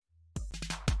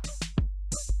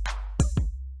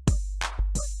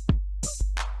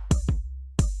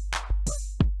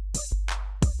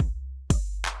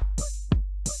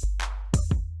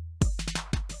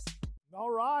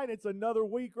right. It's another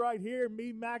week right here.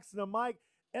 Me, Max, and Mike,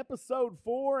 episode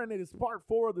 4, and it is part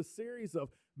 4 of the series of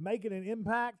Making an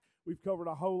Impact. We've covered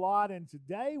a whole lot, and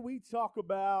today we talk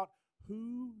about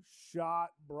who shot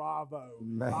Bravo.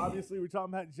 Man. Obviously, we're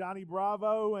talking about Johnny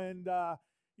Bravo, and,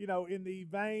 in the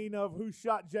vein of who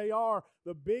shot JR,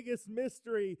 the biggest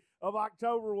mystery of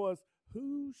October was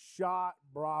who shot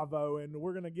Bravo, and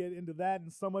we're going to get into that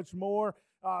and so much more.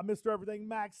 Mr. Everything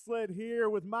Max Sled here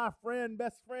with my friend,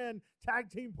 best friend,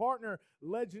 tag team partner,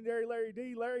 legendary Larry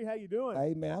D. Larry, how you doing?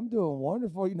 Hey, man, I'm doing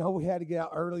wonderful. You know, we had to get out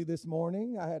early this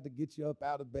morning. I had to get you up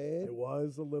out of bed. It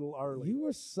was a little early. You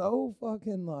were so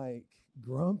fucking,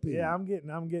 grumpy. Yeah, I'm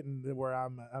getting to where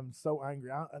I'm so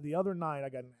angry. The other night, I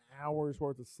got an hour's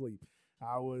worth of sleep.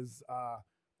 I was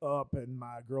up, and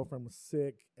my girlfriend was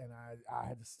sick, and I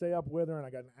had to stay up with her, and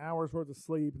I got an hour's worth of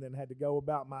sleep, and then had to go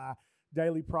about my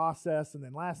daily process. And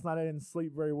then last night I didn't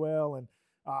sleep very well, and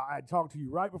I talked to you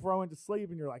right before I went to sleep,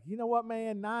 and you're like, you know what,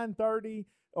 man, 9:30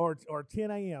 or 10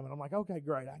 a.m. And I'm like, okay,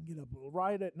 great. I can get up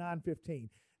right at 9:15.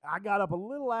 I got up a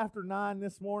little after 9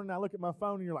 this morning. I look at my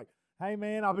phone, and you're like, hey,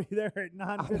 man, I'll be there at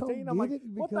 9:15. I'm like,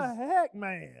 what the heck,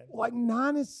 man?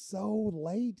 9 is so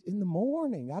late in the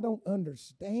morning. I don't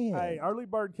understand. Hey, early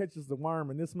bird catches the worm,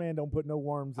 and this man don't put no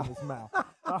worms in his mouth.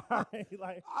 All right,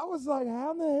 I was like,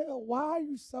 how in the hell? Why are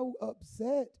you so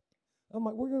upset? I'm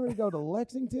like, we're going to go to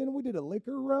Lexington. We did a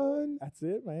liquor run. That's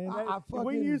it, man.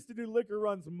 We We used to do liquor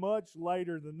runs much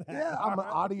later than that. Yeah, I'm an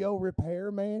audio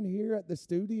repair man here at the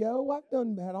studio. I've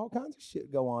had all kinds of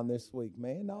shit go on this week,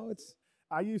 man. No,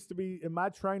 I used to be, and my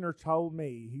trainer told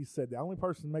me, he said, the only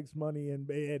person that makes money in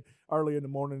bed early in the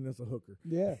morning is a hooker.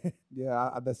 Yeah. Yeah,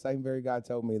 the same very guy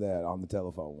told me that on the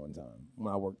telephone one time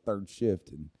when I worked third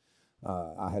shift, and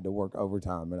I had to work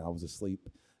overtime, and I was asleep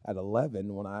at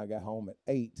 11 when I got home at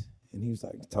 8, and he was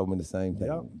like, told me the same thing,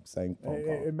 Yep. same phone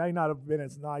call. It may not have been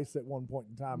as nice at one point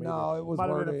in time. No, either. it was Might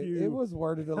have been worded. a few. It was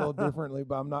worded a little differently,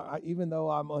 but I'm not. Even though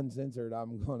I'm uncensored,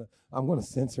 I'm gonna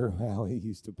censor how he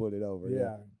used to put it over.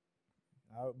 Yeah.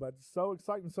 But so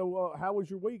exciting. So how was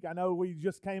your week? I know we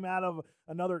just came out of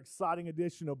another exciting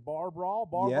edition of Bar Brawl,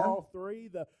 Brawl 3,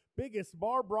 the biggest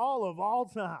bar brawl of all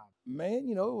time. Man,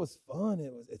 it was fun.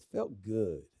 It felt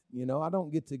good. I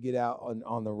don't get out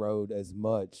on the road as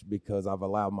much because I've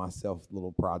allowed myself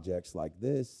little projects like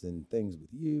this and things with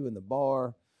you and the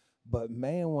bar. But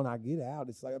man, when I get out,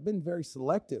 it's like I've been very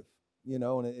selective,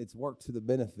 and it's worked to the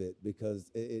benefit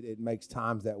because it makes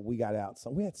times that we got out. So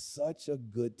we had such a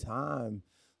good time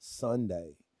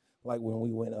Sunday, like when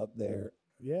we went up there.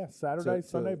 Yeah, Saturday,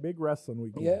 Sunday, big wrestling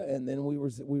weekend. Yeah, and then we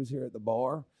was here at the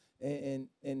bar, and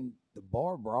the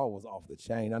bar brawl was off the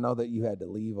chain. I know that you had to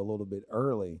leave a little bit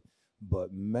early,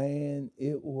 but man,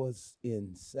 it was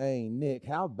insane. Nick,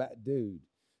 how bad, dude?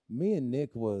 Me and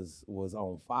Nick was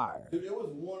on fire. Dude, it was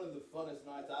one of the funnest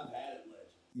nights I've had at Legend.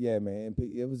 Yeah, man,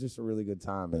 it was just a really good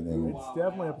time. And It's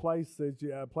definitely a place that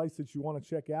you want to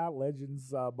check out.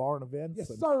 Legends Bar and Events.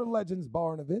 Yes, sir. Legends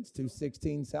Bar and Events,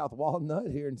 216 South Walnut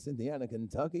here in Cynthiana,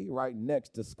 Kentucky, right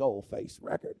next to Skullface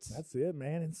Records. That's it,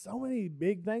 man. And so many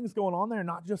big things going on there.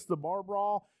 Not just the bar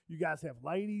brawl. You guys have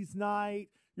ladies' night.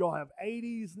 You'll have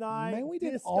 80s night. Man, we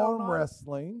did disco arm night.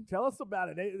 wrestling. Tell us about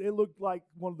it. It looked like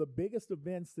one of the biggest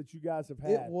events that you guys have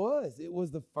had. It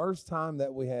was the first time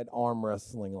that we had arm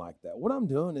wrestling like that. What I'm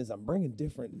doing is I'm bringing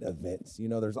different events.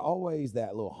 There's always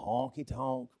that little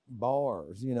honky-tonk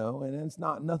bars, and it's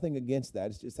nothing against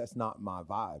that. It's just that's not my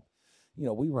vibe.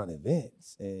 We run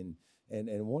events, and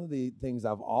one of the things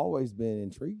I've always been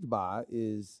intrigued by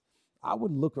is I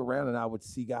would look around and I would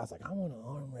see guys like, I want to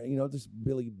arm wrestle, just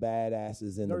really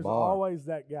badasses in the bar. There's always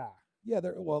that guy. Yeah,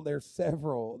 there's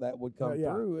several that would come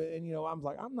through, and I was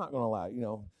like, I'm not gonna lie,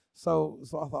 So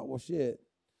I thought, well, shit,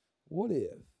 what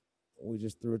if we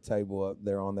just threw a table up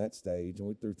there on that stage and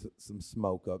we threw some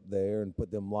smoke up there and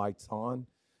put them lights on,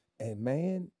 and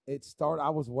man, it started. I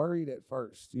was worried at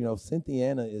first.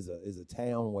 Cynthiana is a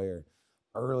town where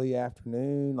early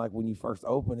afternoon, like when you first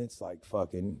open, it's like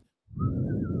fucking.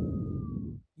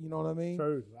 You know what I mean?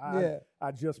 True.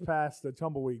 I just passed the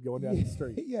tumbleweed going down the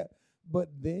street. Yeah. But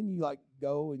then you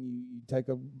go and you take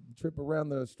a trip around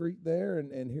the street there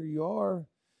and here you are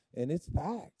and it's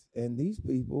packed. And these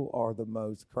people are the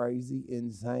most crazy,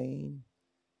 insane,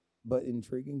 but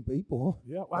intriguing people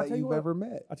that you've ever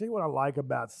met. I tell you what I like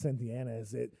about Cynthiana is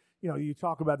that, you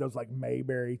talk about those like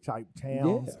Mayberry type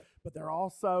towns, but they're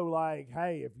also like,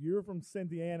 hey, if you're from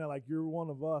Cynthiana, like you're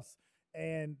one of us,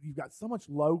 and you've got so much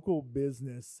local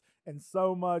business and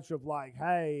so much of like,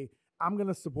 hey, I'm going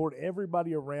to support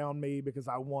everybody around me because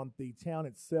I want the town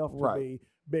itself to be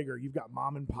bigger. You've got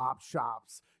mom and pop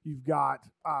shops. You've got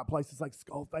places like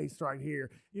Skullface right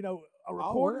here. You know, a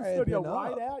recording studio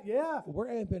right out. Yeah, we're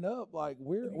amping up. Like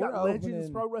we're got Legends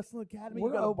Pro Wrestling Academy. We're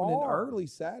you got opening a bar. early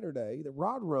Saturday. The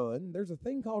Rod Run. There's a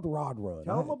thing called Rod Run.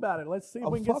 Tell them about it. Let's see if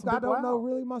we can get some I don't people know out.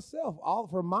 really myself.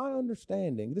 From my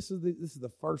understanding, this is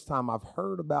the first time I've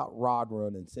heard about Rod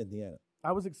Run in Cynthiana.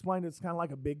 I was explained it's kind of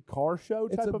like a big car show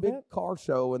type It's a event. big car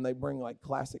show, and they bring like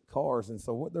classic cars. And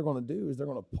so what they're going to do is they're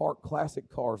going to park classic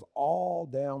cars all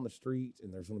down the street,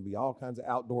 and there's going to be all kinds of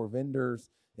outdoor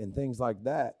vendors and things like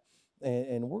that.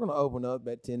 And we're going to open up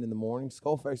at 10 in the morning.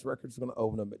 Skullface Records is going to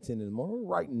open up at 10 in the morning.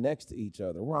 We're right next to each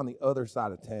other. We're on the other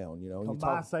side of town. You know, Come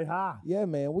by, say hi. Yeah,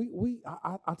 man.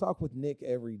 I talk with Nick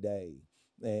every day,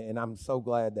 and I'm so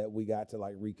glad that we got to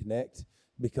like reconnect.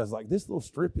 Because like this little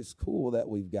strip is cool that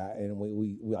we've got, and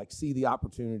we like see the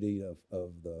opportunity of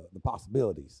the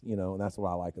possibilities, you know, and that's what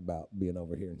I like about being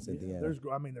over here in Cynthiana. There's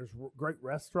great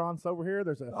restaurants over here.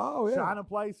 There's a yeah. China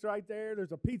place right there.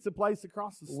 There's a pizza place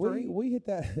across the street. We hit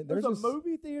that. There's a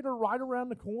movie theater right around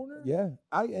the corner. Yeah,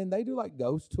 and they do like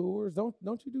ghost tours. Don't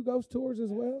you do ghost tours as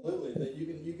well?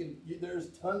 Absolutely. There's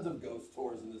tons of ghost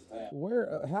tours in this town.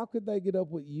 Where? How could they get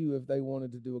up with you if they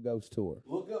wanted to do a ghost tour?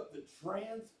 Look up the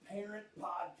Transparent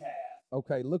Podcast.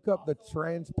 Okay, look up the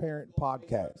Transparent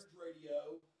Podcast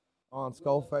on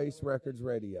Skullface Records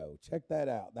Radio. Check that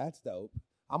out. That's dope.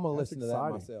 I'm gonna listen to that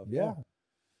myself. Yeah.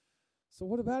 So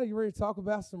what about it? You ready to talk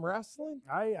about some wrestling?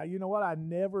 You know what? I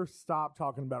never stop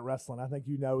talking about wrestling. I think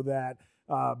you know that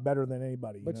better than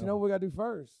anybody. But you know what we got to do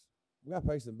first? We got to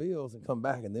pay some bills and come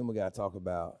back, and then we got to talk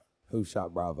about who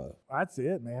shot Bravo. That's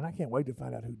it, man. I can't wait to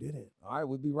find out who did it. All right,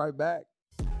 we'll be right back.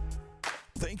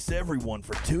 Thanks everyone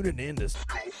for tuning in to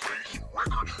Skullface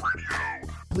Records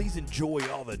Radio. Please enjoy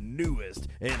all the newest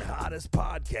and hottest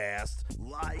podcasts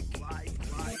like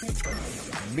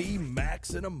Me,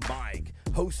 Max, and a Mike,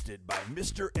 hosted by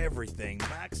Mr. Everything,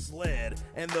 Max Sled,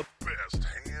 and the best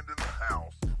hand in the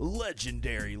house,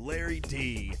 legendary Larry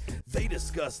D. They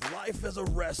discuss life as a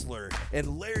wrestler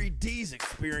and Larry D's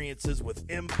experiences with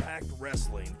Impact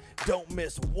Wrestling. Don't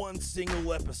miss one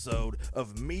single episode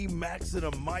of Me, Max, and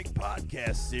a Mike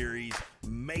podcast series,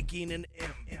 Making an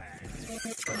Impact.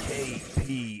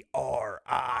 KPRIS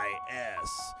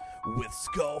with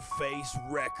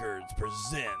Skullface Records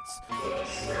presents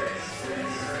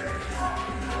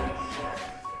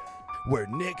where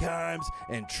Nick Himes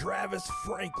and Travis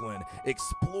Franklin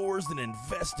explores and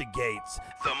investigates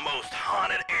the most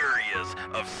haunted areas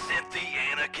of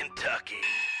Cynthiana, Kentucky.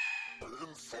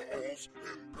 Falls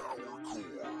and Power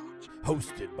Chords.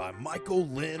 Hosted by Michael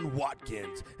Lynn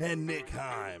Watkins and Nick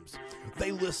Himes.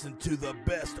 They listen to the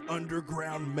best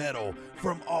underground metal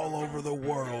from all over the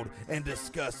world and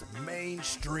discuss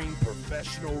mainstream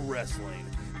professional wrestling.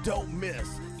 Don't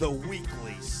miss the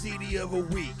weekly CD of a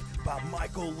Week by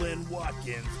Michael Lynn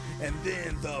Watkins, and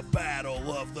then the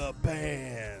Battle of the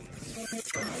Bands.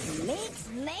 Mix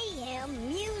Mayhem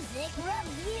Music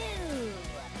Review.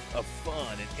 A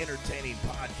fun and entertaining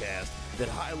podcast that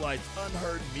highlights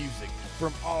unheard music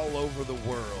from all over the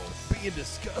world, being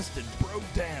discussed and broke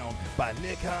down by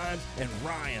Nick Himes and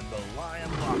Ryan the Lion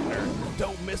Lochner.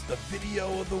 Don't miss the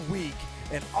video of the week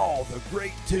and all the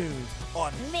great tunes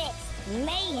on Mix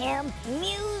Mayhem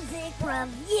Music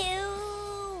Review.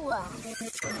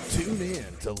 Tune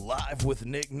in to Live with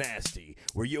Nick Nasty,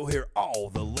 where you'll hear all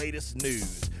the latest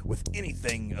news with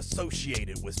anything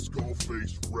associated with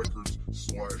Skullface Records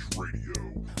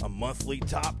 /radio. A monthly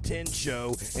top 10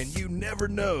 show, and you never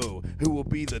know who will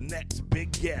be the next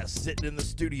big guest sitting in the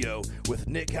studio with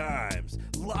Nick Himes.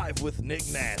 Live with Nick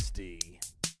Nasty.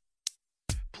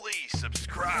 Please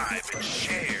subscribe and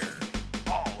share.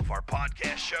 All of our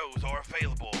podcast shows are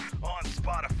available on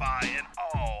Spotify and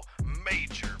all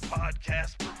major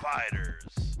podcast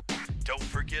providers. Don't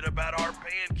forget about our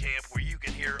Bandcamp, where you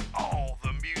can hear all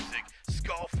the music.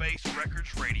 Skullface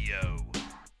Records Radio.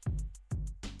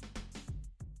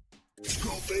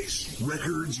 Skullface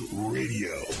Records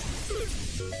Radio.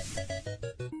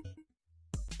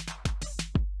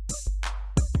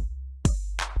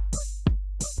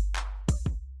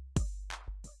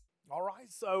 All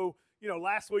right, so,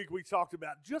 last week we talked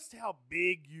about just how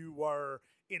big you were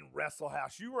in Wrestle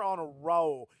House. You were on a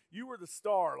roll. You were the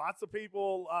star. Lots of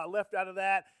people left out of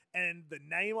that, and the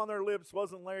name on their lips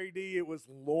wasn't Larry D. It was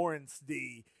Lawrence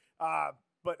D.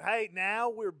 But hey, now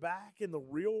we're back in the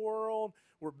real world.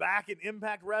 We're back in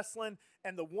Impact Wrestling.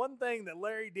 And the one thing that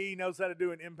Larry D knows how to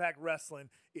do in Impact Wrestling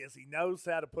is he knows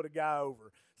how to put a guy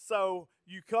over. So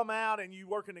you come out and you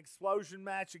work an explosion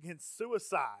match against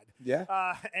Suicide.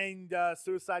 Yeah. And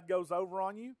Suicide goes over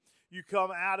on you. You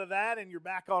come out of that and you're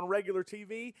back on regular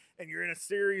TV and you're in a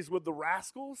series with the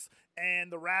Rascals.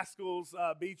 And the Rascals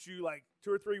beat you like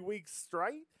 2 or 3 weeks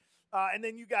straight. And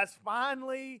then you guys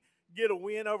finally get a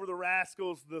win over the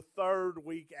Rascals the 3rd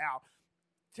week out.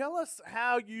 Tell us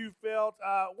how you felt.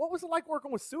 What was it like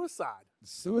working with Suicide?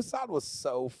 Suicide was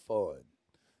so fun.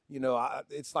 You know,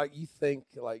 it's like you think,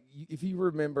 like, if you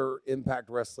remember Impact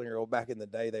Wrestling or back in the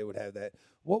day, they would have that.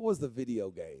 What was the video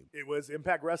game? It was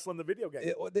Impact Wrestling, the video game.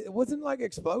 It wasn't like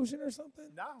Explosion or something?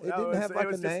 No. It didn't have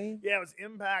like a name? Yeah, it was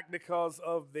Impact because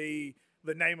of the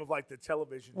name of like the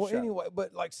television show. Well, anyway,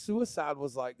 but like Suicide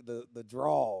was like the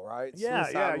draw, right? Yeah,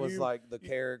 Suicide was like the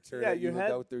character that you would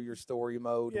go through your story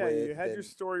mode with. Yeah, you had your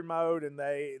story mode, and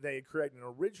they created an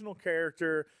original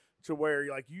character to where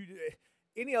like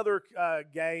any other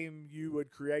game you would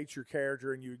create your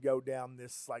character and you would go down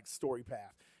this like story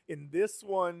path. In this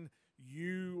one,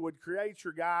 you would create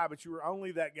your guy, but you were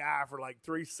only that guy for like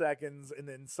 3 seconds, and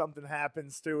then something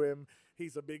happens to him.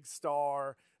 He's a big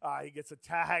star. He gets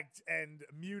attacked and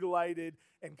mutilated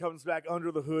and comes back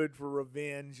under the hood for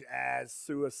revenge as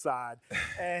Suicide.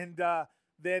 And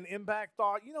then Impact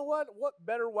thought, you know what? What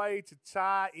better way to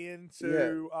tie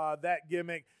into that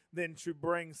gimmick than to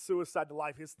bring Suicide to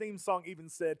life? His theme song even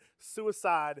said,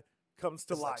 Suicide comes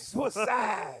to life.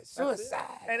 Suicide.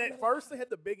 And at first they had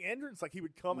the big entrance, like he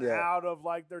would come out of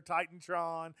like their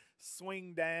Titantron,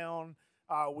 swing down.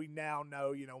 We now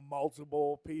know,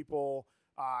 multiple people.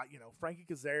 Frankie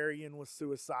Kazarian was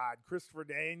Suicide. Christopher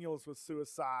Daniels was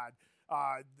Suicide.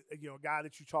 A guy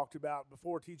that you talked about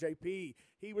before, TJP,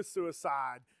 he was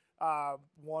Suicide.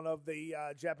 One of the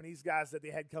Japanese guys that they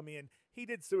had come in, he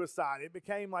did Suicide. It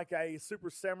became like a super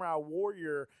samurai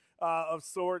warrior of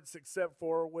sorts, except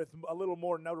for with a little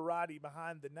more notoriety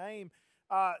behind the name.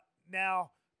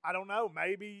 Now, I don't know.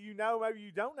 Maybe you know, maybe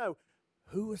you don't know.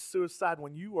 Who was Suicide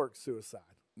when you worked Suicide?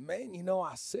 Man,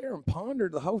 I sat there and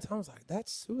pondered the whole time. I was like,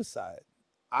 that's Suicide.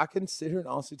 I can sit here and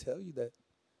honestly tell you that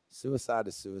Suicide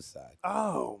is Suicide.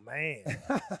 Oh, man.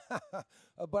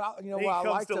 But what I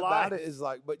liked about it is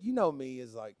like, but me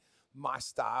is like, my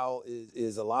style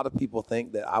is a lot of people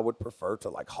think that I would prefer to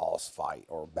like hoss fight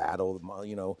or battle,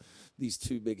 these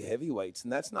two big heavyweights.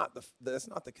 And that's not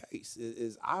the case.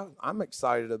 I'm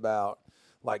excited about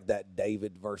like that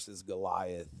David versus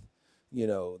Goliath,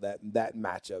 that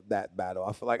matchup, that battle.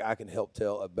 I feel like I can help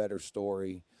tell a better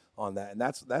story on that. And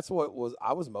that's what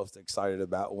I was most excited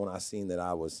about when I seen that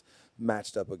I was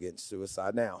matched up against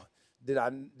Suicide. Now, did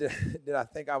I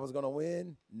think I was going to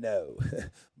win? No.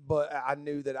 But I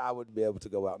knew that I would be able to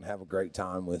go out and have a great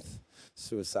time with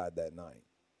Suicide that night.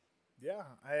 Yeah.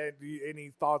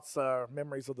 Any thoughts,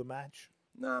 memories of the match?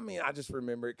 No, I mean, I just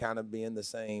remember it kind of being the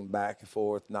same back and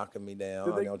forth, knocking me down,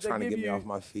 trying to get me off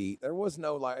my feet. There was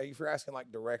no, like, if you're asking,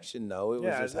 like, direction, no. It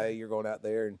was just, hey, you're going out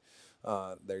there, and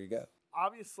there you go.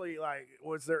 Obviously, like,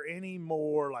 was there any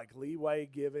more, like, leeway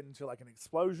given to, like, an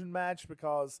explosion match?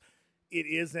 Because it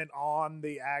isn't on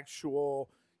the actual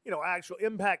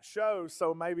Impact show,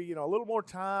 so maybe, a little more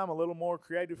time, a little more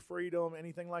creative freedom,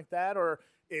 anything like that, or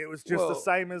it was just the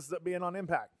same as being on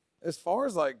Impact? As far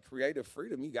as like creative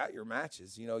freedom, you got your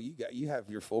matches. You have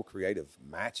your full creative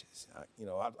matches.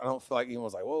 I don't feel like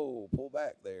anyone's like, whoa, pull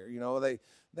back there.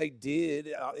 They did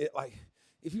it. Like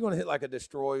if you want to hit like a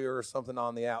destroyer or something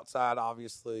on the outside,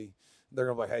 obviously they're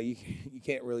gonna be like, hey, you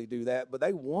can't really do that. But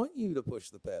they want you to push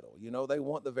the pedal. They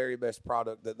want the very best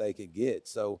product that they could get.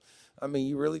 So, I mean,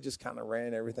 you really just kind of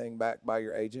ran everything back by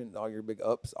your agent, all your big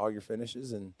ups, all your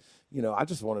finishes, and I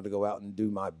just wanted to go out and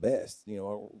do my best.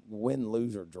 Win,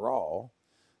 lose, or draw.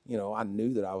 I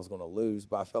knew that I was going to lose,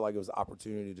 but I felt like it was an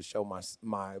opportunity to show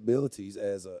my abilities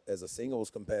as a singles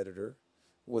competitor.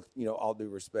 With all due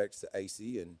respects to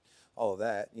AC and all of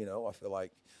that, I feel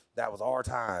like that was our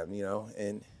time.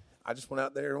 And I just went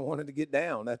out there and wanted to get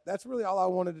down. That's really all I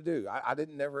wanted to do. I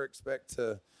didn't never expect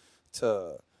to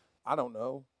I don't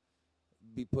know,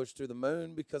 be pushed through the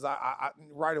moon, because I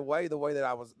right away the way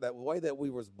that we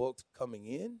was booked coming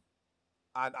in,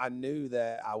 I knew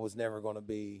that I was never going to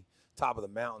be top of the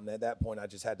mountain. At that point, I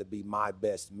just had to be my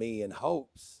best me in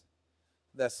hopes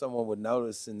that someone would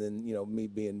notice. And then, you know, me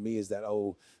being me is that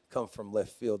old come from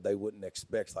left field they wouldn't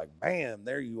expect, like, bam,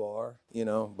 there you are, you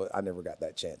know, but I never got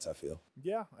that chance, I feel.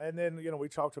 Yeah, and then, you know, we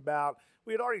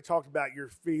had already talked about your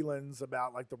feelings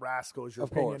about, like, the Rascals, your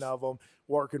Of opinion course. of them,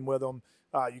 working with them.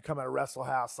 You come out of Wrestle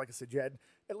House, like I said, you had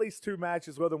at least 2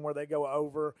 matches with them where they go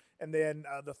over, and then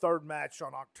the third match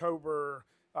on October,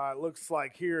 it looks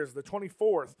like here is the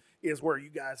 24th, is where you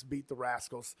guys beat the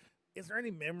Rascals. Is there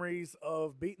any memories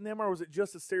of beating them, or was it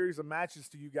just a series of matches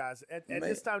to you guys? At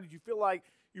this time, did you feel like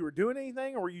you were doing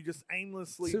anything, or were you just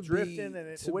aimlessly drifting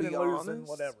and winning, losing,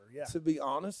 whatever? Yeah. To be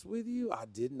honest with you, I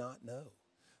did not know.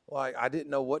 Like, I didn't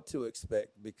know what to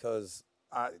expect because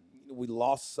we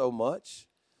lost so much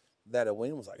that a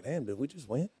win was like, damn, did we just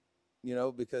win? You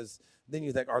know, because then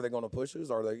you think, are they going to push us?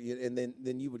 Are they? And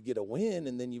then you would get a win,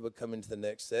 and then you would come into the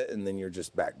next set, and then you're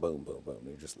just back, boom, boom, boom.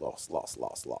 You just lost.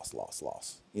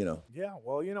 You know. Yeah,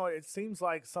 well, you know, it seems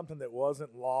like something that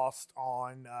wasn't lost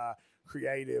on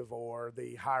creative or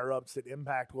the higher ups at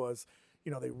Impact was,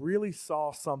 you know, they really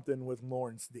saw something with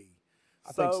Lawrence D.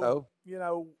 I think so. You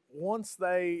know, once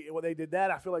they did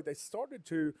that, I feel like they started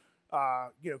to,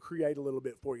 you know, create a little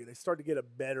bit for you. They started to get a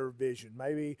better vision,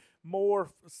 maybe more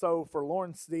so for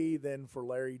Lawrence D than for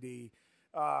Larry D.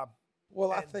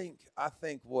 Well, I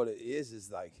think what it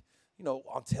is like, you know,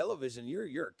 on television,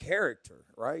 you're a character,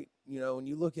 right? You know, when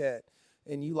you look at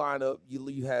and you line up,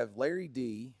 you have Larry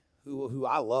D, who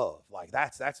I love, like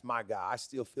that's my guy. I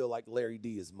still feel like Larry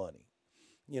D is money,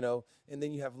 you know. And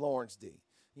then you have Lawrence D.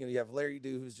 You know, you have Larry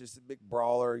D, who's just a big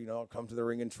brawler. You know, come to the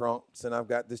ring in trunks, and I've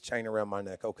got this chain around my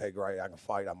neck. Okay, great, I can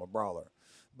fight. I'm a brawler.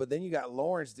 But then you got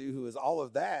Lawrence D, who is all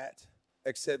of that,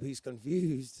 except he's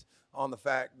confused on the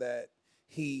fact that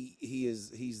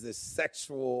he's this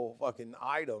sexual fucking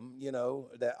item, you know,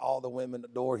 that all the women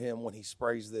adore him when he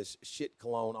sprays this shit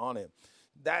cologne on him.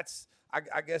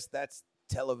 I guess that's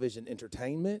television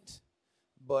entertainment,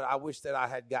 but I wish that I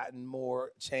had gotten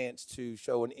more chance to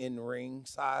show an in-ring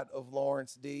side of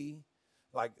Lawrence D,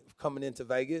 like coming into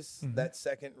Vegas, that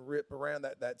second rip around,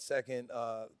 that second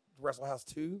Wrestle House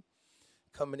 2,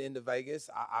 coming into Vegas.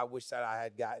 I wish that I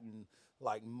had gotten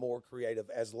like more creative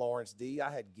as Lawrence D.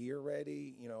 I had gear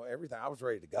ready, you know, everything. I was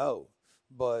ready to go,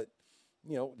 but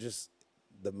you know, just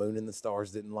the moon and the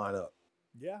stars didn't line up.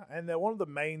 Yeah, and then one of the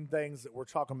main things that we're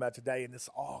talking about today, and this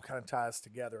all kind of ties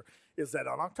together, is that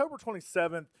on October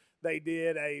 27th, they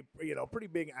did a pretty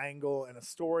big angle and a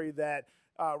story that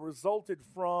resulted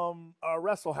from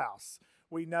Wrestle House.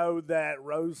 We know that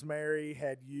Rosemary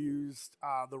had used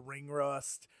the ring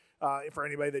rust. For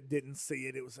anybody that didn't see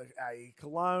it, it was a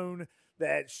cologne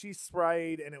that she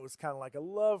sprayed, and it was kind of like a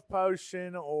love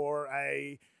potion or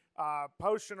a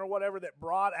potion or whatever that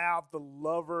brought out the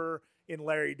lover in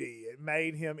Larry D. It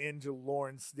made him into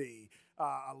Lawrence D.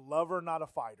 A lover, not a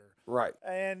fighter. Right.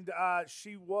 And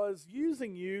she was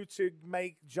using you to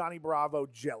make Johnny Bravo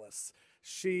jealous.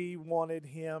 She wanted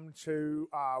him to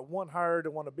want her,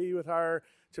 to want to be with her,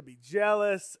 to be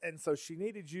jealous. And so she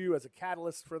needed you as a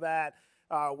catalyst for that.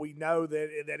 We know that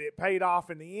it paid off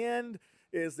in the end,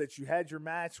 is that you had your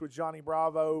match with Johnny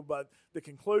Bravo. But the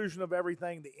conclusion of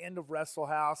everything, the end of Wrestle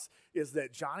House, is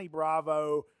that Johnny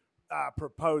Bravo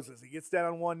proposes. He gets down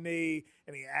on one knee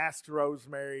and he asks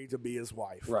Rosemary to be his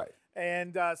wife. Right.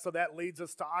 And so that leads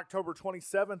us to October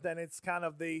 27th, and it's kind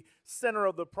of the center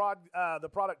of the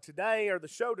product today, or the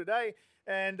show today,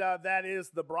 and that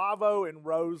is the Bravo and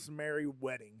Rosemary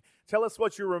wedding. Tell us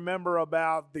what you remember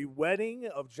about the wedding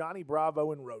of Johnny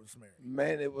Bravo and Rosemary.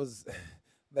 Man, it was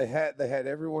they had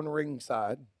everyone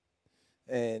ringside,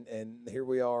 and here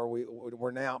we are.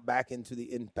 We're now back into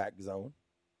the Impact Zone,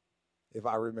 if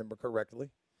I remember correctly,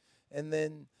 and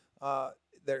then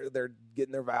they're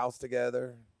getting their vows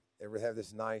together. They have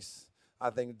this nice.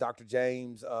 I think Dr.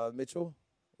 James Mitchell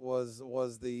was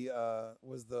the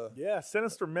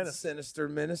Sinister Minister. Sinister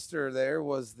Minister. There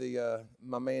was the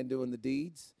my man doing the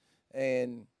deeds,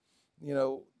 and you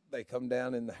know they come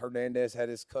down and Hernandez had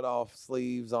his cut off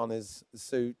sleeves on his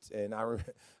suit, and I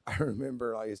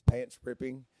remember like his pants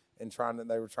ripping. And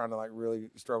they were trying to like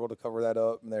really struggle to cover that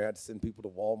up, and they had to send people to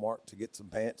Walmart to get some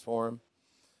pants for him.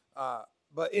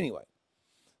 But anyway,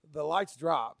 the lights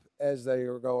drop as they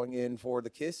are going in for the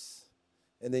kiss,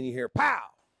 and then you hear pow,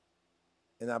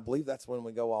 and I believe that's when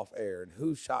we go off air. And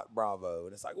who shot Bravo?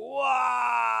 And it's like,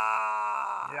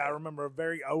 wow. Yeah, I remember a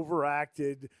very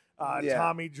overacted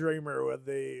Tommy Dreamer with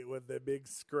the big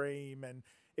scream, and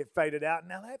it faded out.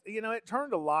 Now that it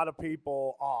turned a lot of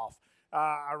people off.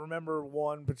 I remember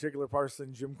one particular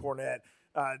person, Jim Cornette,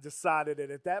 decided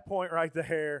that at that point right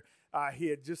there, he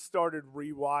had just started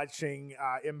rewatching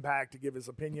Impact to give his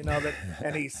opinion of it,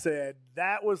 and he said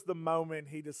that was the moment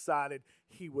he decided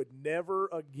he would never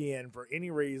again, for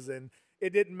any reason,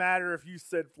 it didn't matter if you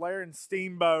said Flair and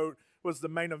Steamboat was the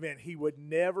main event, he would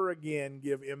never again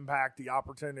give Impact the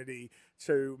opportunity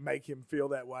to make him feel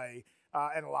that way.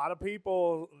 And a lot of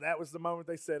people, that was the moment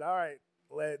they said, all right,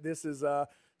 this is a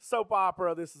soap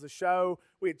opera, this is a show.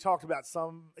 We had talked about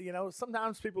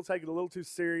sometimes people take it a little too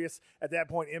serious. At that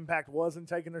point, Impact wasn't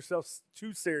taking themselves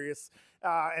too serious,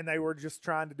 and they were just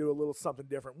trying to do a little something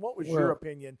different. What was your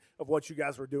opinion of what you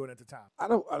guys were doing at the time? I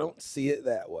don't see it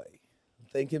that way.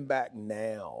 Thinking back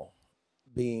now,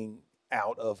 being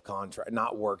out of contract,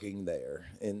 not working there,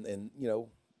 and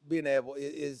being able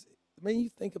is. I mean, you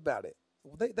think about it.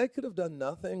 They could have done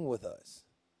nothing with us.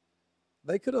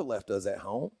 They could have left us at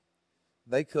home.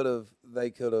 They could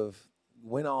have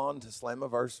went on to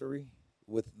Slammiversary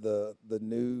with the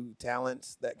new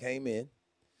talents that came in,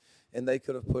 and they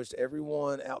could have pushed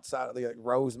everyone outside of like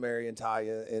Rosemary and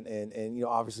Taya, and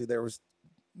obviously there was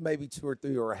maybe 2 or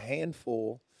 3 or a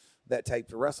handful that taped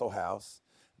to Wrestle House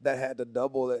that had to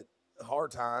double that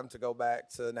hard time to go back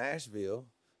to Nashville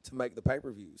to make the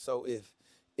pay-per-view. So if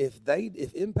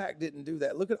Impact didn't do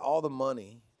that, look at all the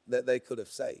money that they could have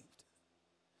saved.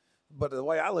 But the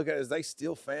way I look at it is they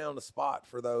still found a spot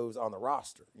for those on the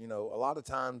roster. A lot of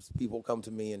times people come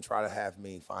to me and try to have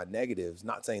me find negatives,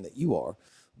 not saying that you are,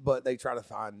 but they try to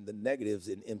find the negatives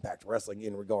in Impact Wrestling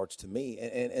in regards to me.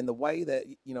 And the way that,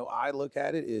 I look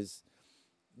at it is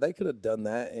they could have done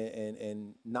that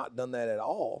and not done that at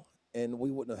all, and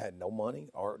we wouldn't have had no money,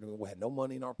 or we had no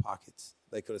money in our pockets.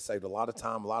 They could have saved a lot of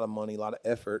time, a lot of money, a lot of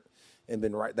effort, and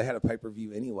been right. They had a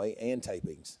pay-per-view anyway and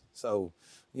tapings. So,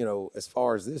 as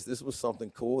far as this was something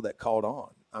cool that caught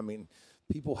on. I mean,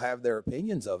 people have their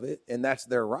opinions of it, and that's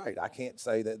their right. I can't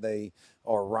say that they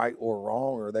are right or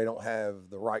wrong, or they don't have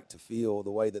the right to feel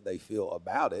the way that they feel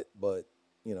about it, but,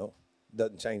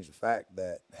 doesn't change the fact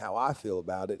that how I feel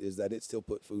about it is that it still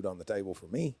put food on the table for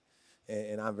me,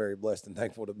 and I'm very blessed and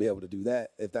thankful to be able to do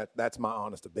that, if that's my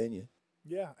honest opinion.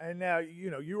 Yeah, and now,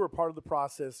 you were part of the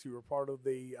process. You were part of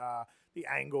the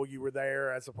angle. You were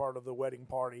there as a part of the wedding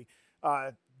party.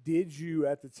 Did you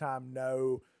at the time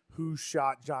know who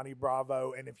shot Johnny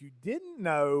Bravo? And if you didn't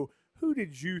know, who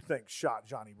did you think shot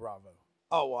Johnny Bravo?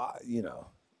 Oh,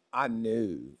 I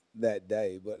knew that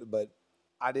day, but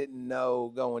I didn't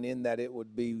know going in that it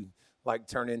would be like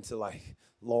turn into like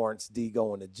Lawrence D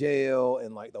going to jail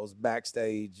and like those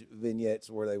backstage vignettes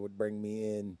where they would bring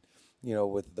me in,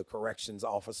 with the corrections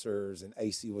officers and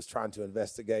AC was trying to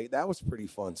investigate. That was pretty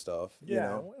fun stuff.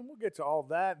 Yeah, and we'll get to all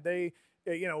that. They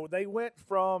went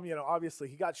from, obviously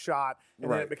he got shot,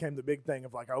 and then it became the big thing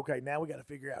of like, okay, now we got to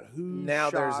figure out who now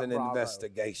shot there's an Bravo.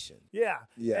 Investigation. Yeah.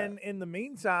 Yeah. And in the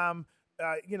meantime,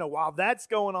 while that's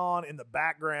going on in the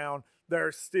background,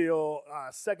 there's still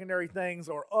secondary things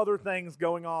or other things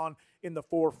going on in the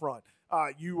forefront.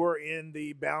 You were in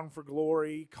the Bound for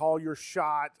Glory, Call Your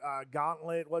Shot,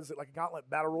 Gauntlet. What is it, like a Gauntlet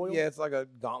Battle Royal? Yeah, it's like a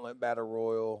Gauntlet Battle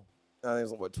Royal. I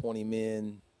think it's like, 20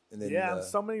 men. And then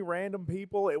so many random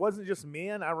people. It wasn't just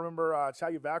men. I remember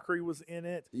Talia Valkyrie was in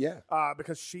it. Yeah.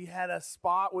 Because she had a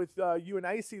spot with you and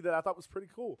AC that I thought was pretty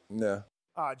cool. Yeah.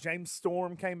 James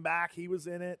Storm came back. He was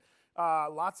in it.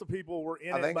 Lots of people were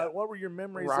in it. But what were your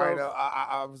memories Rhino, of?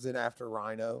 I was in after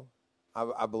Rhino.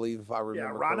 I believe if I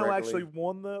remember Rhino correctly. actually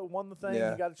won the thing.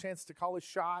 Yeah. He got a chance to call his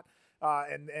shot.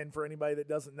 And for anybody that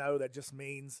doesn't know, that just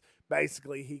means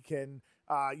basically he can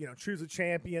choose a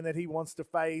champion that he wants to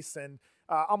face, and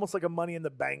almost like a Money in the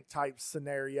Bank type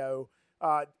scenario.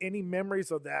 Any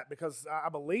memories of that? Because I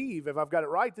believe, if I've got it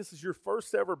right, this is your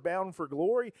first ever Bound for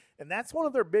Glory, and that's one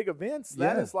of their big events.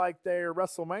 That is like their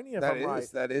WrestleMania, if I'm right.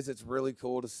 That is. It's really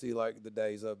cool to see like the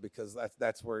days of, because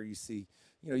that's where you see,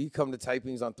 you come to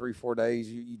tapings on 3-4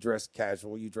 days, you dress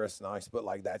casual, you dress nice, but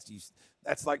like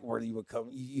that's like where you would come.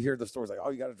 You hear the stories like, oh,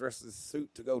 you got to dress this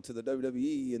suit to go to the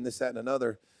WWE and this, that, and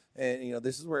another, and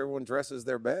this is where everyone dresses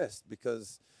their best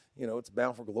because. It's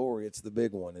Bound for Glory. It's the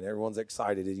big one, and everyone's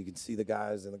excited. And you can see the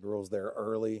guys and the girls there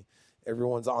early.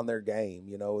 Everyone's on their game.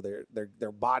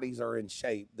 Their bodies are in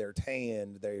shape. They're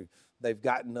tanned. They've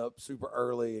gotten up super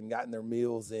early and gotten their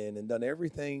meals in and done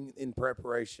everything in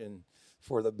preparation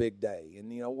for the big day. And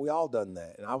we all done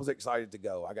that. And I was excited to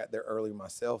go. I got there early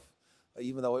myself.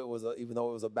 Even though it was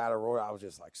a battle royal, I was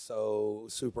just like so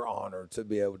super honored to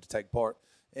be able to take part.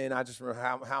 And I just remember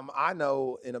how I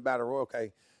know in a battle royal,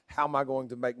 okay, how am I going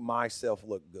to make myself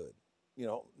look good?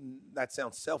 That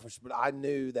sounds selfish, but I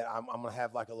knew that I'm going to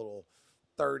have like a little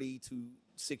 30 to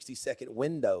 60 second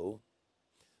window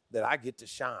that I get to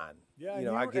shine. Yeah, you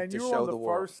know, and I get to you were show one of the the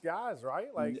world. first guys,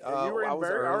 right? Like you I were in was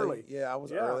very early. Yeah, I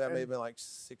was Yeah, early. I may and- have been like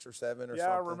 6 or 7 or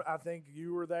Yeah, something. I think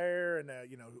you were there, and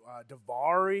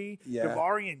Davari. Yeah.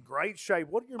 Davari in great shape.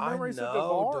 What are your memories I of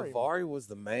know Davari? Davari was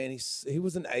the man. He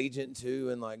was an agent too,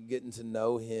 and like getting to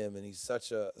know him, and he's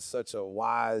such a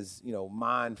wise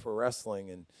mind for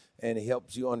wrestling, and he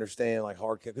helps you understand like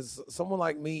hard kick. Because someone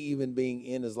like me, even being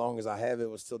in as long as I have, it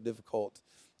was still difficult.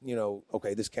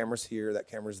 Okay, this camera's here, that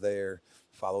camera's there.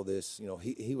 Follow this.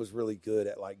 He was really good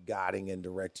at like guiding and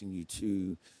directing you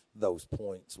to those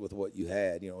points with what you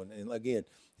had. And again,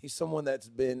 he's someone that's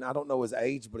been, I don't know his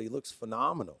age, but he looks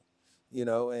phenomenal.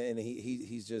 And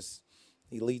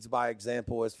he leads by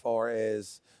example as far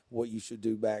as what you should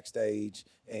do backstage.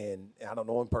 And I don't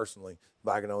know him personally,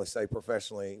 but I can only say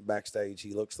professionally, backstage,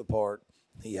 he looks the part.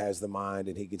 He has the mind,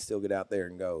 and he can still get out there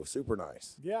and go. Super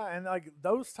nice. Yeah, and like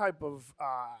those type of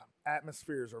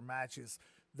atmospheres or matches,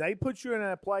 they put you in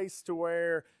a place to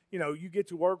where you get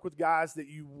to work with guys that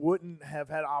you wouldn't have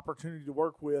had opportunity to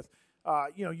work with.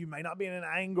 You may not be in an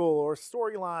angle or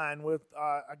storyline with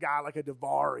a guy like a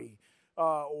Davari.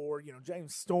 Or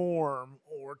James Storm,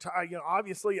 or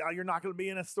obviously you're not going to be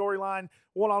in a storyline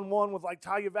one-on-one with like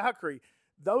Taya Valkyrie.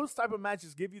 Those type of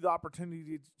matches give you the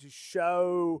opportunity to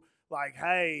show like,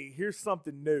 hey, here's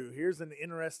something new. Here's an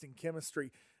interesting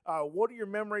chemistry. What are your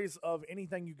memories of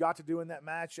anything you got to do in that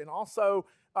match? And also,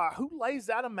 who lays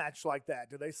out a match like that?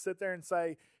 Do they sit there and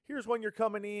say, here's when you're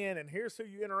coming in, and here's who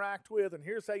you interact with, and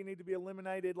here's how you need to be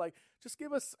eliminated? Like, just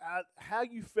give us how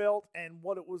you felt and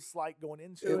what it was like going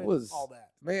into it, all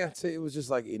that. Man, I'd say it was just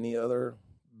like any other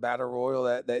battle royal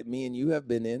that me and you have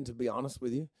been in, to be honest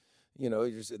with you.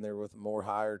 You're just in there with more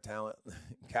higher talent,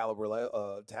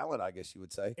 talent, I guess you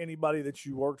would say. Anybody that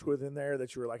you worked with in there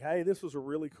that you were like, hey, this was a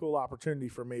really cool opportunity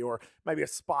for me, or maybe a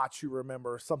spot you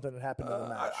remember, something that happened in the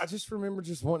match? I just remember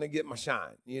just wanting to get my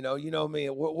shine. You know me.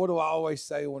 What do I always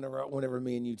say whenever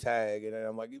me and you tag? And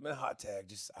I'm like, man, hot tag.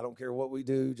 Just I don't care what we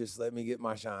do. Just let me get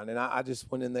my shine. And I just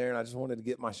went in there and I just wanted to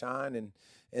get my shine.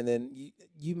 And then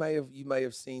you may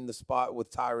have seen the spot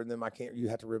with Tyron. Then you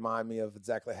have to remind me of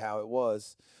exactly how it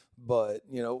was. But,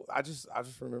 I just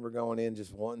remember going in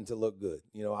just wanting to look good.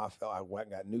 I felt I went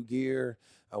and got new gear.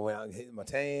 I went out and hit my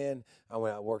tan. I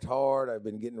went out and worked hard. I've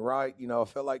been getting right. I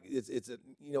felt like it's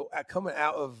coming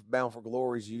out of Bound for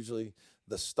Glory is usually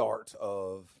the start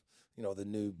of, the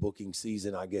new booking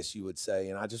season, I guess you would say.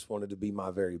 And I just wanted to be my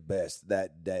very best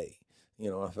that day.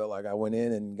 I felt like I went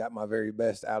in and got my very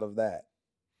best out of that.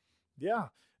 Yeah.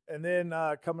 And then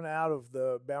coming out of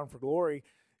the Bound for Glory,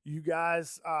 you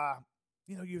guys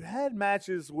you've had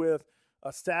matches with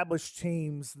established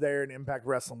teams there in Impact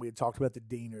Wrestling. We had talked about the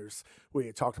Deaners. We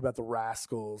had talked about the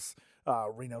Rascals,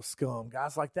 Reno Scum,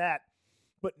 guys like that.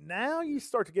 But now you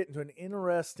start to get into an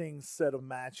interesting set of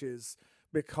matches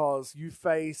because you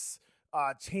face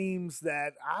teams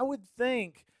that I would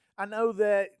think, I know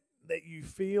that you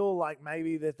feel like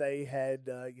maybe that they had,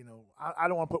 I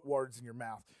don't want to put words in your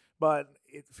mouth, but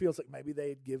it feels like maybe they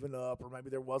had given up or maybe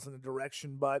there wasn't a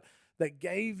direction, but they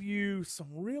gave you some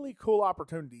really cool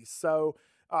opportunities. So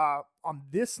on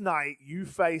this night, you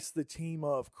face the team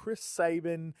of Chris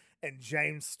Sabin and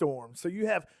James Storm. So you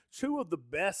have two of the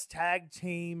best tag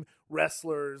team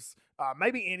wrestlers,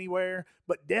 maybe anywhere,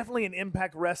 but definitely in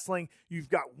Impact Wrestling. You've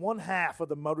got one half of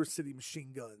the Motor City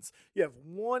Machine Guns. You have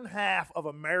one half of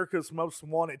America's Most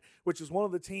Wanted, which is one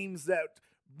of the teams that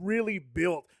really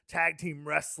built tag team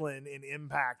wrestling in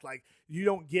Impact. Like, you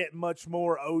don't get much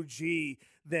more OG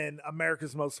than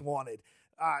America's Most Wanted.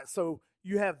 So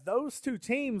you have those two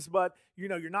teams, but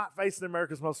you're not facing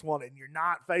America's Most Wanted, and you're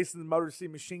not facing the Motor City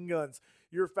Machine Guns.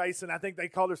 You're facing, I think they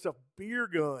call themselves Beer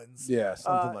Guns. Yeah,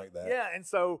 something like that. Yeah, and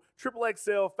so Triple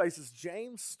XL faces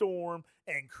James Storm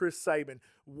and Chris Sabin.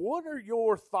 What are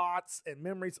your thoughts and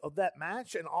memories of that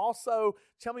match? And also,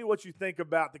 tell me what you think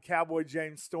about the Cowboy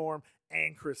James Storm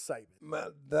and Chris Sabin.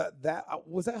 That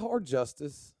was that Hard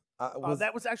Justice?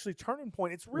 That was actually Turning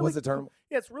Point. It's really was it Turning?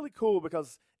 Yeah, it's really cool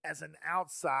because as an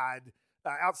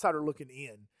outsider looking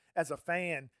in, as a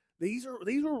fan, these are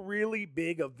really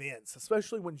big events,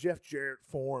 especially when Jeff Jarrett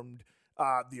formed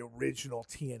the original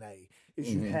TNA.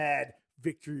 You had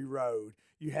Victory Road,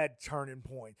 you had Turning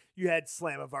Point, you had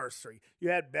Slammiversary, you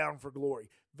had Bound for Glory.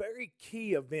 Very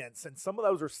key events, and some of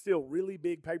those are still really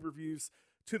big pay-per-views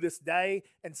to this day,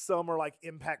 and some are like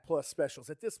Impact Plus specials.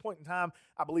 At this point in time,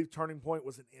 I believe Turning Point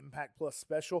was an Impact Plus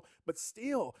special, but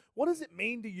still, what does it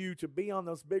mean to you to be on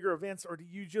those bigger events, or do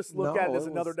you just look at it as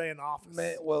another day in the office?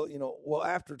 Man, well,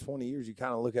 after 20 years, you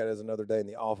kind of look at it as another day in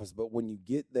the office, but when you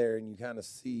get there and you kind of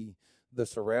see the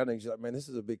surroundings, you're like, man, this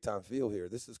is a big time feel here.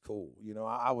 This is cool.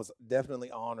 I was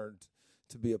definitely honored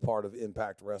to be a part of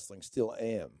Impact Wrestling. Still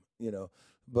am, you know.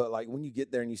 But like when you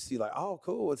get there and you see like, oh,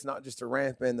 cool, it's not just a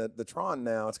ramp and the Tron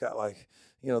now. It's got like,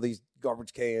 you know, these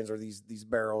garbage cans or these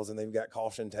barrels, and they've got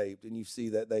caution taped, and you see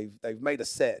that they've made a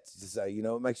set to say, you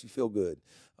know, it makes you feel good.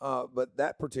 But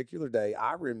that particular day,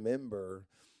 I remember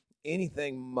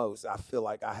anything most. I feel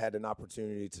like I had an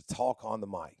opportunity to talk on the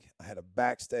mic. I had a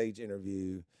backstage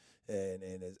interview,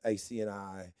 and as AC and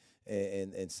I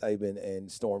and Sabin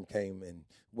and Storm came, and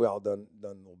we all done a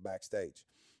little backstage,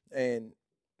 and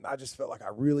I just felt like I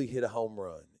really hit a home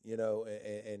run, you know,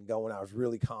 and going, I was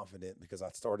really confident because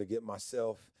I started getting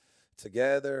myself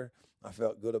together. I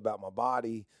felt good about my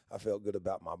body. I felt good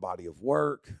about my body of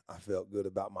work. I felt good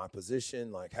about my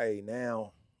position. Like, hey,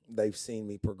 now they've seen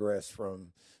me progress from,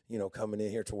 you know, coming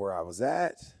in here to where I was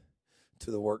at,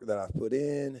 to the work that I've put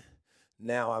in.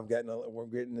 Now we're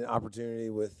getting an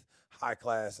opportunity with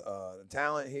high-class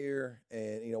talent here.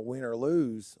 And, you know, win or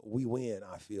lose, we win,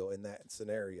 I feel, in that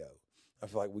scenario. I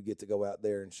feel like we get to go out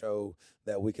there and show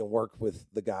that we can work with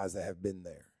the guys that have been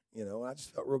there. You know, I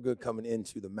just felt real good coming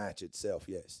into the match itself,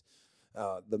 yes.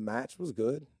 The match was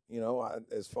good. You know,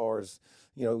 as far as,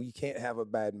 you know, you can't have a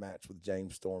bad match with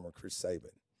James Storm or Chris Sabin,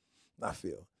 I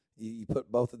feel. You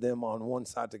put both of them on one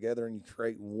side together and you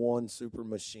create one super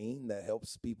machine that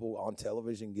helps people on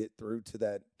television get through to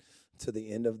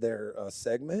the end of their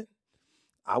segment.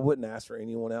 I wouldn't ask for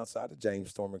anyone outside of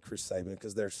James Storm and Chris Sabin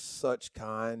because they're such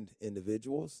kind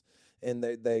individuals, and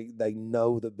they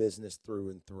know the business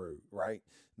through and through, right?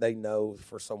 They know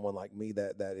for someone like me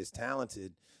that is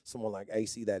talented, someone like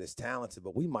AC that is talented,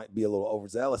 but we might be a little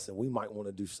overzealous and we might want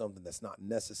to do something that's not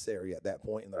necessary at that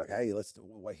point. And they're like, hey, let's do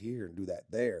it here and do that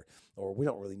there, or we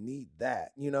don't really need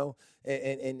that, you know?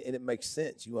 And it makes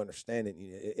sense. You understand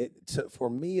it.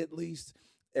 For me, at least,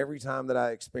 every time that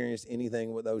I experienced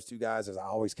anything with those two guys, I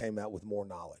always came out with more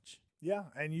knowledge. Yeah,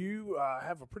 and you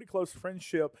have a pretty close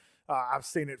friendship. I've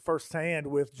seen it firsthand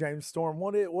with James Storm.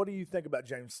 What do you think about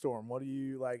James Storm? What do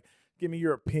you like? Give me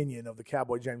your opinion of the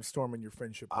Cowboy James Storm and your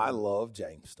friendship. I love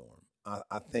James Storm.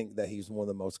 I think that he's one of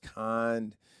the most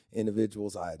kind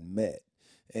individuals I had met,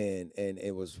 and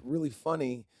it was really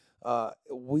funny.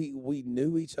 We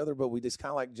knew each other, but we just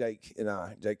kind of like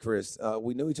Jake Chris.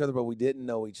 We knew each other, but we didn't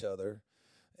know each other.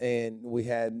 And we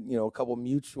had, you know, a couple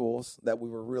mutuals that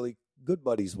we were really good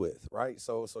buddies with, right?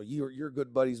 So you're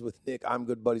good buddies with Nick. I'm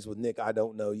good buddies with Nick. I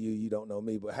don't know you. You don't know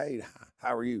me. But, hey,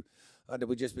 how are you? Did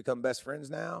we just become best friends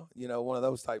now? You know, one of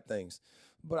those type things.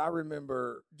 But I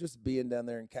remember just being down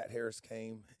there, and Cat Harris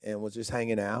came and was just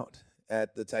hanging out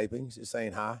at the tapings, just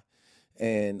saying hi.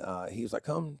 And he was like,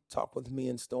 come talk with me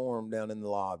and Storm down in the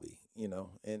lobby, you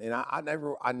know. And I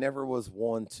never was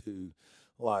one to,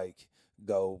 like,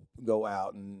 go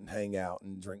out and hang out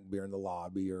and drink beer in the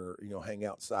lobby, or, you know, hang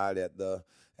outside at the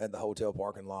hotel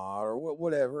parking lot or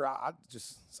whatever. I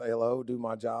just say hello, do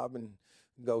my job, and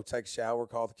go take a shower,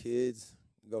 call the kids,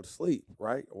 go to sleep,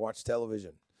 right? Or watch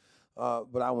television.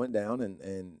 But I went down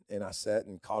and I sat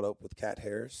and caught up with Cat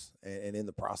Harris, and in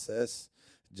the process,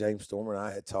 James Storm and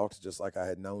I had talked just like I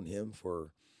had known him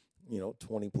for, you know,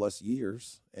 20 plus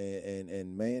years.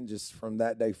 And man, just from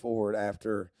that day forward,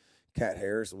 after Cat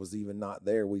Harris was even not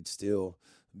there, we'd still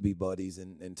be buddies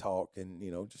and talk and,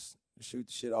 you know, just shoot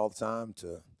the shit all the time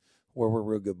to where we're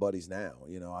real good buddies now.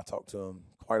 You know, I talk to him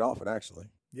quite often, actually.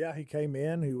 Yeah, he came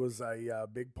in. He was a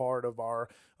big part of our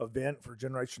event for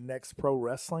Generation Next Pro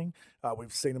Wrestling.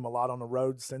 We've seen him a lot on the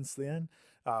road since then.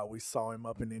 We saw him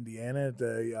up in Indiana at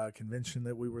the convention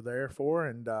that we were there for,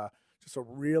 and just a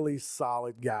really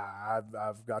solid guy.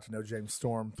 I've got to know James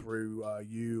Storm through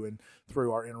you and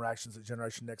through our interactions at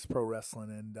Generation Next Pro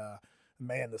Wrestling, and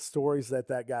man, the stories that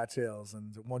guy tells,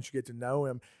 and once you get to know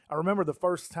him, I remember the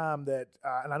first time that,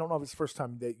 and I don't know if it's the first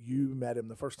time that you met him,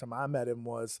 the first time I met him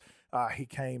was he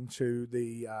came to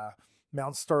the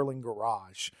Mount Sterling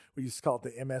Garage. We used to call it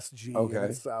the MSG. Okay.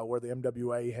 It's, where the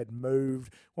MWA had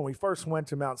moved when we first went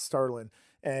to Mount Sterling.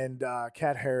 And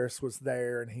Cat Harris was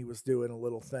there, and he was doing a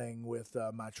little thing with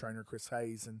my trainer, Chris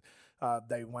Hayes. And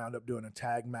they wound up doing a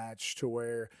tag match to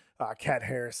where Cat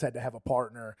Harris had to have a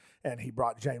partner, and he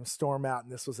brought James Storm out.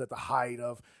 And this was at the height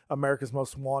of America's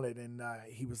Most Wanted. And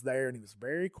he was there, and he was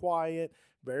very quiet,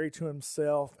 very to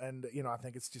himself. And, you know, I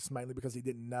think it's just mainly because he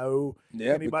didn't know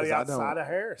anybody outside of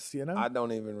Harris, you know? I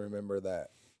don't even remember that.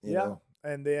 You know?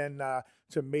 And then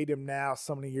to meet him now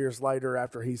so many years later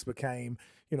after he's became,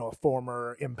 you know, a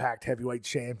former Impact heavyweight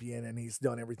champion, and he's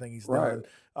done everything he's done.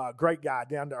 Great guy,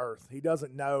 down to earth. He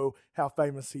doesn't know how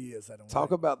famous he is.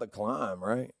 Talk about the climb,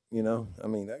 right? You know, I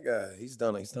mean, that guy, he's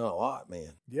done a lot,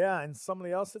 man. Yeah, and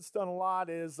somebody else that's done a lot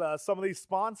is some of these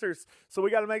sponsors. So we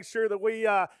got to make sure that we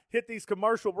hit these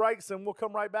commercial breaks, and we'll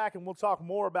come right back and we'll talk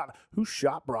more about who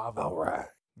shot Bravo. All right.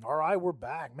 All right, we're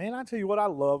back. Man, I tell you what, I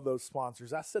love those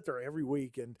sponsors. I sit there every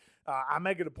week, and I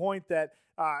make it a point that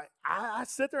I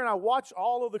sit there and I watch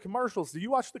all of the commercials. Do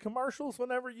you watch the commercials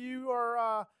whenever you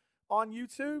are on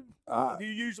YouTube? Do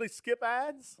you usually skip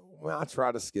ads? Well, I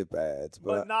try to skip ads,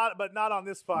 But not on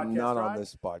this podcast, not right? on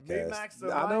this podcast. Max,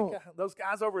 I don't. those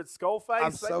guys over at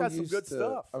Skullface, they got some good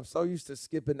stuff. I'm so used to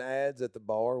skipping ads at the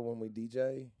bar when we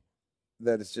DJ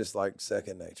that it's just like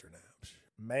second nature now.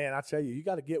 Man, I tell you, you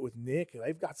got to get with Nick.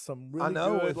 They've got some really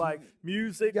if good like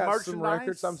music, got merchandise. some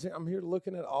records. I'm here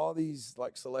looking at all these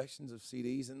like selections of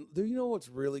CDs, and do you know what's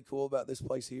really cool about this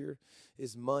place here?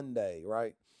 Is Monday,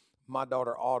 right? My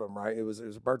daughter Autumn, right? It was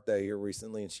her birthday here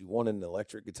recently, and she wanted an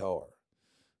electric guitar.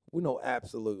 We know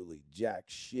absolutely jack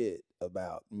shit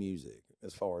about music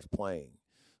as far as playing.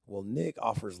 Well, Nick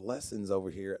offers lessons over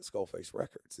here at Skullface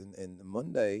Records, and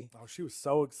Monday. Oh, she was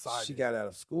so excited. She got out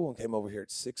of school and came over here at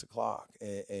 6:00,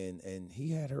 and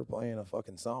he had her playing a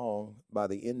fucking song by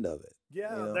the end of it.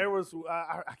 Yeah, you know? there was.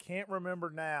 I can't remember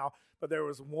now, but there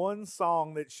was one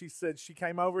song that she said she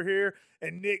came over here,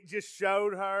 and Nick just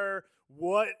showed her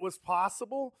what was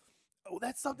possible. Oh,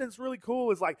 that's something that's really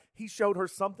cool. Is like he showed her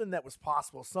something that was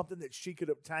possible, something that she could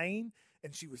obtain.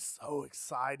 And she was so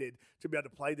excited to be able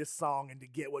to play this song and to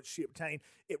get what she obtained.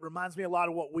 It reminds me a lot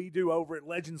of what we do over at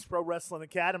Legends Pro Wrestling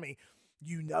Academy.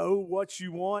 You know what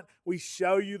you want. We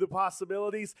show you the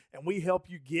possibilities, and we help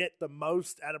you get the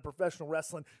most out of professional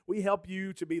wrestling. We help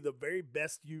you to be the very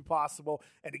best you possible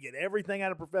and to get everything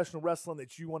out of professional wrestling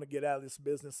that you want to get out of this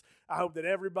business. I hope that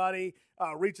everybody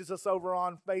reaches us over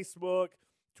on Facebook,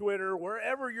 Twitter,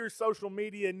 wherever your social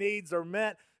media needs are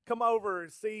met. Come over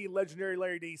and see Legendary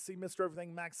Larry D, see Mr.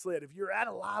 Everything Max Slitt. If you're at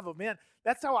a live event,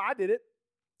 that's how I did it.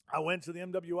 I went to the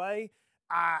MWA.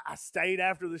 I stayed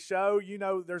after the show. You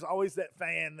know, there's always that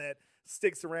fan that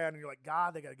sticks around and you're like,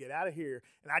 God, they got to get out of here.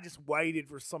 And I just waited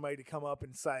for somebody to come up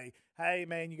and say, hey,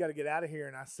 man, you got to get out of here.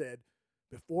 And I said,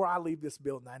 before I leave this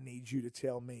building, I need you to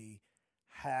tell me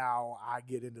how I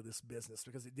get into this business,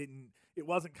 because it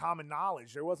wasn't common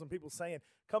knowledge. There wasn't people saying,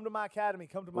 come to my academy,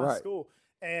 come to my school.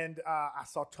 And I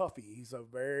saw Tuffy. He's a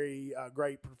very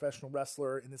great professional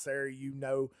wrestler in this area. You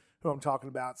know who I'm talking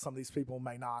about. Some of these people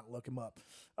may not. Look him up.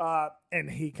 And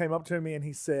he came up to me and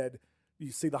he said,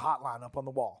 you see the hotline up on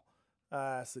the wall?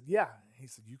 I said, yeah. He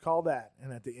said, you call that.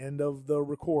 And at the end of the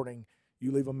recording,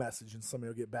 you leave a message and somebody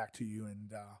will get back to you.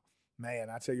 And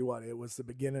man, I tell you what, it was the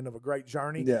beginning of a great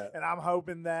journey. Yeah. And I'm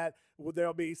hoping that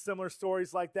there'll be similar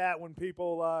stories like that when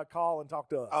people call and talk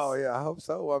to us. Oh, yeah, I hope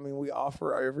so. I mean, we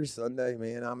offer every Sunday,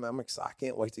 man. I'm excited. I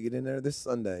can't wait to get in there this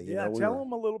Sunday. Tell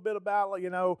them a little bit about,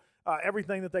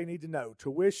 everything that they need to know.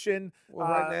 Tuition,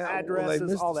 right now,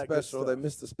 addresses, all that good special. stuff. They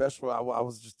missed the special. I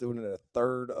was just doing it at a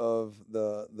third of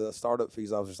the startup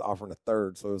fees. I was just offering a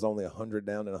third, so it was only $100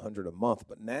 down and $100 a month.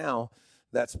 But now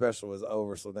that special is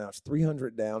over, so now it's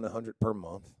 $300 down, $100 per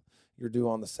month. You're due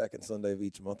on the second Sunday of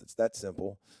each month. It's that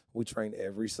simple. We train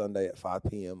every Sunday at 5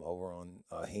 p.m. over on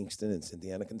Hingston in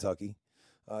Cynthiana, Kentucky.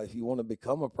 If you want to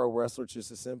become a pro wrestler, it's just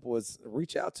as simple as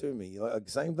reach out to me.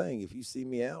 Same thing. If you see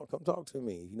me out, come talk to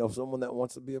me. If you know someone that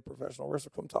wants to be a professional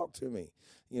wrestler, come talk to me.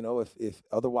 If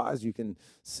otherwise, you can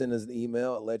send us an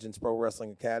email at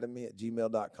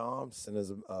legendsprowrestlingacademy@gmail.com. Send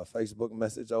us a Facebook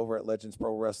message over at Legends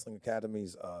Pro Wrestling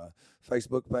Academy's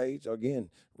Facebook page. Again,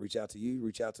 reach out to you,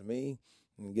 reach out to me,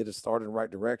 and get us started in the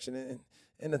right direction.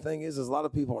 And the thing is a lot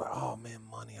of people are like, oh, man,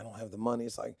 money. I don't have the money.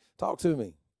 It's like, talk to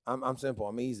me. I'm simple.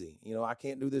 I'm easy. I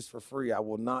can't do this for free. I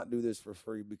will not do this for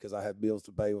free because I have bills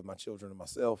to pay with my children and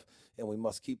myself, and we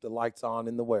must keep the lights on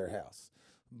in the warehouse.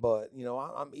 But,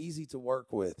 I'm easy to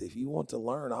work with. If you want to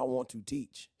learn, I want to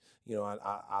teach.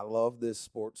 I love this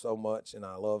sport so much, and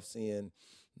I love seeing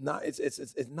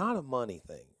it's not a money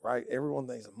thing, right? Everyone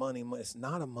thinks money. It's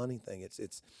not a money thing.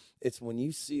 It's when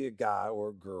you see a guy or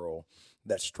a girl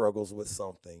that struggles with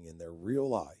something in their real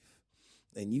life,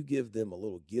 and you give them a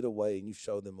little getaway and you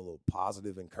show them a little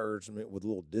positive encouragement with a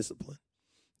little discipline,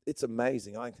 it's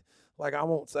amazing. Like I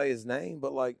won't say his name,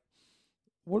 but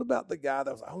what about the guy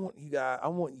that was, I want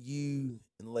you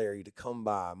and Larry to come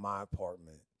by my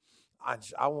apartment.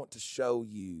 I want to show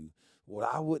you what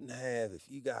I wouldn't have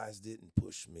if you guys didn't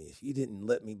push me, if you didn't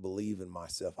let me believe in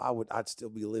myself. I'd still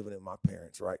be living at my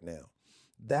parents' right now.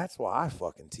 That's why I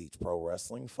fucking teach pro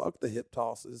wrestling. Fuck the hip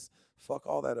tosses. Fuck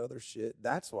all that other shit.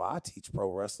 That's why I teach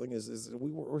pro wrestling.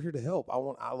 We're here to help. I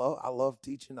love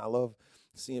teaching. I love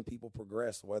seeing people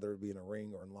progress, whether it be in a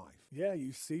ring or in life. Yeah,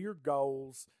 you see your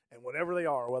goals and whatever they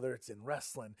are, whether it's in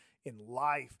wrestling, in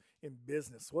life, in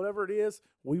business, whatever it is,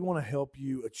 we want to help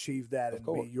you achieve that and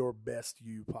course. be your best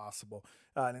you possible.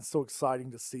 And it's so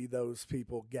exciting to see those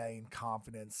people gain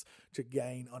confidence, to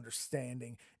gain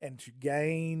understanding, and to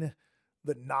gain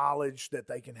the knowledge that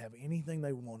they can have anything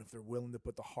they want if they're willing to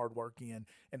put the hard work in.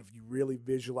 And if you really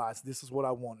visualize, this is what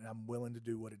I want, and I'm willing to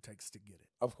do what it takes to get it.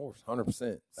 Of course, 100%.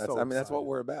 That's So that's what excited.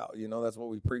 we're about. That's what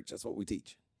we preach. That's what we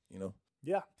teach.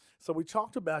 Yeah. So we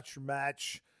talked about your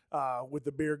match with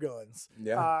the beer guns.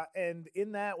 Yeah. And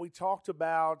in that, we talked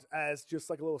about, as just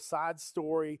like a little side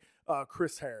story,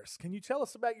 Chris Harris. Can you tell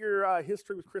us about your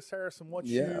history with Chris Harris and what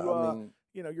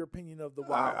your opinion of the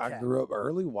Wildcat? I grew up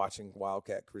early watching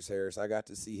Wildcat Chris Harris. I got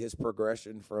to see his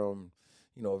progression from,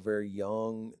 a very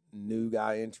young, new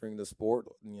guy entering the sport.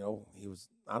 He was,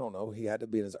 I don't know, he had to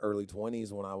be in his early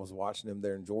 20s when I was watching him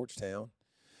there in Georgetown.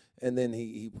 And then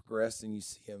he progressed, and you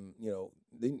see him,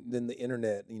 then the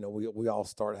internet, we all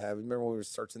start having, remember when we were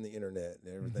searching the internet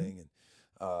and everything,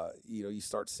 and, you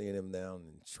start seeing him down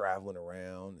and traveling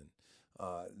around,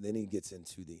 and then he gets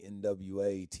into the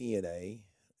NWA TNA,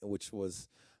 which was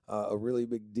a really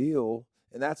big deal.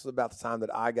 And that's about the time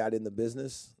that I got in the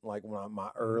business, like when I'm my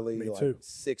early, Me like too.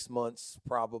 6 months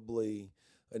probably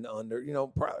and under,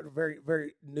 very,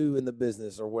 very new in the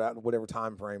business or whatever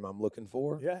time frame I'm looking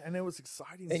for. Yeah, and it was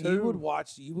exciting And too. you would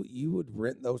watch, you would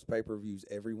rent those pay-per-views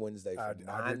every Wednesday for I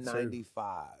did too.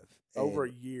 $9.95. Over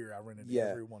a year, I rented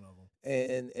every one of them.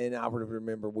 And I would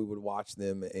remember we would watch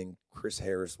them, and Chris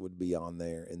Harris would be on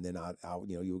there, and then I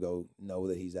you would go know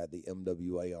that he's at the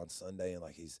MWA on Sunday, and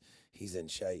like he's in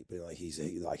shape, and like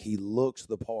he looks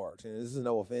the part. And this is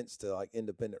no offense to like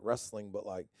independent wrestling, but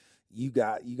like you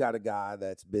got a guy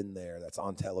that's been there, that's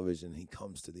on television. He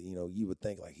comes to the you would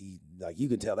think like you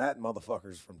can tell that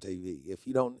motherfucker's from TV. If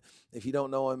you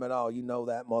don't know him at all,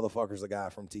 that motherfucker's a guy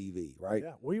from TV, right?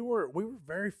 Yeah, we were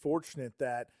very fortunate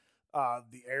that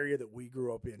the area that we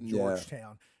grew up in,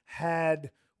 Georgetown,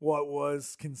 had what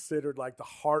was considered like the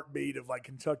heartbeat of like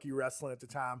Kentucky wrestling at the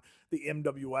time, the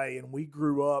MWA, and we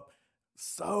grew up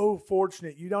so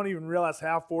fortunate. You don't even realize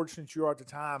how fortunate you are at the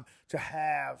time to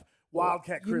have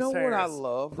Wildcat Chris what Harris, I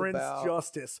love Prince about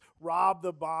Justice, Rob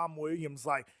the Bomb Williams.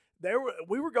 Like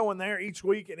we were going there each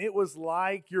week, and it was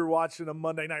like you're watching a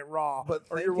Monday Night Raw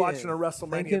or you're watching a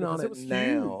WrestleMania. Thinking on because it was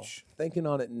now, huge. thinking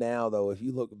on it now, though, if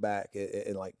you look back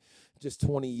at like just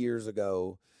 20 years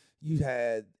ago, you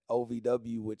had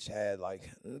OVW, which had like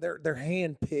they're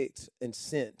handpicked and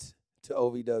sent to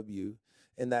OVW.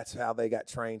 And that's how they got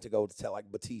trained to go to tell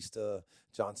like Batista,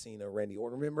 John Cena, Randy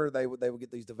Orton. Remember, they would get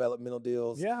these developmental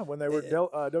deals. Yeah, when they were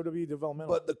WWE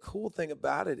developmental. But the cool thing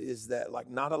about it is that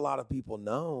like not a lot of people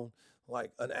know.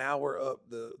 Like an hour up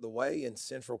the way in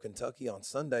Central Kentucky on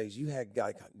Sundays, you had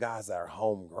guys that are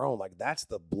homegrown. Like that's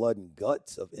the blood and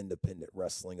guts of independent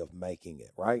wrestling, of making it,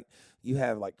 right? You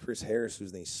have like Chris Harris,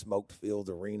 who's in these smoked field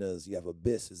arenas. You have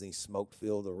Abyss, who's in these smoked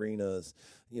field arenas.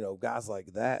 Guys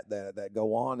like that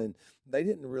go on, and they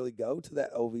didn't really go to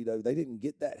that OVW. They didn't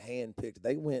get that handpicked.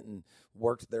 They went and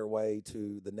worked their way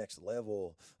to the next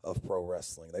level of pro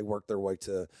wrestling. They worked their way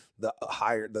to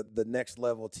the next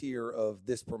level tier of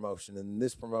this promotion, and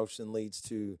this promotion leads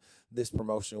to this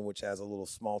promotion, which has a little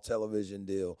small television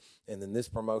deal, and then this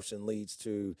promotion leads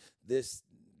to this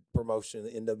promotion,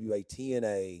 the NWA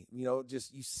TNA.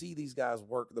 Just you see these guys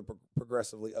work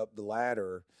progressively up the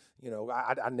ladder.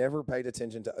 I never paid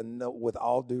attention to, with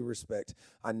all due respect,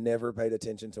 I never paid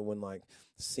attention to when like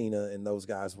Cena and those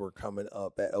guys were coming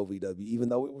up at OVW, even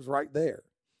though it was right there.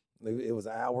 It was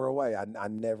an hour away. I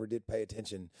never did pay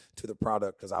attention to the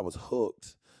product because I was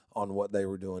hooked on what they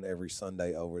were doing every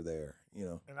Sunday over there.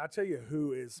 And I tell you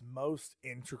who is most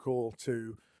integral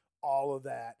to all of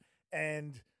that,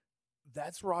 and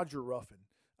that's Roger Ruffin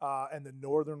and the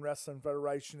Northern Wrestling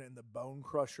Federation and the Bone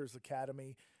Crushers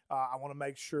Academy. I want to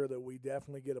make sure that we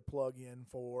definitely get a plug in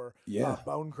for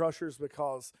Bone Crushers,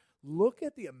 because look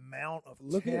at the amount of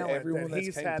talent at everyone that that's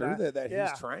he's came had through that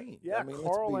he's trained. Yeah, I mean,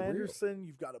 Carl let's be real. Anderson,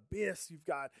 you've got Abyss, you've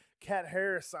got Cat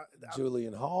Harris,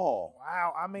 Julian Hall.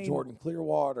 Wow, I mean Jordan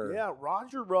Clearwater. Yeah,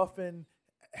 Roger Ruffin,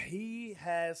 he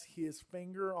has his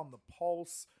finger on the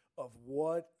pulse of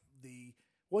what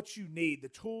you need, the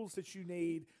tools that you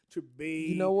need to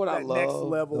be what that I love next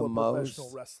level the of most?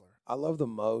 professional wrestler. I love the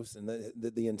most, and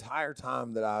the entire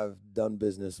time that I've done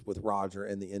business with Roger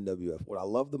and the NWF, what I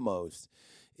love the most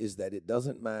is that it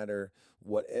doesn't matter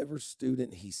whatever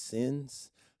student he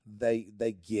sends,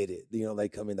 they get it. You know, they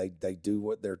come in, they do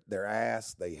what they're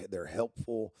asked. They're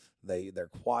helpful. They're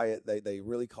quiet. They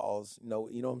really cause, you know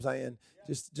what I'm saying?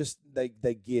 Yeah. Just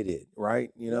they get it,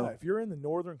 right? You know, if you're in the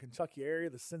northern Kentucky area,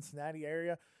 the Cincinnati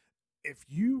area, if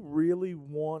you really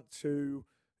want to,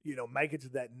 you know, make it to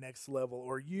that next level,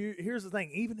 or here's the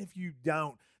thing, even if you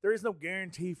don't, there is no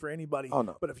guarantee for anybody. Oh,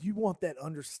 no. But if you want that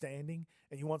understanding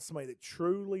and you want somebody that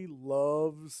truly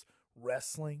loves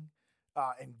wrestling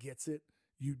and gets it,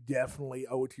 you definitely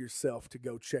owe it to yourself to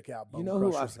go check out Bone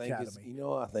Crushers Academy.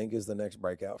 Who I think is the next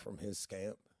breakout from his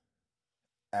camp?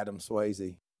 Adam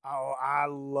Swayze. Oh, I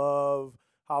love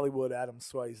Hollywood Adam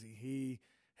Swayze. He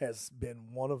has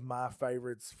been one of my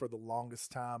favorites for the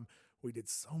longest time. We did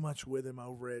so much with him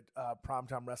over at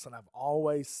Primetime Wrestling. I've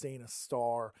always seen a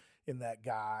star in that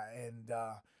guy, and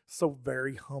so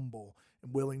very humble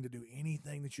and willing to do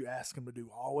anything that you ask him to do.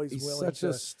 Always He's willing such to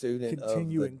a student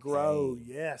continue of the and grow. game.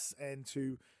 Yes, and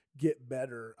to get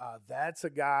better. That's a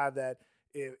guy that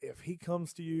if he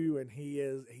comes to you and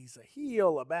he's a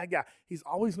heel, a bad guy, he's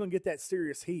always going to get that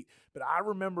serious heat. But I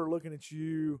remember looking at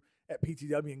you at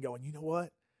PTW and going, you know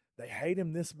what? They hate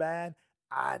him this bad.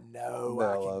 I know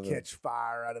I can catch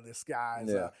fire out of this guy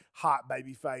as a hot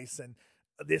baby face. And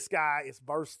this guy is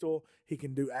versatile. He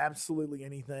can do absolutely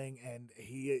anything, and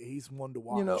he's one to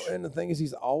watch. You know, and the thing is,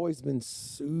 he's always been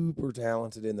super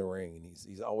talented in the ring, and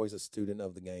he's always a student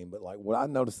of the game. But, like, what I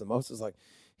noticed the most is, like,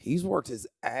 he's worked his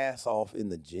ass off in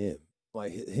the gym.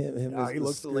 Like, he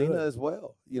looks Selena good as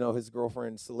well. You know, his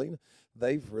girlfriend, Selena,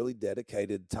 they've really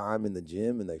dedicated time in the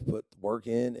gym, and they've put work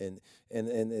in, and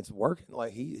it's working.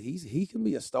 Like, he can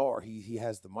be a star. He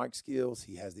has the mic skills.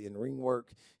 He has the in-ring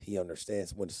work. He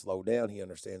understands when to slow down. He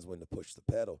understands when to push the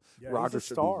pedal. Yeah, Roger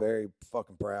should be very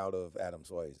fucking proud of Adam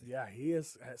Swayze. Yeah, he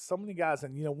has so many guys.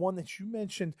 And, you know, one that you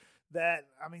mentioned that,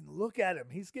 I mean, look at him.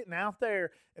 He's getting out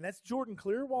there, and that's Jordan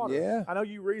Clearwater. Yeah. I know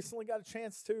you recently got a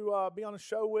chance to be on a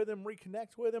show with him,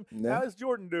 reconnect with him. Yeah. How is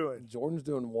Jordan doing? Jordan's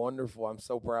doing wonderful. I'm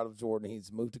so proud of Jordan. He's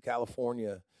moved to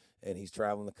California, and he's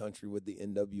traveling the country with the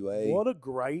NWA. What a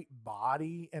great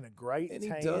body and a great And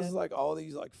tan. he does, like, all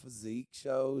these, like, physique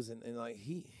shows, and like,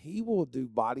 he will do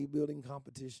bodybuilding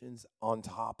competitions on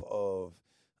top of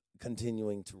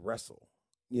continuing to wrestle.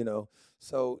 You know,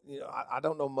 so, you know, I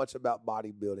don't know much about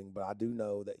bodybuilding, but I do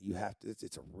know that you have to,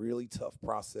 it's a really tough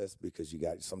process because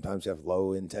sometimes you have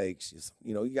low intakes,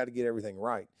 you know, you got to get everything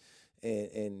right.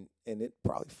 And it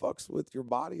probably fucks with your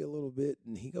body a little bit.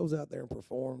 And he goes out there and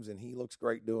performs, and he looks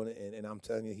great doing it. And I'm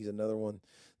telling you, he's another one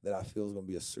that I feel is going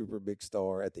to be a super big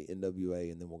star at the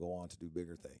NWA, and then we'll go on to do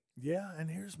bigger things. Yeah,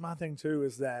 and here's my thing, too,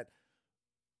 is that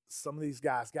some of these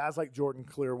guys like Jordan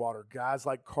Clearwater, guys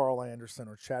like Carl Anderson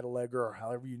or Chad Allegra or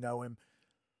however you know him,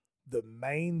 the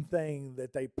main thing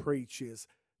that they preach is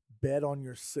bet on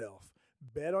yourself.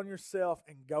 Bet on yourself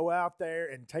and go out there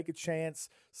and take a chance.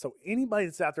 So anybody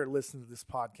that's out there listening to this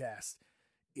podcast,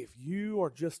 if you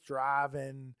are just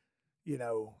driving, you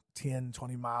know, 10,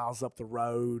 20 miles up the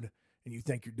road and you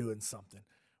think you're doing something,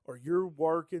 or you're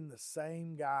working the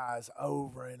same guys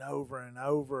over and over and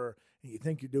over and you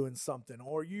think you're doing something,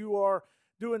 or you are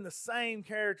doing the same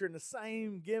character and the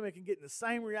same gimmick and getting the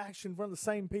same reaction from the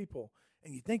same people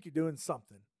and you think you're doing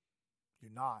something, you're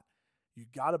not. You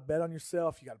got to bet on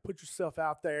yourself. You got to put yourself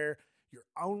out there. You're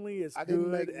only as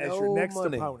good as your next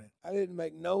opponent. I didn't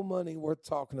make no money worth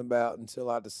talking about until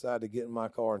I decided to get in my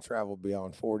car and travel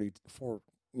beyond 40,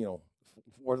 you know,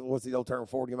 what's the old term,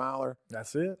 40 miler?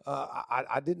 That's it.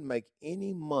 I didn't make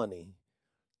any money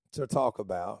to talk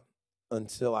about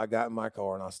until I got in my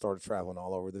car and I started traveling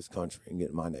all over this country and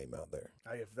getting my name out there.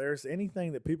 Hey, if there's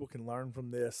anything that people can learn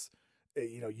from this,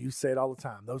 you know, you say it all the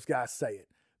time. Those guys say it.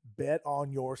 Bet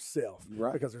on yourself,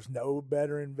 right? Because there's no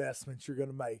better investment you're going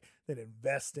to make than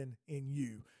investing in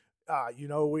you. You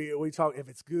know, we talk, if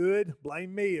it's good,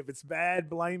 blame me. If it's bad,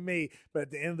 blame me. But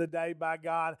at the end of the day, by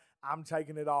God, I'm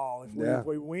taking it all. If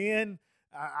we win,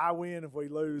 I win. If we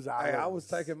lose, I lose. I was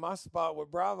taking my spot with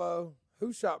Bravo.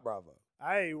 Who shot Bravo?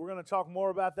 Hey, we're going to talk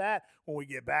more about that when we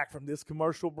get back from this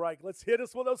commercial break. Let's hit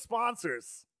us with those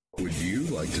sponsors. Would you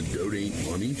like to donate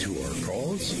money to our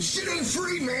cause? Shit ain't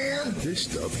free, man. This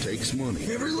stuff takes money.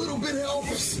 Every little bit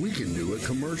helps. We can do a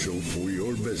commercial for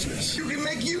your business. You can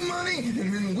make you money,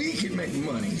 and then we can make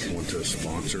money. Want to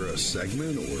sponsor a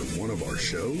segment or one of our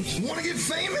shows? Want to get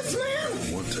famous,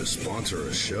 man? Want to sponsor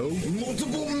a show?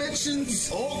 Multiple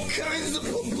mentions, all kinds of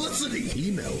publicity.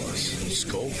 Email us,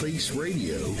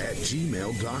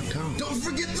 skullfaceradio@gmail.com. Don't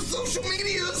forget the social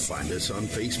medias. Find us on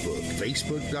Facebook,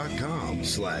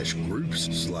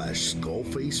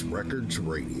 facebook.com/groups/Skullface Records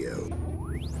Radio.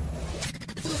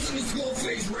 Listen to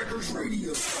Skullface Records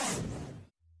Radio.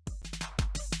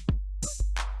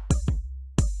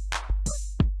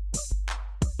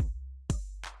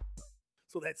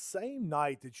 So that same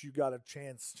night that you got a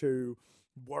chance to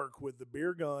work with the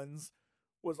beer guns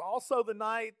was also the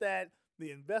night that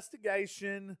the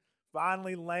investigation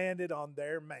finally landed on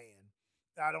their man.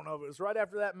 I don't know if it was right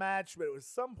after that match, but it was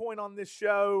some point on this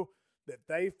show that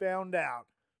they found out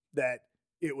that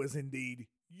it was indeed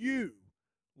you,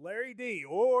 Larry D,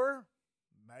 or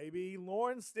maybe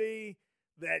Lawrence D,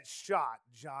 that shot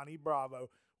Johnny Bravo.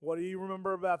 What do you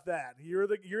remember about that? You're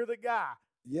the guy.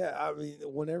 Yeah, I mean,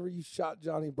 whenever you shot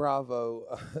Johnny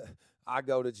Bravo, I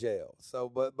go to jail. So,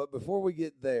 but before we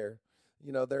get there,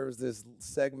 you know, there was this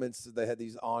segments. They had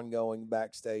these ongoing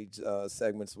backstage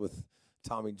segments with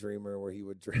Tommy Dreamer where he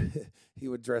would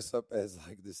dress up as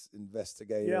like this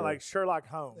investigator. Yeah, like Sherlock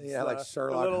Holmes. Yeah, like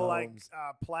Sherlock Holmes. A little Holmes.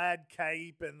 like plaid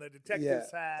cape and the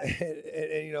detective's hat.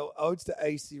 And you know, odes to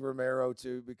AC Romero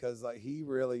too, because like he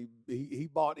really he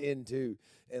bought into,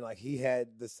 and like he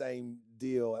had the same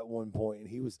deal at one point, and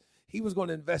he was going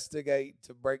to investigate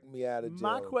to break me out of jail.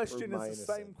 My question is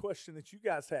the same question that you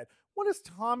guys had. What is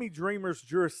Tommy Dreamer's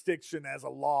jurisdiction as a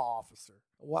law officer?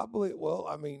 Well,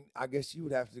 I guess you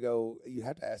have to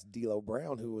ask D'Lo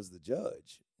Brown, who was the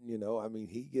judge. You know, I mean,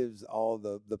 he gives all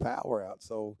the power out.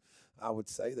 So I would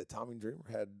say that Tommy Dreamer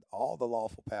had all the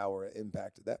lawful power at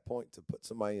Impact at that point to put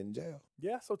somebody in jail.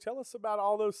 Yeah, so tell us about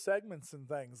all those segments and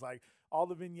things, like all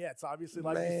the vignettes. Obviously,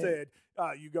 like you said,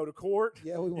 you go to court.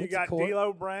 Yeah, we went You got to court.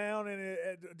 D'Lo Brown, and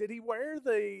did he wear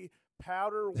the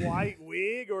powder white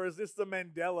wig, or is this the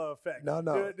Mandela effect? No.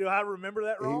 Do I remember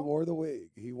that wrong? He wore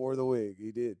the wig.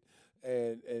 He did.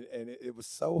 And it was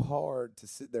so hard to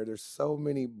sit there. There's so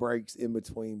many breaks in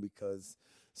between because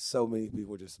so many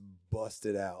people just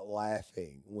busted out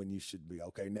laughing when you should be,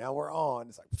 okay, now we're on.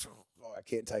 It's like, oh, I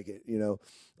can't take it, you know.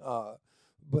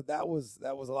 But that was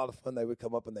a lot of fun. They would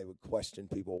come up and they would question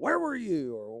people. Where were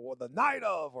you? Or the night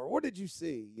of? Or what did you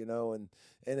see? You know, and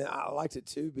I liked it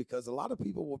too because a lot of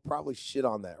people would probably shit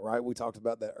on that, right? We talked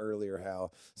about that earlier,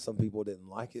 how some people didn't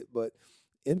like it. But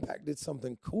Impact did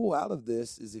something cool out of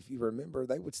this is, if you remember,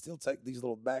 they would still take these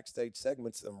little backstage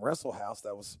segments in Wrestle House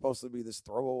that was supposed to be this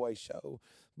throwaway show,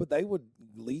 but they would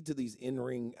lead to these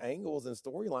in-ring angles and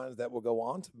storylines that will go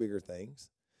on to bigger things.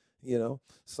 You know,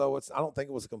 so I don't think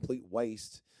it was a complete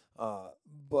waste.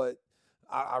 But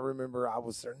I remember I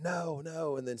was there, no,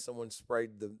 and then someone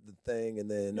sprayed the thing, and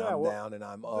then I'm down and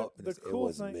I'm up, and it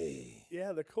was me.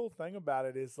 Yeah, the cool thing about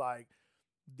it is like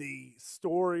the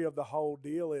story of the whole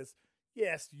deal is,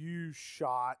 yes, you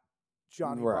shot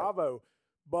Johnny Bravo,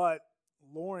 but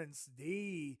Lawrence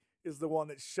D is the one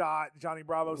that shot Johnny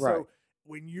Bravo. Right. So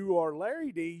when you are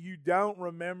Larry D, you don't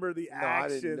remember the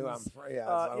actions. I didn't know. I don't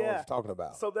know what you're talking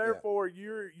about. So therefore,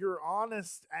 you're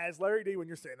honest as Larry D when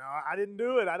you're saying, "No, I didn't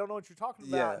do it. I don't know what you're talking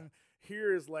about." And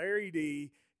here is Larry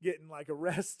D getting like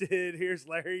arrested. Here's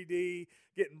Larry D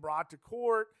getting brought to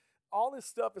court. All this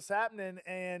stuff is happening,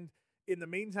 and in the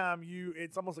meantime,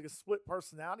 it's almost like a split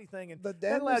personality thing, and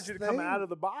that allowed you to come out of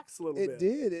the box a little bit. It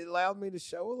did. It allowed me to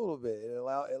show a little bit. It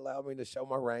allowed me to show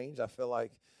my range. I feel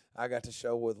like I got to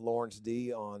show with Lawrence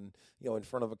D on, in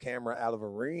front of a camera out of a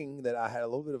ring, that I had a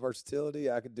little bit of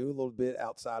versatility. I could do a little bit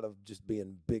outside of just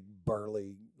being big,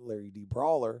 burly Larry D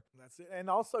brawler. That's it. And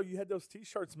also, you had those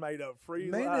T-shirts made up. Free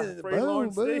boom,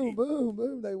 Lawrence D.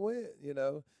 Boom. They went,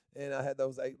 And I had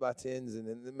those 8x10s,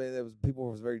 and people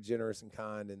was very generous and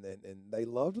kind, and they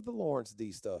loved the Lawrence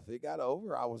D stuff. It got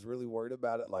over. I was really worried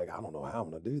about it. Like, I don't know how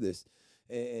I'm going to do this.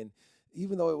 And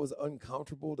even though it was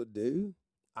uncomfortable to do,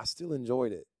 I still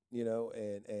enjoyed it. Because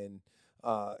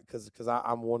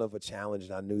I'm one of a challenge,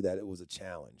 and I knew that it was a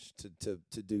challenge to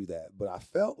do that. But I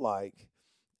felt like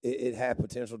it had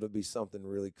potential to be something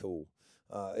really cool.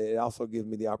 It also gave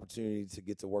me the opportunity to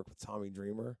get to work with Tommy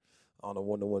Dreamer on a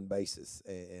one-to-one basis,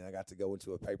 and I got to go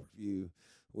into a pay-per-view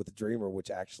with Dreamer, which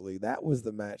actually that was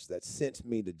the match that sent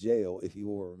me to jail, if you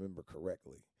will remember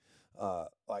correctly.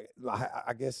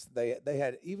 I guess they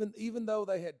had even though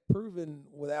they had proven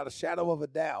without a shadow of a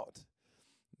doubt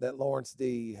that Lawrence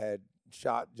D had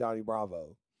shot Johnny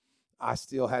Bravo, I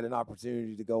still had an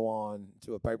opportunity to go on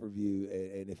to a pay-per-view,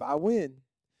 and if I win,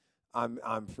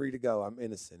 I'm free to go. I'm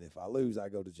innocent. If I lose, I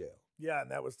go to jail. Yeah, and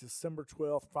that was December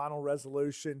 12th, final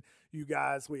resolution. You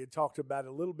guys, we had talked about it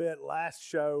a little bit last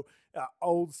show,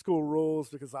 old school rules,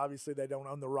 because obviously they don't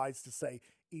own the rights to say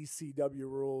ECW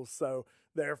rules. So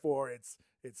therefore, it's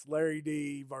Larry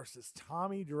D versus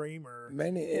Tommy Dreamer in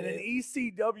an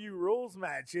ECW rules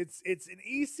match. It's an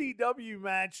ECW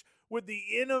match with the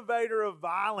innovator of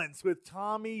violence, with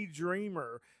Tommy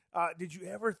Dreamer. Did you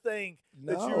ever think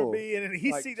that you would be in an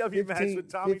ECW match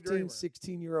with Tommy Dreamer?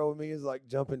 16-year-old me is like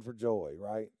jumping for joy,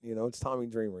 right? It's Tommy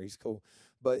Dreamer. He's cool.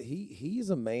 But he's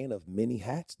a man of many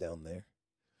hats down there.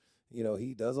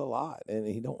 he does a lot, and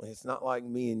it's not like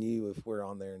me and you if we're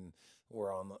on there and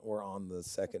we're on the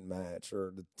second match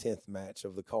or the 10th match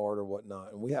of the card or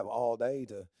whatnot, and we have all day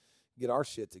to get our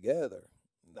shit together.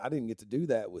 I didn't get to do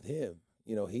that with him.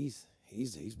 He's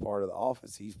part of the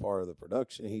office. He's part of the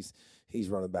production. He's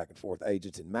running back and forth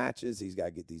agents and matches. He's got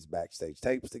to get these backstage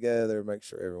tapes together, make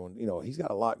sure everyone, he's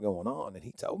got a lot going on. And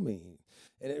he told me,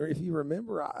 and if you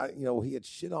remember, he had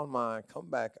shit on my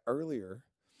comeback earlier.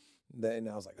 And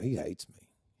I was like, he hates me.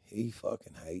 He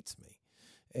fucking hates me.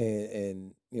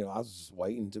 And I was just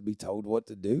waiting to be told what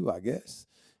to do, I guess.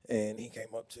 And he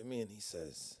came up to me and he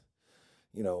says,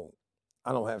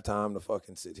 I don't have time to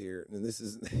fucking sit here. And this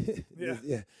is,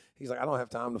 yeah. He's like, I don't have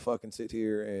time to fucking sit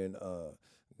here and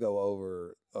go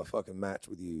over a fucking match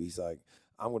with you. He's like,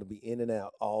 I'm going to be in and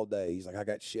out all day. He's like, I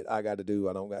got shit I got to do.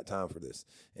 I don't got time for this.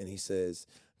 And he says,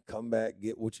 come back,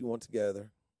 get what you want together,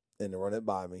 and then run it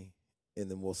by me, and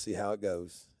then we'll see how it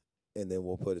goes, and then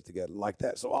we'll put it together like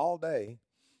that. So all day,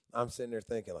 I'm sitting there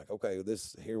thinking like, okay,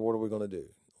 what are we going to do?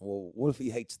 Well, what if he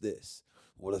hates this?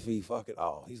 What if he he's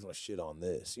going to shit on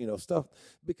this, stuff,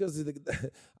 because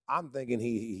I'm thinking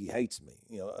he hates me,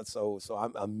 so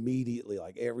I'm immediately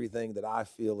like everything that I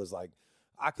feel is like,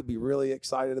 I could be really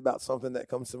excited about something that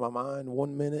comes to my mind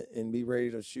 1 minute and be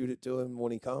ready to shoot it to him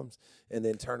when he comes, and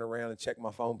then turn around and check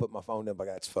my phone, put my phone down, but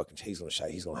he's going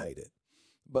to hate it.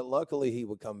 But luckily he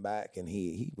would come back and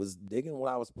he was digging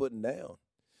what I was putting down.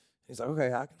 He's like, okay,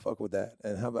 I can fuck with that.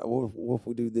 And how about, what if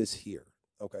we do this here?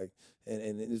 Okay.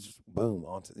 And it's just boom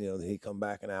onto, he'd come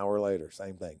back an hour later,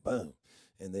 same thing, boom.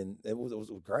 And then it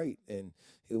was great. And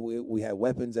we had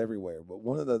weapons everywhere. But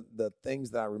one of the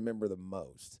things that I remember the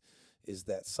most is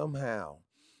that somehow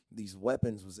these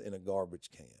weapons was in a garbage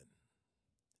can.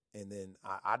 And then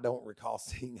I don't recall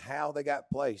seeing how they got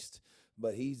placed,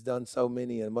 but he's done so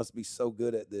many and must be so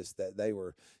good at this that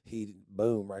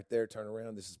boom, right there, turn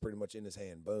around. This is pretty much in his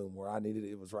hand. Boom, where I needed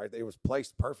it was right there. It was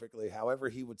placed perfectly. However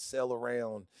he would sell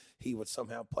around, he would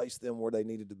somehow place them where they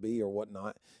needed to be or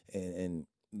whatnot. And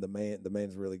the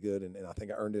man's really good. And I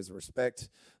think I earned his respect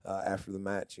after the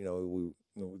match.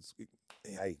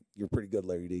 Hey, you're pretty good,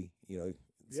 Larry D.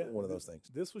 It's one of those things.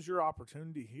 This was your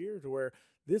opportunity here to where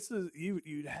this is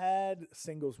you'd had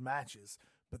singles matches.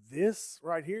 But this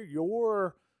right here,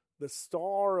 you're the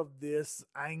star of this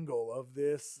angle of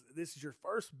this. This is your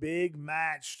first big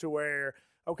match to where,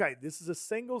 okay, this is a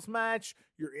singles match.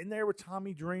 You're in there with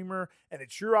Tommy Dreamer, and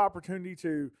it's your opportunity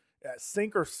to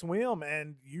sink or swim,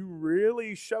 and you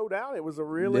really showed out. It was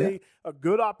a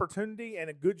good opportunity and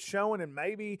a good showing, and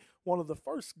maybe one of the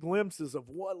first glimpses of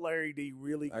what Larry D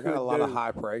really could do. I got a lot of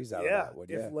high praise out of that one.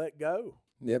 If let go.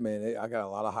 Yeah, man, I got a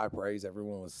lot of high praise.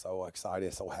 Everyone was so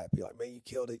excited, so happy. Like, man, you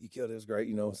killed it. It was great.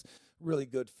 It's really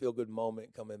good, feel-good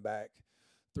moment coming back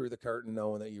through the curtain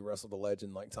knowing that you wrestled a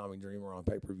legend like Tommy Dreamer on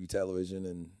pay-per-view television,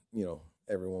 and,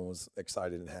 everyone was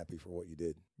excited and happy for what you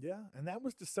did. Yeah, and that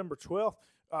was December 12th.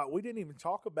 We didn't even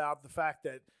talk about the fact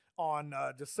that on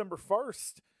December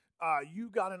 1st, you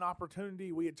got an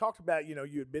opportunity. We had talked about, you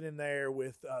had been in there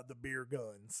with the beer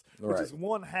guns, which is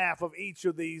one half of each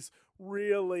of these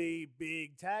really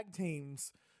big tag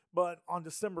teams. But on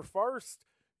December 1st,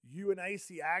 you and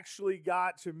AC actually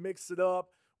got to mix it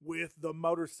up with the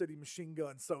Motor City Machine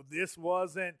Guns. So this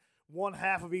wasn't one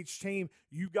half of each team.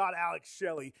 You got Alex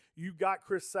Shelley. You got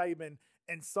Chris Sabin.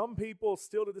 And some people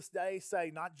still to this day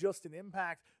say not just in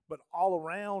Impact, but all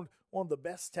around one of the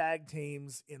best tag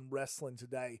teams in wrestling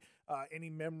today. Any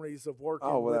memories of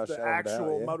working with the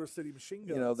actual Motor City Machine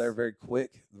Guns? They're very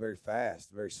quick, very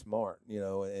fast, very smart,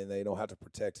 and they don't have to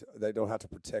protect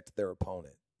their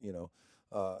opponent.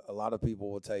 A lot of people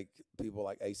will take people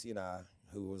like AC and I,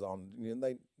 who was on,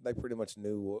 they pretty much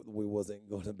knew we wasn't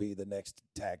going to be the next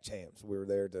tag champs. We were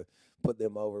there to put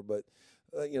them over, but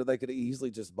they could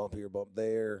easily just bump here, bump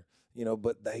there,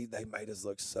 but they made us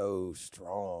look so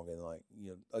strong.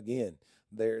 And again,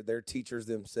 they're teachers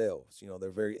themselves,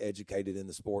 they're very educated in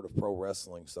the sport of pro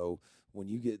wrestling. So when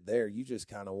you get there, you just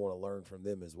kind of want to learn from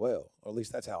them as well. Or at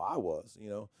least that's how I was,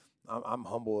 I'm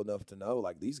humble enough to know,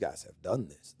 like, these guys have done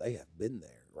this. They have been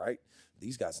there, right?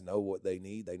 These guys know what they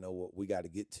need. They know what we got to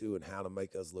get to and how to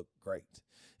make us look great.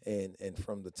 And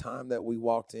from the time that we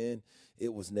walked in,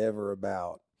 it was never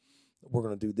about, we're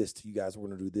going to do this to you guys, we're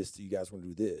going to do this to you guys, we're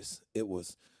going to do this. It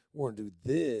was, we're going to do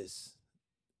this,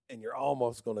 and you're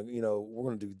almost going to, we're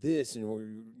going to do this, and you're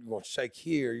going to shake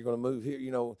here, you're going to move here.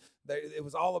 It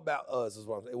was all about us. Is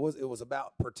what it was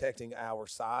about protecting our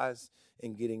size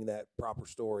and getting that proper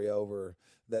story over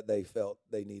that they felt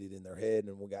they needed in their head,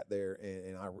 and we got there,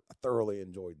 and I thoroughly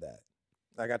enjoyed that.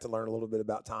 I got to learn a little bit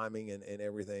about timing and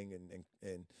everything,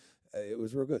 and it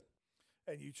was real good.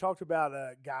 And you talked about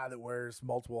a guy that wears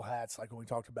multiple hats, like when we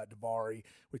talked about Davari,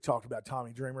 we talked about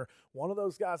Tommy Dreamer. One of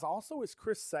those guys also is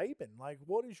Chris Sabin. Like,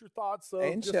 what is your thoughts of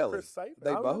and just Shelley. Chris Sabin?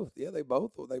 They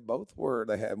both were.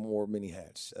 They had more many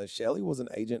hats. Shelley was an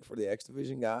agent for the X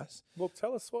Division guys. Well,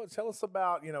 tell us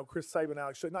about Chris Sabin,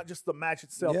 Alex Shelley, not just the match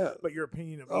itself, Yeah. but your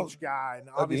opinion of each guy, and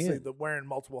obviously again, the wearing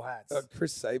multiple hats.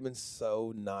 Chris Sabin's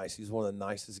so nice. He's one of the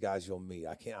nicest guys you'll meet.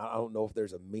 I don't know if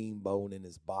there's a mean bone in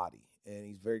his body. And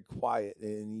he's very quiet,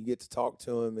 and you get to talk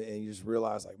to him, and you just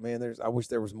realize, like, man, I wish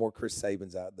there was more Chris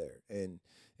Sabins out there. And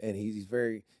he's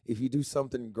very, if you do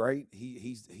something great,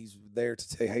 he's there to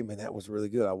say, hey man, that was really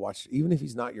good. I watched, even if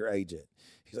he's not your agent,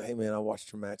 he's like, hey man, I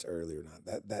watched your match earlier.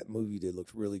 That movie you did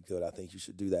looked really good. I think you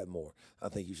should do that more. I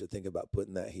think you should think about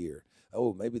putting that here.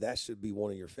 Oh, maybe that should be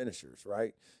one of your finishers,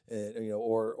 right? And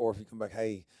or if you come back,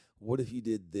 hey, what if you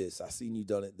did this? I seen you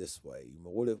done it this way.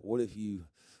 What if you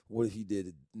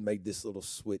made this little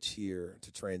switch here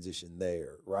to transition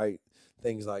there, right?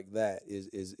 Things like that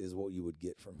is what you would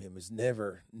get from him. It's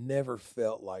never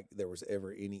felt like there was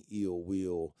ever any ill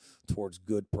will towards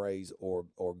good praise or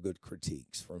good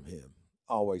critiques from him.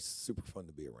 Always super fun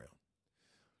to be around.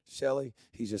 Shelley,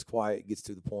 he's just quiet, gets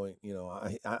to the point.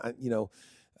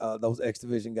 Those X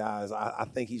Division guys, I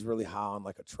think he's really high on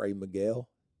like a Trey Miguel.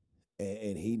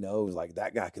 And he knows, like,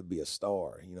 that guy could be a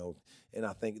star, and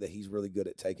I think that he's really good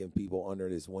at taking people under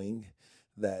his wing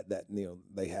that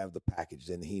they have the package,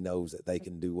 and he knows that they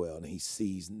can do well, and he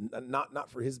sees, not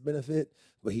for his benefit,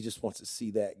 but he just wants to see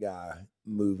that guy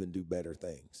move and do better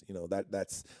things.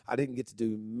 That's I didn't get to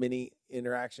do many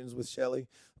interactions with Shelley,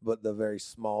 but the very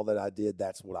small that I did,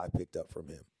 that's what I picked up from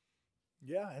him.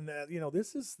 Yeah, and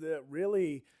this is the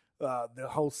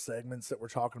whole segments that we're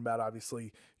talking about.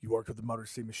 Obviously, you worked with the Motor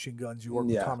City Machine Guns, you worked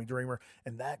with Tommy Dreamer,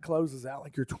 and that closes out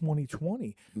like your 2020.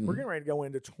 Mm-hmm. We're getting ready to go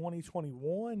into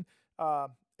 2021,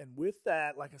 and with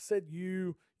that, like I said,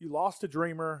 you lost to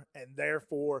Dreamer, and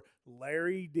therefore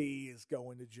Larry D is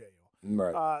going to jail.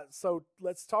 Right. So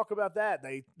let's talk about that.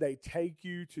 They take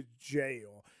you to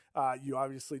jail. You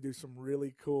obviously do some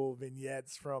really cool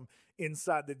vignettes from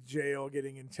inside the jail,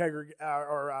 getting investigated.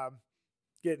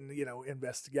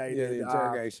 Yeah, the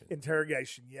interrogation.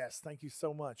 Interrogation, yes. Thank you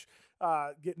so much.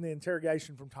 Getting the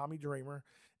interrogation from Tommy Dreamer.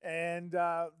 And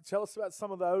tell us about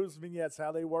some of those vignettes,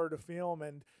 how they were to film,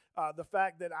 and the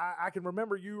fact that I can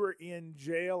remember you were in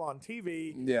jail on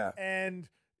TV. Yeah. And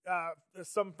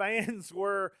some fans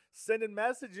were sending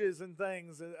messages and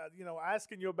things,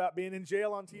 asking you about being in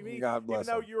jail on TV. God bless even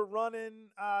though them. you're running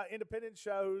independent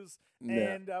shows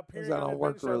and appearing was on in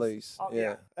work shows. release.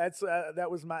 Yeah. That's that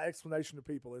was my explanation to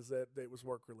people, is that it was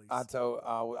work release. I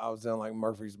was down like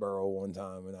Murfreesboro one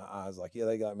time, and I was like, yeah,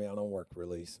 they got me out on work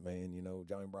release, man.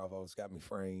 Johnny Bravo's got me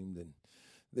framed and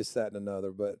this, that, and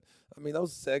another. But I mean,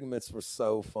 those segments were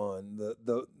so fun.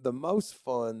 The most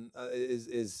fun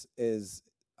is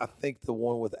I think the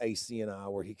one with AC and I,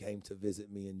 where he came to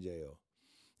visit me in jail.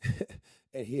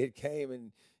 And he had came,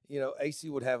 and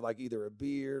AC would have like either a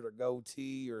beard or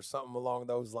goatee or something along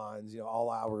those lines,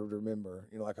 all I would remember,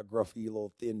 like a gruffy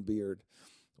little thin beard.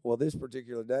 Well, this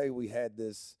particular day we had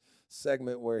this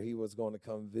segment where he was going to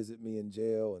come visit me in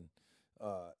jail, and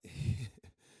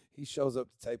he shows up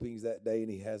to tapings that day,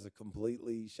 and he has a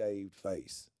completely shaved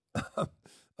face.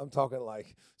 I'm talking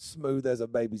like smooth as a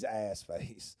baby's ass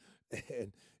face.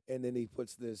 And then he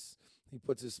puts his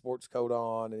sports coat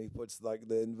on, and he puts like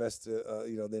the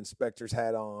inspector's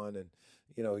hat on, and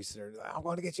he said, I'm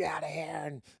going to get you out of here,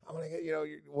 and I'm going to get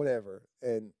whatever.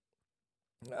 And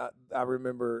I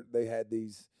remember they had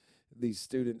these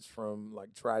students from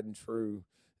like Tried and True,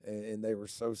 and they were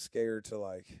so scared to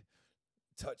like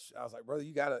touch. I was like, brother,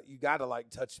 you gotta like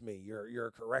touch me.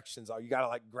 Your corrections are, you gotta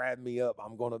like grab me up.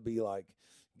 I'm gonna be like,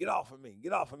 get off of me,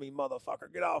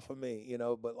 motherfucker, get off of me,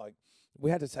 But like, we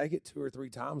had to take it 2 or 3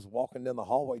 times walking down the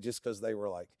hallway just because they were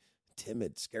like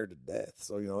timid, scared to death.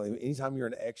 So anytime you're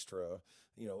an extra,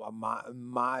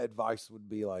 my advice would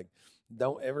be like,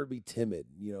 don't ever be timid.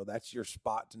 That's your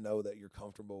spot to know that you're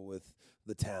comfortable with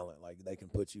the talent. Like, they can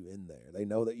put you in there. They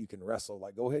know that you can wrestle.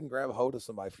 Like, go ahead and grab a hold of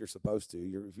somebody if you're supposed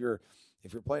to. If you're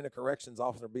playing a corrections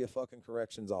officer, be a fucking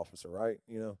corrections officer, right?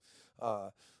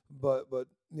 But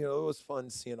it was fun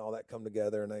seeing all that come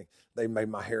together, and they made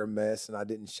my hair a mess, and I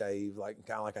didn't shave, like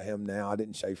kind of like I am now. I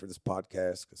didn't shave for this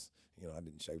podcast because I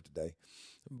didn't shave today.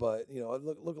 But it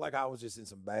looked like I was just in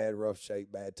some bad, rough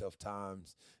shape, bad, tough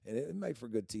times, and it made for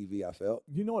good TV, I felt.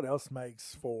 You know what else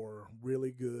makes for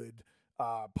really good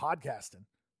podcasting?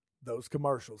 Those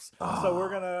commercials. So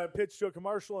we're gonna pitch to a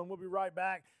commercial, and we'll be right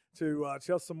back to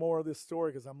tell some more of this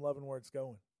story, because I'm loving where it's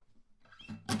going.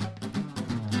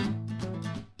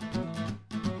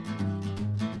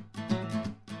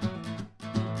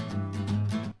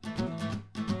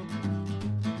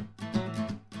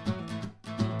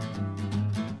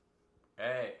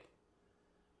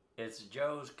 It's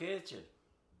Joe's Kitchen.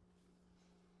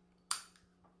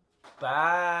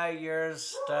 Buy your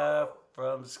stuff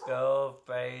from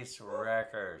Skullface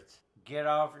Records. Get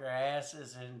off your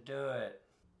asses and do it.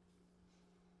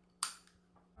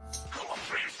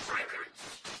 Skullface Records.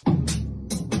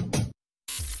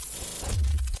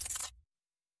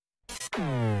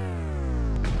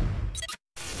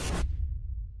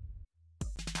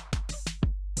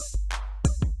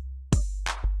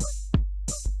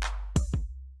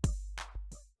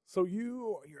 So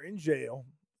you're in jail,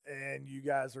 and you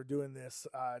guys are doing this.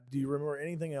 Do you remember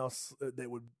anything else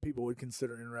that people would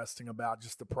consider interesting about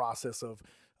just the process of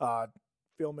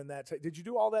filming that? Did you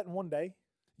do all that in one day?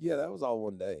 Yeah, that was all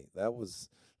one day.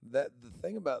 The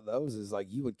thing about those is like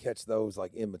you would catch those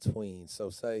like in between. So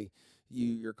say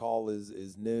your call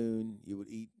is noon, you would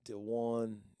eat till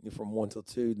 1, from 1 till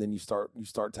 2, then you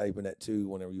start taping at 2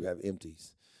 whenever you have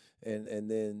empties. And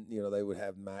then, they would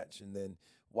have match, and then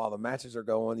while the matches are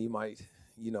going, you might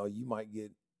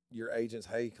get your agents,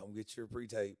 hey, come get your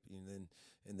pre-tape, and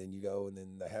then you go, and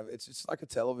then they have, it's just like a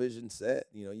television set.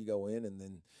 You go in, and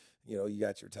then you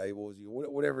got your tables,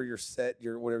 whatever your set,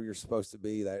 whatever you're supposed to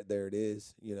be, there it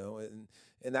is,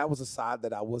 and that was a side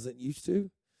that I wasn't used to,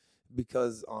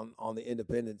 because on the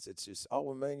independents, it's just, oh,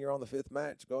 well, man, you're on the 5th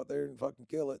match, go out there and fucking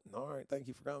kill it. All right, thank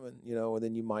you for coming, and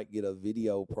then you might get a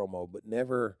video promo, but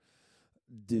never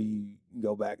do you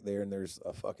go back there and there's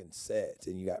a fucking set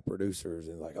and you got producers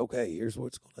and like, okay, here's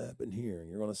what's going to happen here, and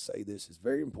you're going to say this. It's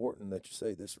very important that you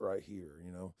say this right here,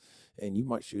 and you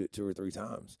might shoot it 2 or 3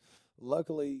 times.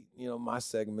 Luckily, my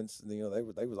segments, they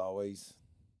was always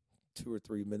 2 or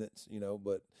 3 minutes,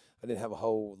 but I didn't have a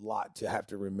whole lot to have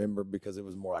to remember, because it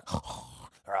was more like,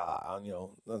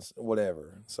 that's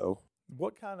whatever. So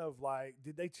what kind of, like,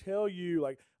 did they tell you,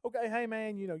 like, okay, hey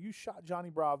man, you shot Johnny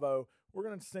Bravo, we're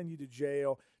going to send you to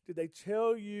jail? Did they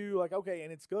tell you, like, okay,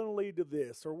 and it's going to lead to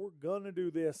this, or we're going to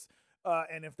do this?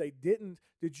 And if they didn't,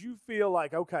 did you feel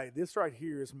like, okay, this right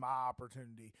here is my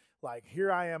opportunity? Like,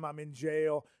 here I am, I'm in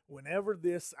jail. Whenever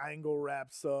this angle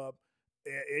wraps up,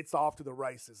 it's off to the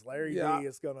races. Larry D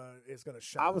is gonna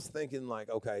shine. I was thinking, like,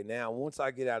 okay, now once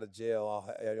I get out of jail,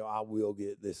 I will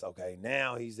get this. Okay,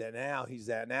 now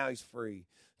he's free,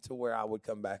 to where I would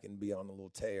come back and be on a little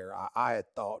tear. I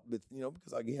had thought, but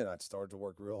because again, I'd started to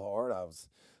work real hard. I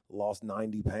lost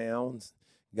 90 pounds,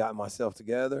 got myself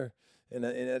together, and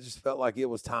I just felt like it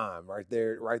was time right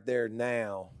there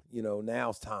now.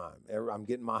 Now's time. I'm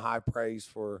getting my high praise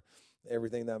for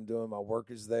everything that I'm doing. My work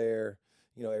is there.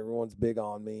 Everyone's big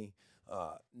on me.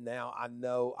 Now I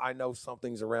know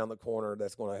something's around the corner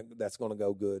that's gonna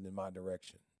go good in my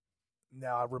direction.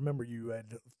 Now, I remember you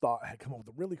had come up with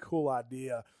a really cool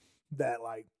idea that,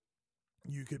 like,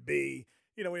 you could be,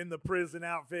 in the prison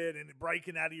outfit and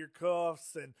breaking out of your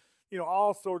cuffs and,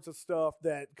 all sorts of stuff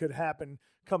that could happen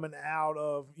coming out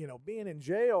of, being in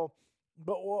jail.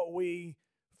 But what we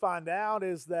find out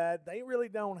is that they really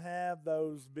don't have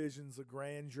those visions of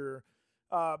grandeur,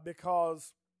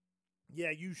 because, yeah,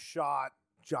 you shot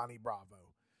Johnny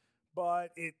Bravo,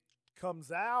 but it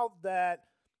comes out that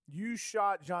you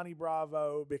shot Johnny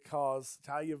Bravo because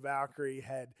Talia Valkyrie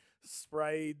had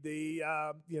sprayed the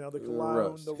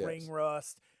cologne, ring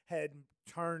rust, had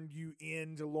turned you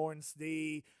into Lawrence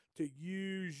D to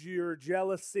use your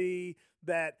jealousy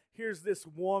that here's this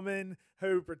woman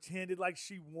who pretended like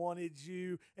she wanted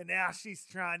you, and now she's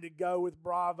trying to go with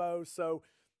Bravo. So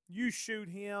you shoot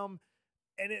him,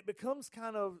 and it becomes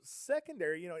kind of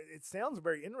secondary. It sounds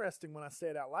very interesting when I say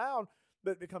it out loud,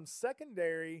 but it becomes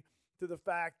secondary to the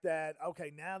fact that,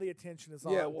 okay, now the attention is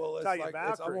on Talia Valkyrie.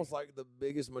 It's almost like the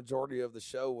biggest majority of the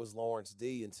show was Lawrence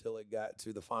D until it got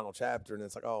to the final chapter, and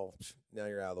it's like, oh, now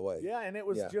you're out of the way. Yeah, and it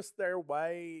was just their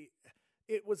way.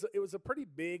 It was a pretty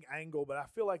big angle, but I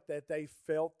feel like that they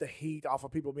felt the heat off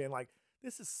of people being like,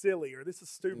 this is silly or this is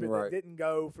stupid, right, that didn't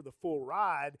go for the full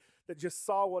ride, that just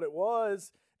saw what it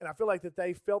was. And I feel like that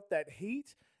they felt that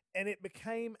heat, and it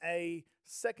became a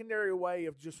secondary way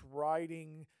of just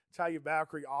writing Talia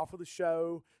Valkyrie off of the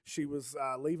show. She was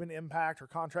leaving Impact. Her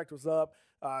contract was up.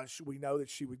 We know that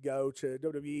she would go to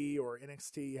WWE or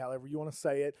NXT, however you want to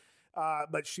say it.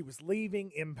 But she was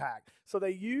leaving Impact. So they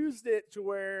used it to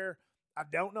where I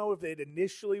don't know if it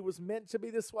initially was meant to be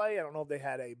this way. I don't know if they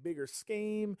had a bigger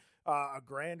scheme, a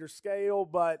grander scale,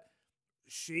 but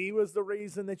she was the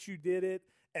reason that you did it.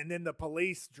 and then the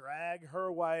police drag her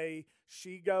away.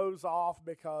 She goes off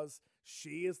because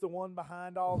she is the one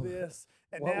behind all this,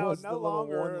 and What now was no the little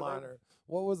longer. one-liner?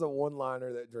 What was a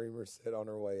one-liner that Dreamer said on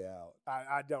her way out?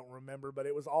 I don't remember, but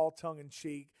it was all tongue in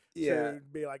cheek Yeah. to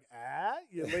be like,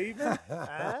 you leaving?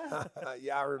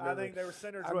 Yeah, I remember. I think they were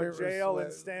sent her I to a remember jail in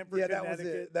Sweat- Stamford, Yeah, that was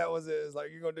Connecticut. it. That was it. It's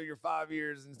like, you're going to do your 5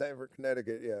 years in Stamford,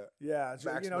 Connecticut. Yeah. Yeah, she,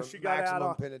 Maximum- she got out maximum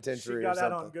on penitentiary She got or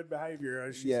out on something. good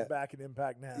behavior. She's Yeah. back in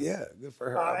Impact now. Yeah, good for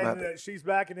her. I'm And happy. she's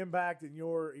back in Impact, and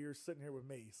you're sitting here with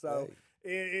me. So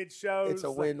it shows It's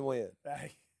a win-win.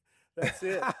 Hey, that's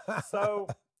it. So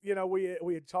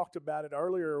we had talked about it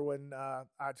earlier when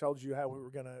I told you how we were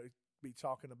going to be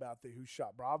talking about the Who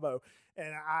Shot Bravo,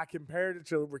 and I compared it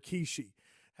to Rikishi,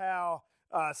 how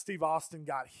Steve Austin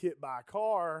got hit by a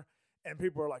car, and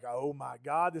people are like, "Oh my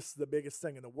God, this is the biggest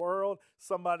thing in the world!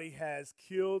 Somebody has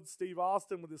killed Steve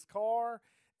Austin with his car,"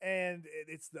 and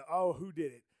it's who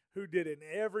did it? Who did it?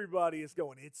 And everybody is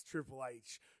going, it's Triple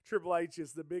H. Triple H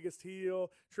is the biggest heel.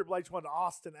 Triple H wanted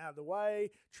Austin out of the way.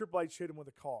 Triple H hit him with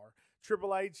a car.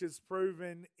 Triple H is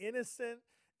proven innocent,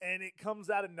 and it comes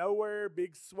out of nowhere,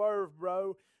 big swerve,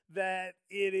 bro, that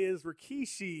it is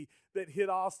Rikishi that hit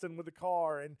Austin with the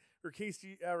car. And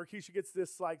Rikishi gets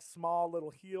this like small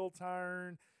little heel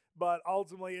turn, but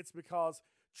ultimately it's because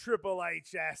Triple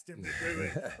H asked him to do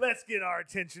it. Let's get our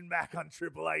attention back on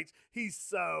Triple H. He's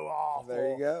so awful.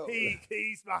 There you go.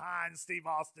 He's behind Steve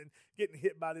Austin getting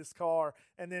hit by this car,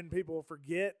 and then people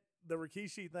forget the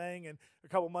Rikishi thing, and a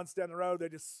couple months down the road, they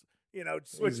just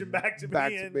switching back to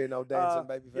being old dancing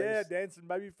babyface. Yeah, dancing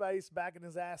babyface, backing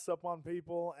his ass up on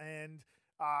people, and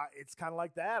it's kind of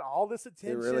like that. All this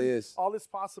attention, It really is. all this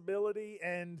possibility,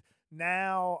 and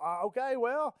now, okay,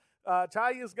 well.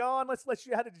 Talia's gone. Let's let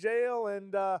you out of jail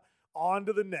and on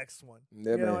to the next one.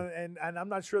 Yeah, and I'm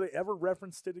not sure they ever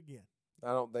referenced it again. I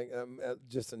don't think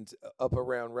just up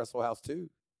around Wrestle House 2.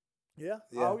 Yeah.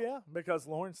 Yeah. Oh yeah, because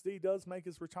Lawrence D does make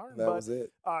his return. That was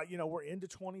it. We're into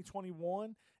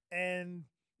 2021, and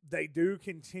they do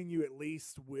continue at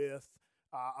least with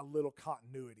a little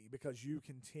continuity because you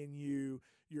continue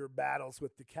your battles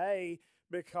with Decay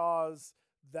because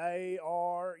they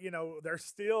are, they're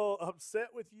still upset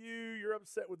with you. You're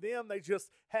upset with them. They just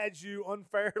had you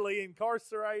unfairly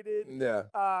incarcerated. Yeah.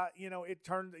 It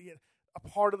turned, a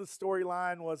part of the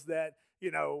storyline was that,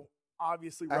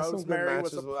 obviously I had some good Rosemary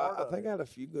was matches a with- part I of think it. I had a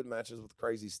few good matches with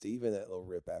Crazy Steve in that little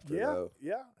rip after, Yeah, though.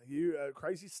 yeah. You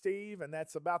Crazy Steve, and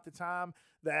that's about the time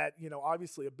that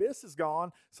obviously Abyss is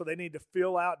gone, so they need to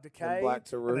fill out Decay. Black and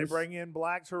they Taurus. bring in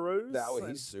Black Taurus.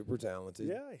 He's super talented.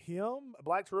 Yeah, him,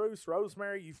 Black Taurus,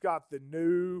 Rosemary. You've got the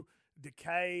new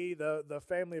Decay, the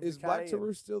family of Is Decay. Black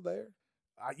Taurus still there?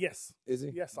 Yes. Is he?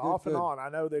 Yes, Good, off and good. on. I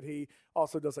know that he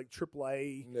also does like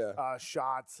AAA Yeah.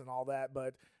 shots and all that,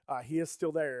 but he is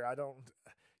still there.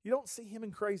 You don't see him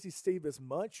and Crazy Steve as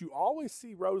much. You always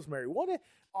see Rosemary.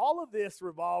 All of this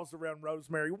revolves around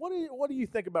Rosemary. What do you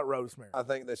think about Rosemary? I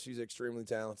think that she's extremely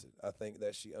talented. I think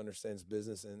that she understands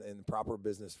business, and the proper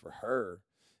business for her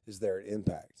is there at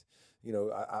Impact.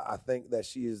 I think that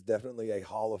she is definitely a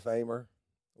Hall of Famer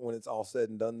when it's all said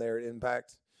and done there at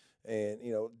Impact. And,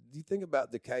 do you think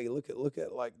about Decay? Look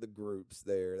at like the groups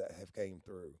there that have came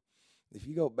through. If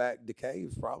you go back, Decay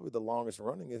is probably the longest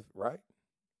running, right?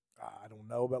 I don't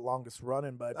know about longest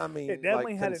running, but I mean, it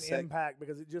definitely like had an impact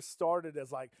because it just started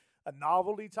as like a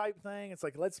novelty type thing. It's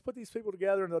like, let's put these people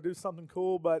together and they'll do something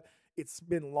cool, but it's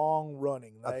been long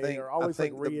running. They are always I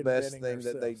think like the best reinventing thing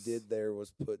that they themselves. did there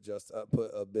was put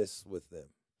Abyss with them.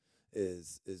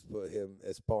 Is put him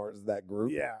as part of that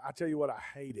group. Yeah, I tell you what, I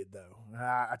hated though.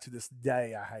 To this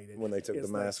day, I hate it When they took is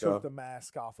the mask they took off. the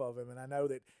mask off of him, and I know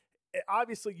that.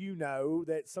 Obviously,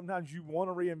 that sometimes you want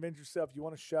to reinvent yourself. You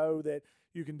want to show that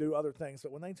you can do other things.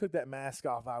 But when they took that mask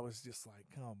off, I was just like,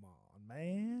 "Come on,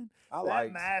 man!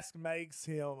 That mask makes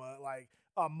him like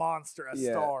a monster, a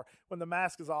star. When the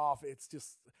mask is off, it's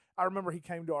just." I remember he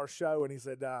came to our show and he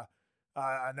said,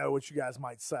 "I know what you guys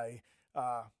might say.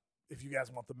 If you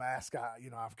guys want the mask,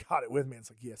 I've got it with me." And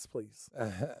it's like, "Yes, please."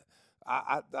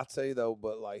 I tell you though,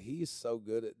 but like he's so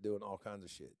good at doing all kinds of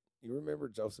shit. You remember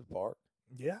Joseph Park?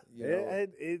 Yeah, You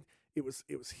it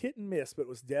was hit and miss, but it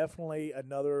was definitely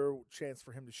another chance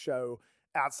for him to show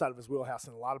outside of his wheelhouse,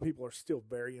 and a lot of people are still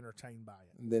very entertained by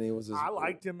it. And then he was. I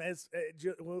liked him as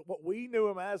what we knew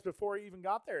him as before he even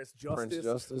got there, as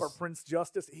Justice or Prince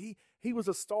Justice. He was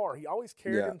a star. He always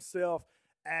carried himself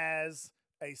as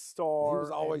a star. He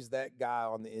was always that guy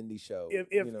on the indie show.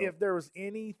 If there was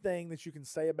anything that you can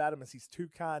say about him, is he's too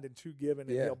kind and too giving,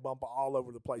 and he'll bump all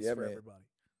over the place for everybody.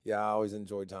 Yeah, I always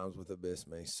enjoyed times with Abyss,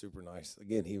 man. He's super nice.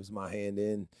 Again, he was my hand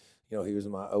in. He was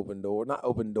my open door. Not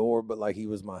open door, but like he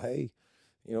was my, hey,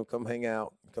 come hang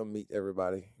out, come meet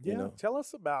everybody. Yeah, tell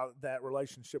us about that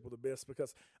relationship with Abyss,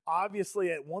 because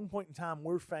obviously at one point in time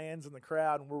we're fans in the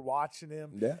crowd and we're watching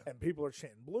him, and people are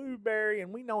chanting Blueberry,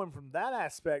 and we know him from that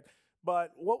aspect.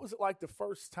 But what was it like the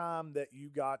first time that you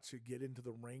got to get into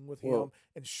the ring with him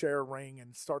and share a ring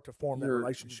and start to form that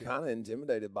relationship? You're kind of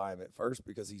intimidated by him at first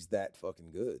because he's that fucking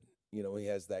good. He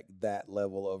has that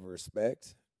level of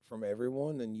respect from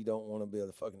everyone, and you don't want to be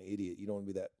a fucking idiot. You don't want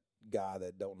to be that guy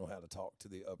that don't know how to talk to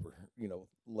the upper,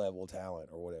 level talent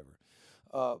or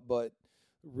whatever. But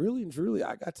really and truly,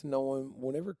 I got to know him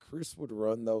whenever Chris would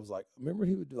run those. Like, remember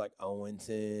he would do like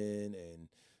Owenton and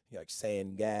like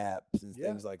Sand Gaps and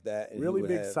things like that. And really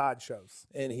big sideshows.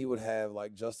 And he would have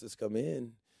like Justice come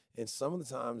in, and some of the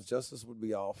times Justice would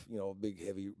be off, a big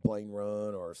heavy plane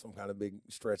run or some kind of big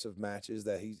stretch of matches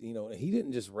that he's, he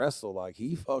didn't just wrestle. Like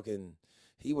he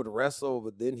would wrestle,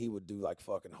 but then he would do like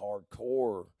fucking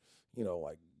hardcore,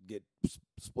 like get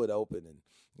split open,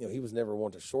 and he was never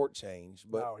one to shortchange.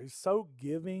 But no, he's so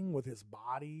giving with his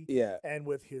body, and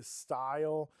with his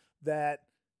style that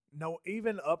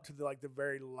even up to the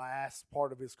very last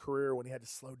part of his career when he had to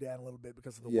slow down a little bit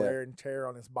because of the wear and tear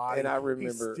on his body, and I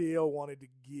remember he still wanted to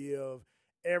give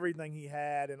everything he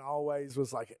had, and always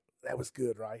was like, that was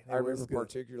good, right? I remember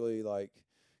particularly like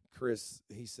Chris.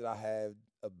 He said, I have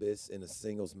Abyss in a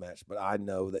singles match, but I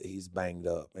know that he's banged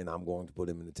up, and I'm going to put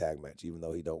him in the tag match, even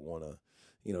though he don't want to,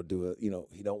 do it.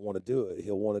 He don't want to do it.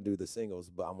 He'll want to do the singles,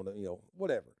 but I'm gonna,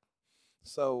 whatever.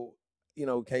 So,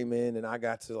 came in, and I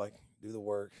got to do the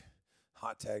work,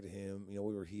 hot tag to him. We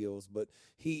were heels, but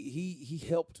he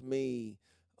helped me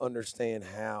understand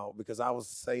how, because I was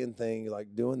saying things,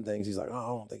 doing things. He's like, oh, I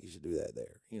don't think you should do that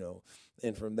there,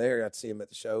 And from there, I'd see him at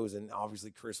the shows, and obviously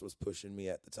Chris was pushing me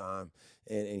at the time,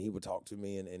 and he would talk to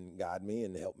me and guide me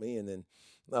and help me. And then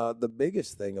the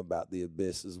biggest thing about the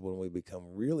Abyss is when we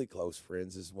become really close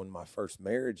friends is when my first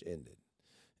marriage ended.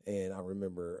 And I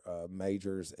remember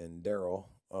Majors and Daryl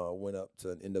went up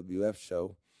to an NWF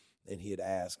show, and he had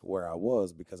asked where I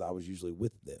was because I was usually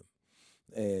with them.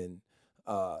 And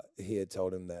he had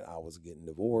told him that I was getting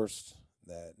divorced,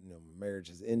 that my marriage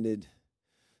has ended,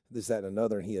 this, that, and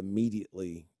another. And he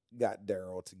immediately got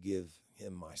Daryl to give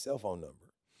him my cell phone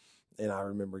number. And I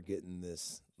remember getting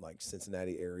this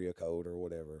Cincinnati area code or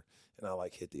whatever, and I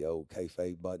hit the old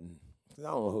kayfabe button. I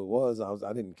don't know who it was.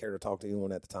 I didn't care to talk to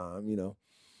anyone at the time,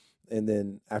 And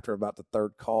then after about the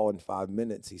third call in 5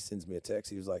 minutes, he sends me a text.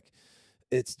 He was like,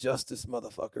 "It's Justice,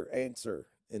 motherfucker, answer."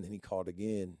 And then he called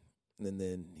again. And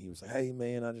then he was like, "Hey,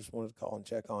 man, I just wanted to call and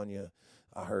check on you.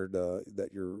 I heard that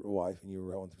your wife and you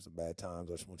were going through some bad times.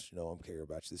 I just want you to know I'm care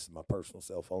about you. This is my personal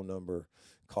cell phone number.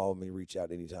 Call me, reach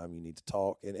out anytime you need to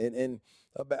talk." And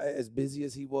about as busy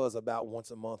as he was, about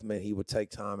once a month, man, he would take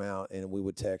time out, and we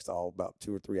would text all about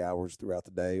 2 or 3 hours throughout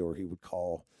the day, or he would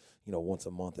call, once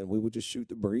a month, and we would just shoot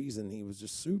the breeze. And he was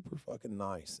just super fucking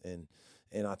nice. And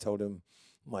I told him,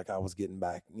 I was getting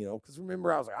back, because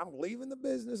remember, I was like, I'm leaving the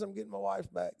business. I'm getting my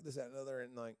wife back, this, that, and other.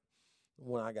 And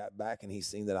when I got back and he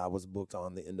seen that I was booked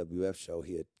on the NWF show,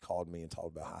 he had called me and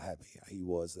talked about how happy he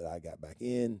was that I got back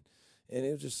in. And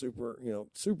it was just super,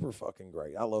 super fucking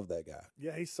great. I love that guy.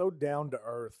 Yeah, he's so down to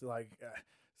earth.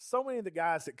 So many of the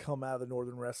guys that come out of the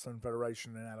Northern Wrestling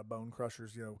Federation and out of Bone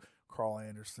Crushers, Carl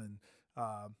Anderson,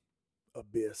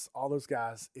 Abyss, all those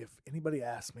guys, if anybody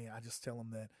asks me, I just tell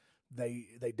them that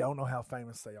they don't know how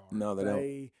famous they are. No, they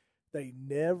don't. They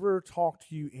never talk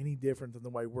to you any different than the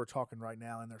way we're talking right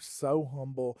now, and they're so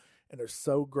humble and they're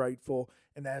so grateful,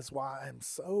 and that's why I'm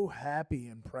so happy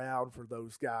and proud for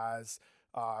those guys.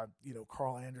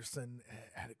 Carl Anderson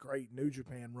had a great New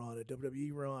Japan run, a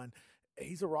WWE run.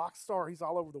 He's a rock star. He's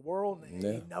all over the world,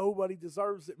 and nobody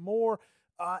deserves it more.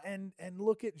 And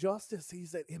look at Justice.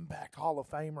 He's an Impact Hall of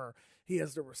Famer. He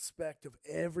has the respect of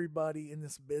everybody in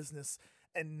this business.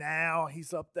 And now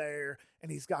he's up there,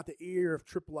 and he's got the ear of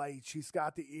Triple H. He's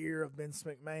got the ear of Vince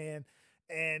McMahon.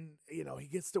 And, he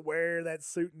gets to wear that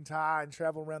suit and tie and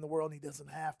travel around the world, and he doesn't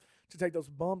have to take those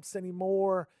bumps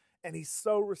anymore. And he's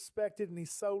so respected, and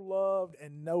he's so loved,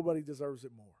 and nobody deserves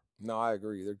it more. No, I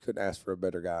agree. They couldn't ask for a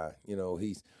better guy.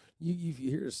 He's you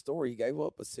hear his story. He gave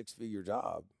up a 6-figure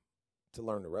job to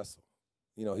learn to wrestle.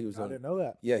 He was I didn't know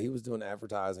that. Yeah, he was doing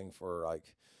advertising for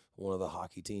one of the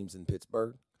hockey teams in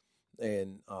Pittsburgh.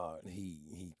 And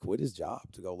he quit his job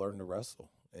to go learn to wrestle,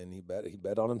 and he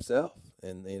bet on himself,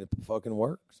 and it fucking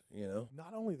worked.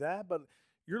 Not only that, but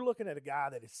you're looking at a guy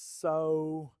that is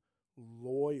so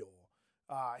loyal.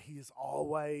 He has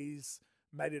always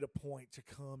made it a point to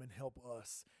come and help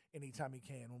us anytime he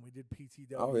can. When we did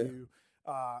PTW,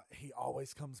 he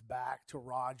always comes back to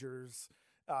Rogers.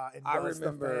 and I does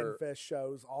remember- the Fan Fest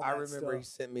shows, all I that remember he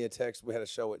stuff. sent me a text. We had a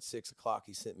show at 6 o'clock.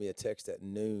 He sent me a text at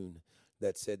noon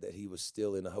that said that he was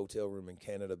still in a hotel room in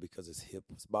Canada because his hip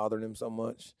was bothering him so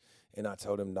much. And I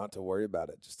told him not to worry about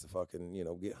it, just to fucking,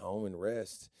 get home and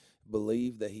rest.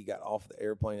 Believe that he got off the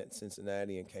airplane at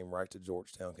Cincinnati and came right to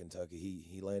Georgetown, Kentucky.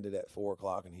 He landed at 4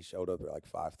 o'clock and he showed up at like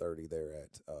 5:30 there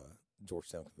at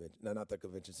Georgetown Convention. No, not the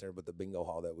convention center, but the bingo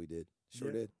hall that we did. Sure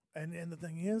Yeah. did. And the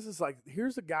thing is like,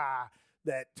 here's a guy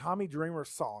that Tommy Dreamer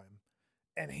saw him,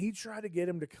 and he tried to get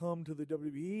him to come to the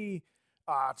WWE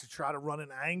to try to run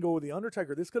an angle with The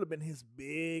Undertaker. This could have been his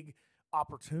big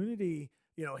opportunity.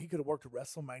 He could have worked a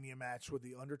WrestleMania match with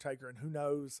The Undertaker, and who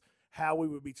knows how we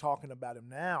would be talking about him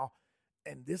now.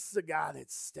 And this is a guy that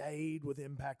stayed with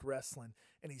Impact Wrestling,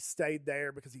 and he stayed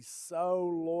there because he's so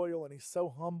loyal and he's so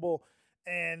humble,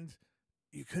 and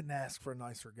you couldn't ask for a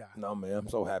nicer guy. No, man, I'm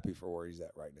so happy for where he's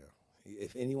at right now.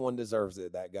 If anyone deserves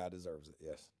it, that guy deserves it,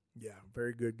 yes. Yeah,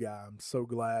 very good guy. I'm so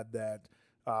glad that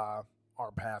our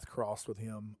path crossed with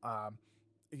him.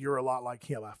 You're a lot like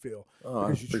him, I feel, Oh,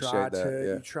 I because appreciate that,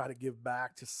 yeah. you try to give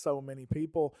back to so many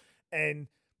people, and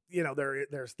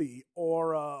there's the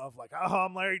aura of like, oh,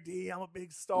 I'm Larry D, I'm a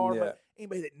big star. Yeah. But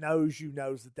anybody that knows you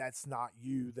knows that that's not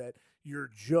you. That you're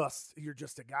just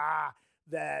a guy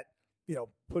that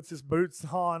puts his boots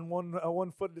on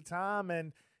one foot at a time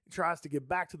and tries to give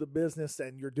back to the business,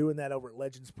 and you're doing that over at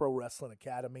Legends Pro Wrestling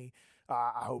Academy.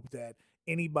 I hope that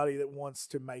anybody that wants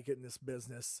to make it in this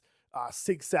business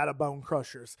seeks out a Bone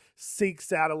Crushers,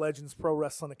 seeks out a Legends Pro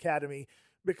Wrestling Academy,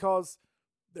 because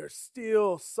there's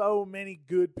still so many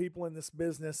good people in this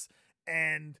business,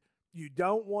 and you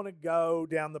don't want to go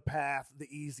down the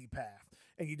easy path.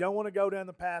 And you don't want to go down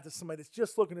the path of somebody that's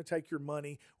just looking to take your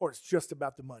money, or it's just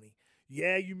about the money.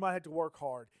 Yeah, you might have to work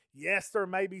hard. Yes, there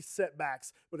may be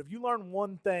setbacks, but if you learn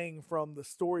one thing from the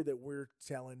story that we're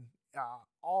telling,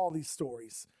 all these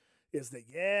stories, is that,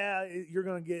 you're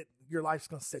going to get, your life's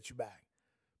going to set you back.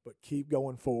 But keep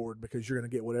going forward, because you're going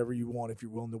to get whatever you want if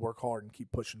you're willing to work hard and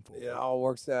keep pushing forward. It all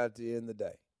works out at the end of the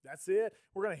day. That's it.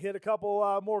 We're going to hit a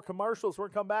couple more commercials. We're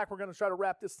going to come back. We're going to try to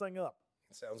wrap this thing up.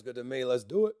 Sounds good to me. Let's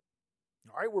do it.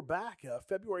 All right, we're back.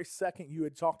 February 2nd, you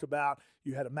had talked about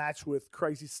you had a match with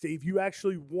Crazy Steve. You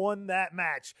actually won that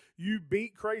match. You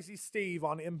beat Crazy Steve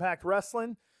on Impact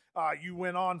Wrestling. You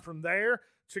went on from there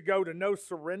to go to No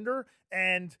Surrender,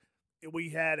 and we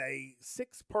had a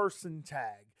 6-person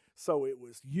tag. So it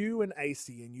was you and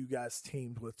AC, and you guys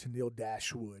teamed with Tennille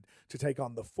Dashwood to take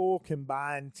on the full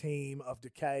combined team of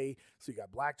Decay. So you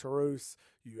got Black Taurus,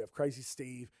 you have Crazy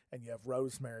Steve, and you have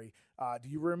Rosemary. Do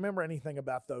you remember anything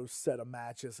about those set of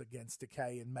matches against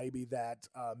Decay and maybe that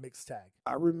mixed tag?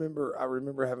 I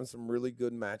remember having some really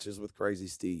good matches with Crazy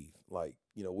Steve. Like,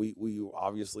 we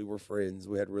obviously were friends.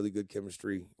 We had really good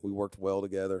chemistry. We worked well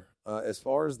together. As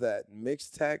far as that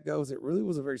mixed tag goes, it really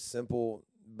was a very simple,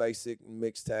 basic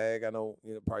mixed tag. I know,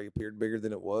 it probably appeared bigger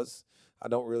than it was. I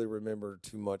don't really remember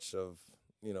too much of,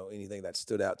 anything that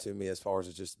stood out to me as far as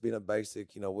it just being a basic.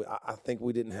 I think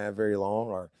we didn't have very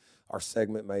long. Our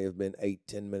segment may have been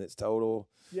 8-10 minutes total.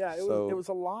 Yeah, it was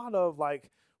a lot of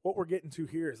like what we're getting to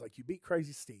here is like you beat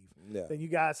Crazy Steve. Yeah. Then you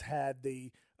guys had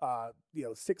the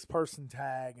 6-person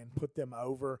tag and put them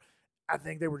over. I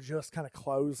think they were just kind of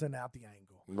closing out the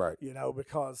angle. Right.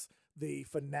 Because the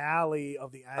finale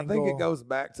of the angle. I think it goes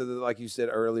back to like you said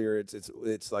earlier.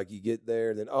 It's like you get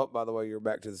there, then by the way, you're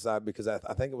back to the side, because I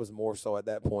think it was more so at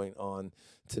that point on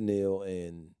Tennille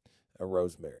and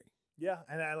Rosemary. Yeah,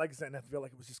 and like I said, I feel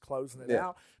like it was just closing it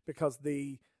out, because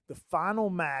the final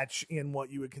match in what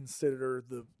you would consider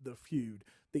the feud,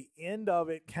 the end of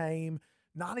it came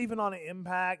not even on an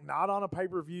Impact, not on a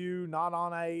pay-per-view, not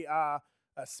on a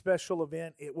special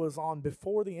event. It was on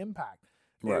Before the Impact.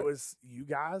 Right. It was you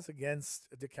guys against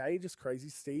Decay, just Crazy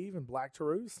Steve and Black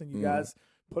Taurus, and you guys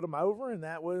put them over, and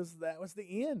that was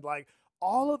the end. Like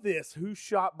all of this, Who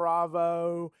Shot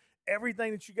Bravo,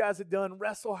 everything that you guys had done,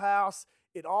 Wrestle House,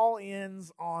 it all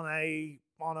ends on a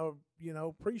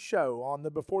pre-show on the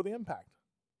Before the Impact.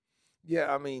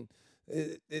 Yeah, I mean,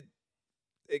 it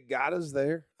got us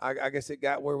there. I guess it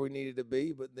got where we needed to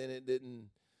be, but then it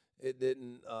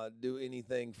didn't do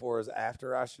anything for us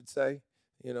after, I should say.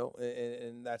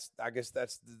 And I guess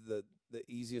that's the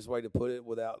easiest way to put it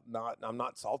I'm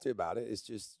not salty about it. It's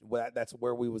just that's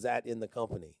where we was at in the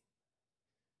company.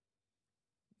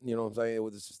 You know what I'm saying? It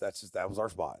was that was our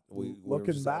spot.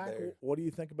 Looking back, what do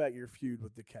you think about your feud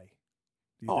with Decay?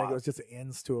 Do you think it was just an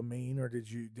ends to a mean, or did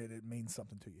it mean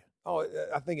something to you? Oh,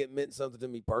 I think it meant something to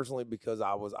me personally, because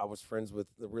I was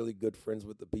really good friends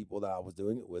with the people that I was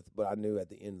doing it with. But I knew at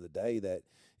the end of the day that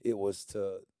it was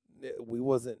to we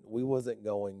wasn't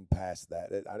going past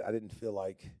that. I didn't feel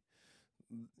like.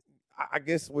 I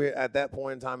guess we're at that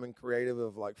point in time in creative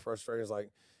of like frustrated. Like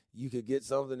you could get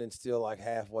something and still like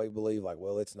halfway believe like,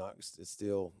 well, it's not. It's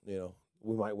still,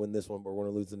 we might win this one, but we're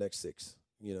going to lose the next 6.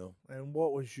 And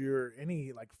what was your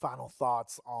any like final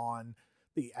thoughts on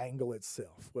the angle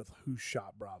itself with Who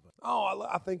Shot Bravo? Oh,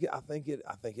 I think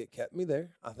it kept me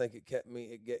there. I think it kept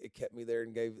me there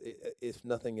and gave, if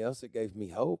nothing else, it gave me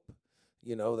hope.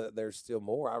 That there's still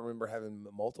more. I remember having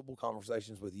multiple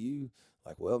conversations with you,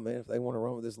 like, well, man, if they want to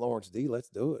run with this Lawrence D, let's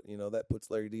do it. That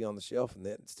puts Larry D on the shelf, and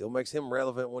that still makes him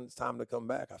relevant when it's time to come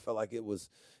back. I felt like it was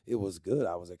good.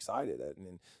 I was excited.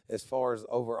 And as far as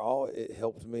overall, it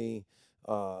helped me.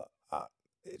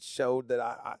 It showed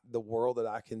that the world that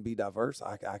I can be diverse.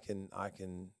 I can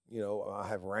I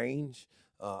have range.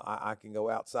 I can go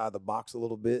outside the box a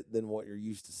little bit than what you're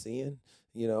used to seeing.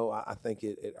 I think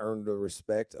it earned the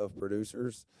respect of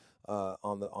producers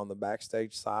on the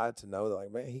backstage side to know that,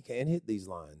 like, man, he can hit these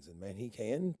lines, and man, he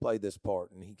can play this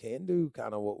part, and he can do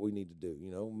kind of what we need to do,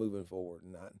 moving forward.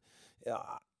 And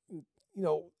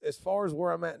as far as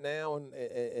where I'm at now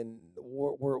and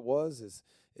where it was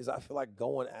is I feel like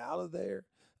going out of there,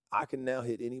 I can now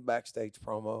hit any backstage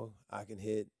promo. I can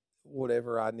hit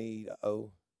whatever I need.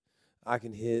 I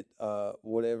can hit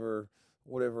whatever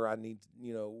I need,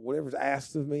 whatever's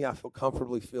asked of me. I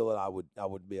comfortably feel that I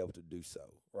would be able to do so,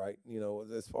 right?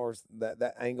 As far as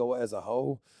that angle as a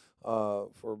whole,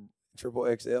 for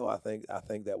Triple XL, I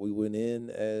think that we went in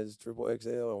as Triple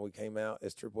XL and we came out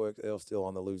as Triple XL, still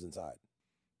on the losing side.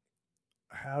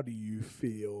 How do you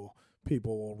feel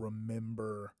people will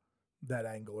remember that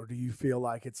angle, or do you feel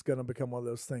like it's going to become one of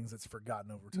those things that's forgotten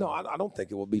over time? No, I don't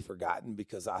think it will be forgotten,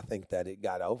 because I think that it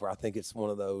got over. I think it's one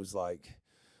of those, like,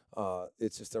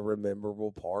 it's just a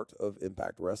rememberable part of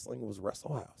Impact Wrestling was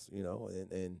Wrestle House,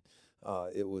 and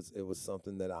it was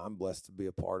something that I'm blessed to be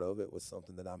a part of. It was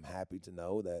something that I'm happy to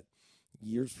know that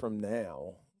years from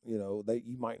now,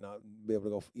 you might not be able to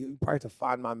go. You probably have to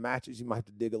find my matches. You might have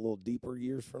to dig a little deeper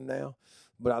years from now,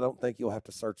 but I don't think you'll have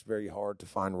to search very hard to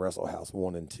find Wrestle House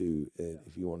 1 and 2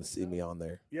 if you want to see me on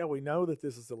there. Yeah, we know that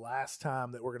this is the last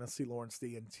time that we're going to see Lawrence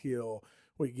D until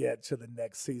we get to the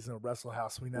next season of Wrestle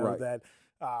House. We know that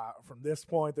from this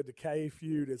point, the Decay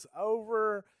feud is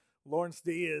over. Lawrence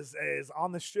D is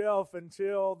on the shelf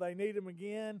until they need him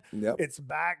again. Yep. It's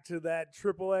back to that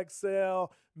Triple XL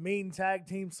mean tag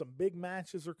team. Some big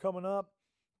matches are coming up,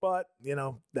 but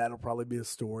that'll probably be a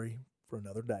story for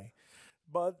another day.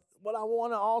 But what I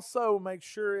want to also make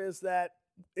sure is there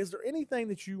anything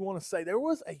that you want to say? There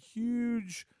was a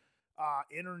huge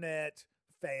internet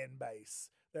fan base.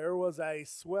 There was a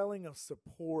swelling of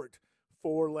support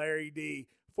for Larry D,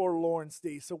 for Lawrence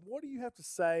D. So what do you have to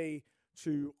say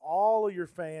to all of your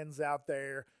fans out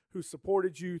there who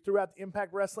supported you throughout the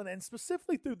Impact Wrestling, and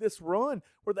specifically through this run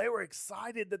where they were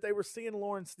excited that they were seeing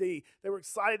Lawrence D, they were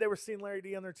excited they were seeing Larry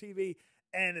D on their TV,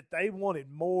 and that they wanted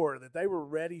more, that they were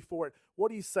ready for it? What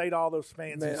do you say to all those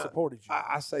fans who supported you?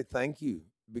 I say thank you,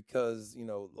 because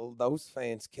those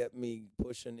fans kept me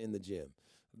pushing in the gym.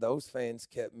 Those fans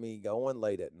kept me going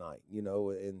late at night,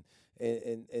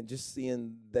 and just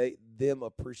seeing them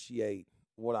appreciate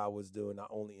what I was doing, not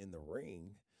only in the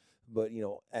ring, but,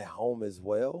 at home as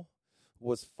well,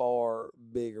 was far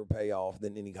bigger payoff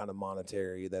than any kind of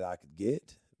monetary that I could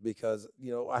get. Because,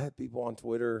 I had people on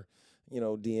Twitter,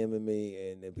 DMing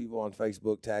me, and people on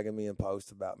Facebook tagging me and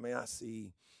posts about, man, I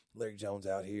see Larry Jones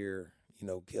out here,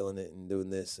 killing it and doing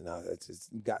this. And it's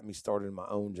got me started in my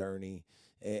own journey.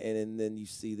 And then you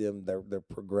see them, they're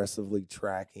progressively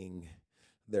tracking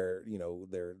their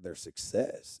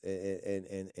success.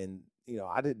 And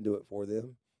I didn't do it for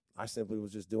them. I simply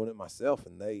was just doing it myself,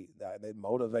 and they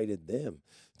motivated them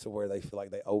to where they feel like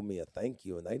they owe me a thank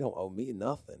you, and they don't owe me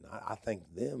nothing. I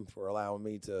thank them for allowing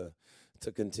me to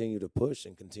continue to push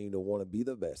and continue to want to be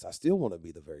the best. I still want to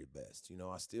be the very best.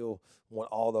 I still want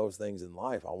all those things in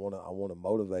life. I want to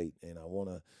motivate, and I want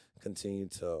to continue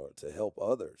to help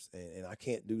others, and I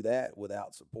can't do that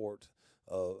without support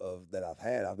of that I've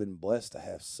had. I've been blessed to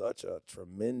have such a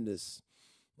tremendous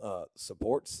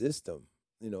support system,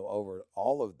 over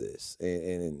all of this.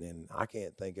 And I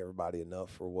can't thank everybody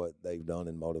enough for what they've done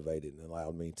and motivated and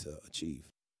allowed me to achieve.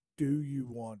 Do you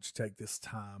want to take this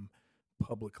time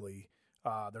publicly?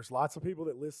 There's lots of people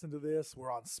that listen to this.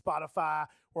 We're on Spotify.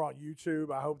 We're on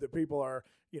YouTube. I hope that people are,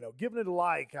 giving it a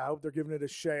like. I hope they're giving it a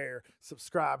share.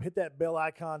 Subscribe. Hit that bell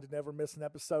icon to never miss an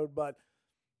episode. But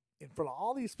in front of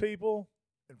all these people,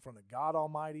 in front of God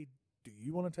Almighty, do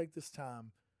you want to take this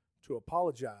time to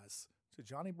apologize to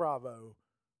Johnny Bravo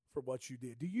for what you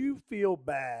did? Do you feel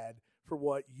bad for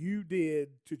what you did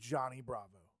to Johnny Bravo?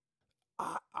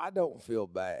 I don't feel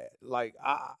bad. Like,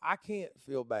 I can't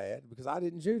feel bad because I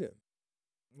didn't shoot him.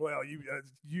 Well,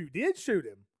 you did shoot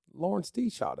him. Lawrence D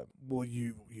shot him. Well,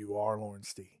 you are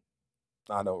Lawrence D.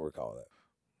 I don't recall that.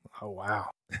 Oh, wow.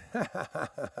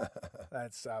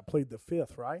 That's plead the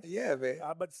fifth, right? Yeah, man.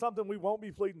 But something we won't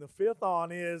be pleading the fifth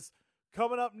on is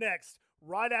coming up next,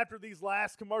 right after these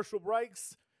last commercial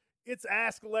breaks. It's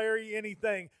Ask Larry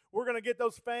Anything. We're going to get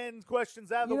those fan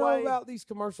questions out of the way. You know about these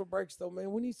commercial breaks, though,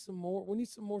 man? We need some more. We need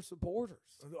some more supporters.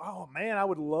 Oh, man, I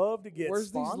would love to get Where's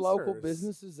sponsors. these local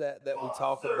businesses at that we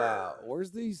talk about?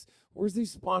 Where's these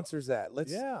sponsors at?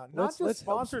 Let's not just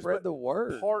sponsors, spread but the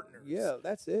word. Partners. Yeah,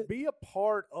 that's it. Be a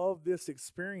part of this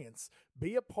experience.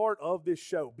 Be a part of this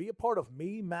show. Be a part of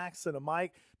me, Max, and a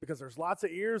Mike, because there's lots of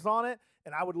ears on it,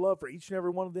 and I would love for each and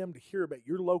every one of them to hear about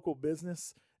your local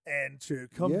business and to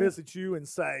come visit you and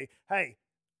say, hey,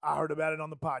 I heard about it on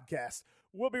the podcast.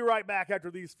 We'll be right back after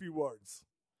these few words.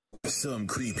 Some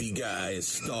creepy guy is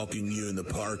stalking you in the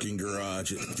parking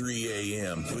garage at 3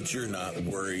 a.m., but you're not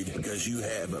worried because you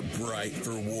have a Bright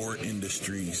for War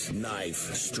Industries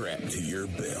knife strapped to your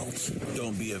belt.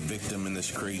 Don't be a victim in this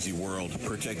crazy world.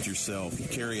 Protect yourself.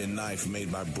 Carry a knife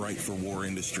made by Bright for War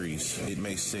Industries. It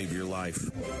may save your life.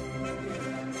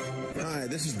 Hi,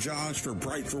 this is Josh for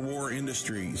Bright for War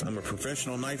Industries. I'm a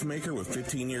professional knife maker with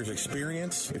 15 years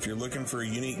experience. If you're looking for a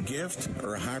unique gift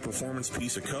or a high-performance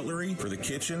piece of cutlery for the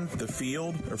kitchen, the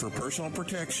field, or for personal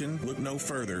protection, look no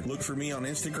further. Look for me on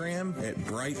Instagram at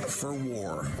Bright for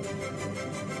War.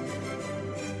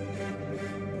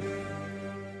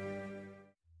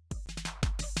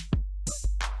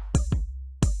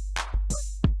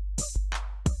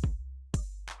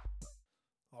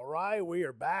 All right, we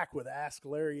are back with Ask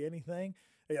Larry Anything.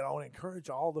 I want to encourage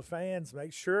all the fans,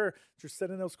 make sure that you're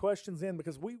sending those questions in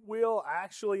because we will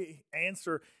actually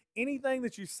answer anything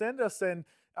that you send us. And,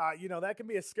 that can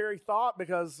be a scary thought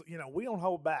because, we don't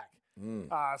hold back.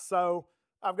 So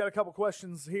I've got a couple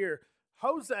questions here.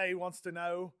 Jose wants to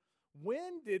know,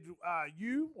 when did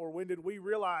we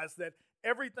realize that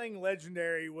Everything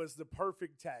Legendary was the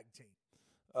perfect tag team?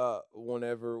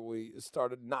 Whenever we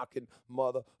started knocking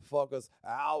motherfuckers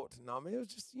out. No, I mean, it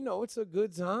was just, it's a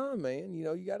good time, man.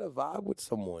 You got to vibe with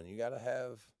someone. You got to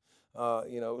have,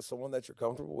 someone that you're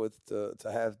comfortable with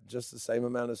to have just the same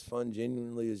amount of fun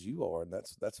genuinely as you are. And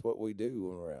that's what we do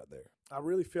when we're out there. I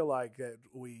really feel like that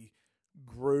we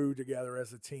grew together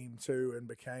as a team too and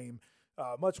became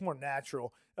much more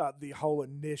natural. The whole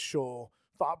initial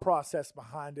thought process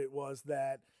behind it was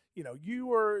that, you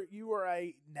were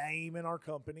a name in our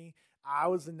company. I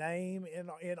was a name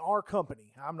in our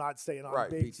company. I'm not saying on a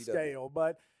big PTW. scale,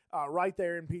 but right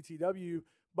there in PTW.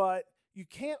 But you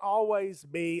can't always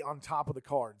be on top of the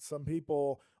card. Some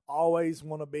people always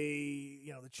want to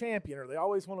be, the champion, or they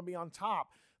always want to be on top.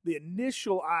 The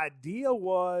initial idea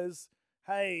was,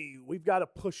 hey, we've got to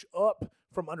push up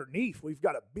from underneath. We've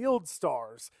got to build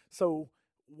stars. So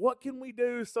what can we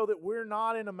do so that we're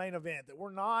not in a main event, that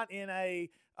we're not in a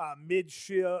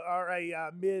mid-shield or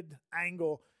a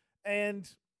mid-angle? And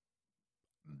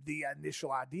the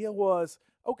initial idea was,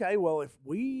 okay, well, if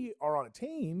we are on a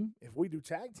team, if we do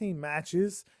tag team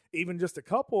matches, even just a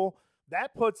couple,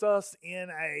 that puts us in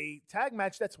a tag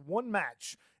match. That's one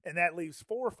match, and that leaves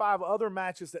 4 or 5 other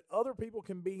matches that other people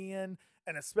can be in,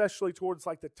 and especially towards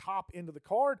like the top end of the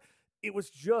card. It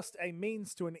was just a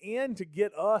means to an end to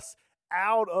get us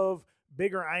out of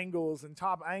bigger angles and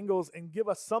top angles and give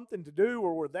us something to do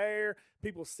where we're there,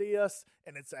 people see us,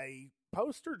 and it's a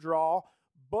poster draw,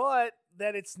 but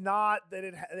that it's not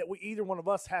that we either one of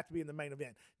us have to be in the main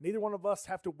event. Neither one of us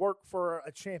have to work for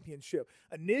a championship.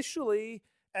 Initially,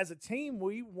 as a team,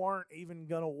 we weren't even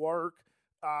going to work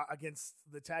against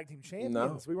the tag team champions.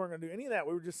 No. We weren't going to do any of that.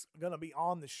 We were just going to be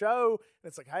on the show. And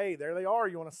it's like, hey, there they are.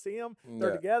 You want to see them?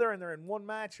 They're together and they're in one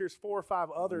match. Here's 4 or 5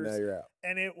 others. Now you're out.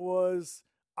 And it was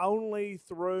only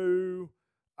through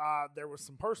there was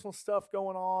some personal stuff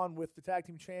going on with the tag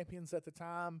team champions at the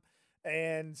time,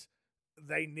 and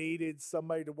they needed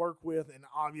somebody to work with, and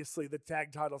obviously the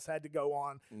tag titles had to go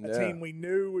on a team we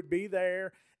knew would be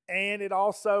there. And it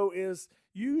also is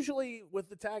usually with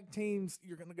the tag teams,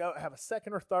 you're going to go have a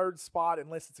second or third spot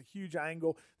unless it's a huge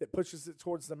angle that pushes it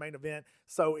towards the main event.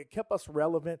 So it kept us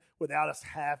relevant without us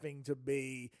having to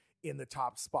be in the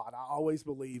top spot. I always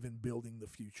believe in building the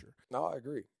future. No, I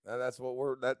agree. And that's what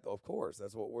we're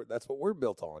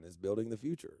built on, is building the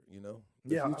future,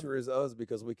 The future is us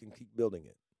because we can keep building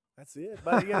it. That's it.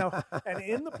 But, and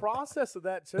in the process of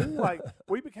that, too, like,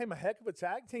 we became a heck of a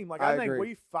tag team. Like, I think agree.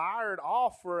 we fired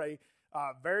off for a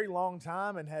very long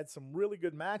time and had some really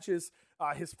good matches.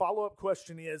 His follow-up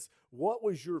question is, what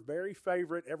was your very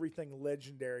favorite Everything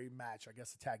Legendary match? I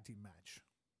guess a tag team match.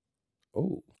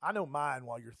 Oh, I know mine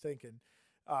while you're thinking.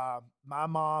 My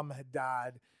mom had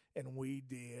died, and we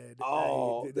did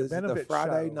the benefit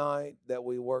Friday show. night that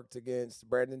we worked against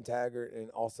Brandon Taggart and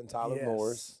Austin Tyler Yes,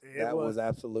 Morris. it That was was-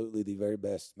 absolutely the very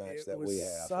best match that we It was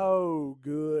have. so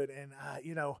good. And,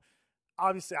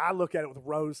 obviously I look at it with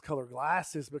rose-colored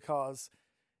glasses because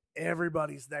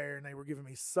everybody's there, and they were giving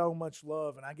me so much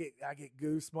love, and I get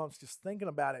goosebumps just thinking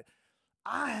about it.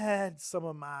 I had some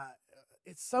of my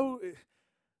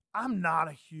I'm not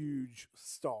a huge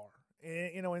star.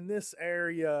 And, in this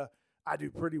area, I do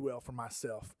pretty well for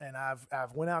myself, and I've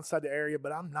went outside the area,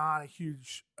 but I'm not a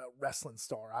huge wrestling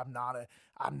star. I'm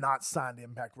not signed to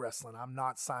Impact Wrestling. I'm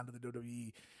not signed to the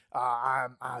WWE.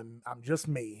 I'm just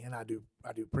me, and I do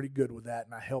pretty good with that,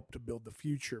 and I help to build the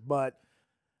future. But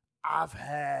I've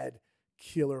had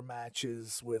killer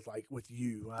matches with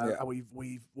you. Yeah.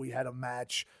 We had a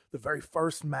match, the very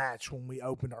first match when we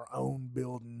opened our own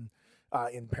building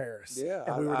in Paris. Yeah,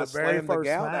 and we were I the very slammed the first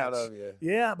gout match. out of you.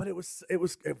 Yeah, but it was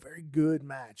a very good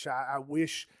match. I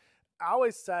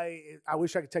always say I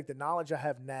wish I could take the knowledge I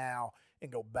have now and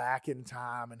go back in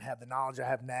time and have the knowledge I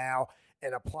have now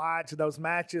and apply it to those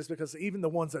matches, because even the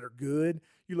ones that are good,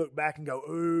 you look back and go,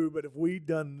 ooh, but if we'd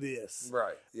done this.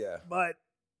 Right, yeah. But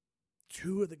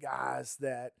two of the guys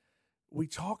that we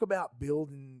talk about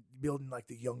building like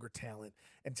the younger talent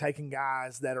and taking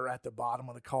guys that are at the bottom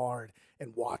of the card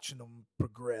and watching them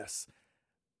progress.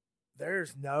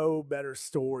 There's no better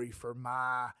story for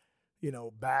my,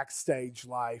 backstage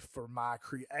life, for my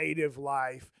creative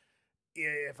life.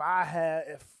 If I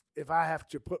have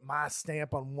to put my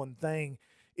stamp on one thing,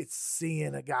 it's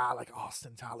seeing a guy like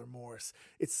Austin Tyler Morris.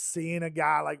 It's seeing a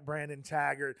guy like Brandon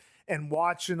Taggart and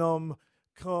watching them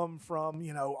come from,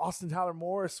 Austin Tyler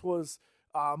Morris was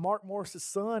Mark Morris's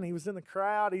son. He was in the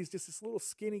crowd. He's just this little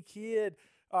skinny kid.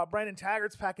 Brandon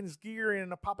Taggart's packing his gear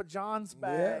in a Papa John's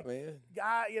bag. Yeah, man.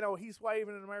 Guy, he's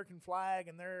waving an American flag,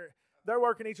 and they're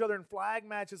working each other in flag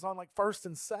matches on like first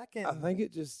and second. I think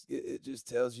it just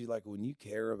tells you, like, when you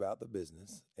care about the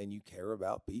business and you care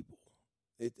about people,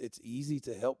 it's easy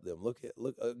to help them. Look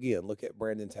at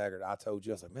Brandon Taggart. I told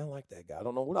you, I was like, man, I like that guy. I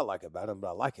don't know what I like about him, but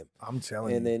I like him. I'm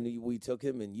telling and you. then we took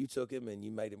him, and you took him, and you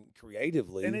made him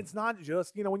creatively. And it's not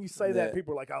just, when you say that,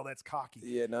 people are like, oh, that's cocky.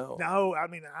 Yeah, no. No, I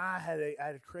mean, I had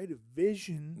a creative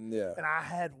vision. Yeah. And I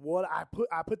had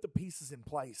I put the pieces in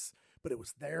place, but it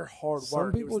was their hard Some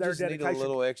work. It people was their just need dedication. a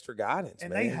little extra guidance,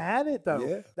 And man. they had it, though.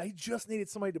 Yeah. They just needed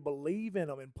somebody to believe in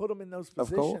them and put them in those Of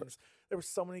positions. course. There were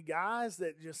so many guys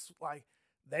that just,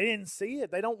 they didn't see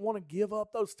it. They don't want to give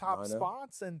up those top I know.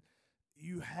 spots, and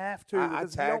you have to. I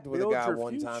because you tagged don't with a build guy your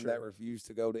one time future. that refused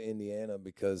to go to Indiana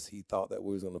because he thought that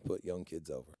we was going to put young kids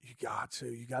over. You got to.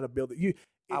 You got to build it. It's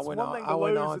I went one on. thing I to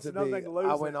went lose. on It's to another be. thing to lose.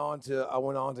 I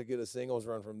went on to get a singles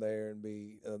run from there and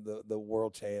be the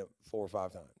world champ 4 or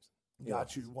 5 times.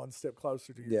 Got you one step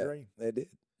closer to your dream. It did.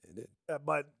 It did.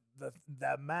 But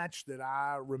that match that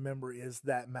I remember is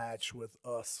that match with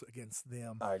us against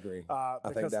them. I agree. I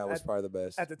I think that was probably the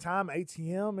best. At the time,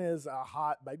 ATM is a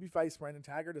hot babyface. Brandon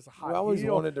Taggart is a hot We always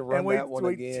heel, wanted to run and we that one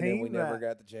again, and we teamed never that.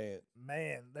 got the chance.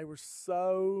 Man, they were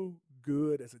so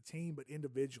good as a team, but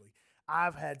individually.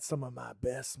 I've had some of my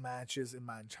best matches in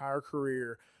my entire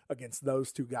career against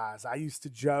those two guys. I used to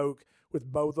joke with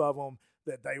both of them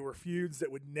that they were feuds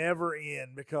that would never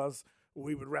end because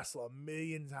we would wrestle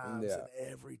 1,000,000 times, Yeah. and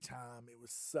every time it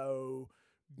was so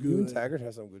good. You and Taggart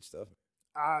have some good stuff.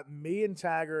 Me and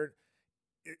Taggart,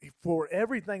 for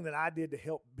everything that I did to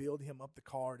help build him up the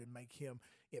card and make him,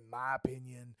 in my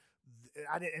opinion,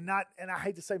 and I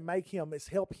hate to say make him, is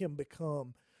help him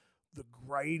become the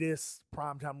greatest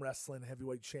primetime wrestling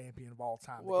heavyweight champion of all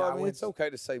time. Well, I mean, it's okay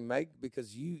to say make,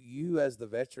 because you as the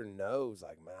veteran knows,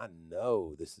 like, man, I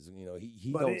know this is,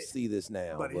 he don't see this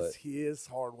now. But it's his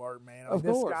hard work, man. Of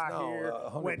this course, guy no, here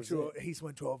 100%. he's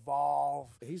went to Evolve.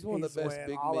 He's one of the best went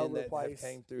big all men over the that place. have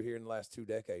came through here in the last 2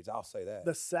 decades. I'll say that.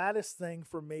 The saddest thing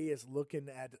for me is looking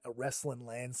at a wrestling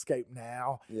landscape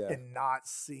now Yeah. and not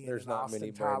seeing There's an not Austin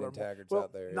many Tyler Brandon Taggarts well,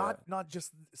 out there, Not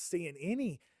just seeing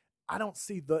any. I don't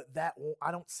see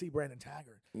I don't see Brandon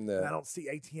Taggart. No. And I don't see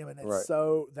ATM, and it's Right.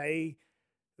 so they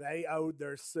owed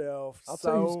themselves I'll so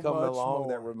tell you who's coming much along more.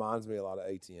 that reminds me a lot of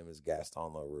ATM is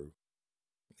Gaston LaRue.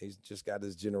 He's just got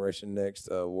his Generation Next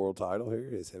world title here,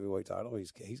 his heavyweight title.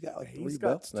 He's got like three He's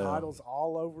belts got now. titles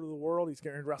all over the world. He's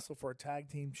going to wrestle for a tag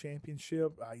team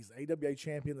championship. He's the AWA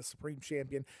champion, the Supreme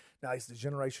champion. Now he's the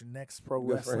Generation Next Pro Good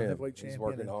for Wrestling him. heavyweight He's champion.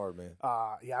 working And, hard, man.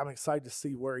 yeah, I'm excited to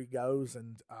see where he goes,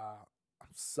 and I'm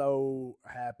so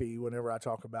happy whenever I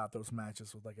talk about those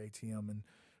matches with like ATM and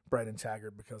Brandon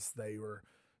Taggart because they are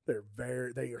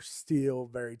still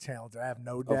very talented. I have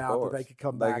no doubt that they could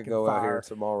come back They could go and out fire here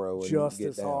tomorrow and just get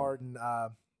as down. hard, and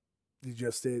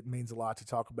it means a lot to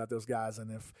talk about those guys.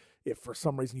 And if for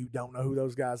some reason you don't know who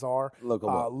those guys are, Look 'em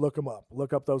up. look them up.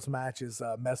 Look up those matches.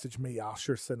 Message me. I'll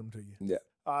sure send them to you.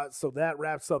 Yeah. So that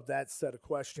wraps up that set of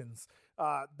questions.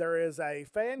 There is a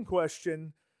fan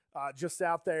question just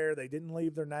out there. They didn't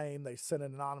leave their name. They sent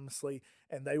it anonymously,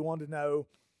 and they wanted to know,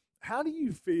 how do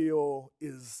you feel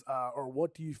is, or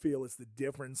what do you feel is the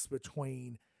difference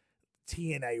between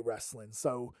TNA wrestling?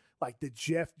 So like the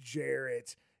Jeff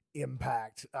Jarrett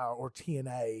Impact or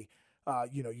TNA,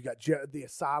 you got the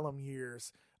Asylum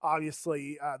years.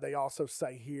 Obviously, they also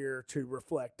say here to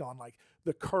reflect on like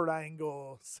the Kurt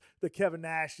Angles, the Kevin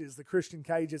Nashes, the Christian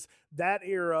Cages, that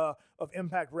era of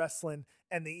Impact Wrestling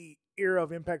and the era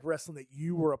of Impact Wrestling that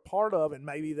you were a part of and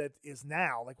maybe that is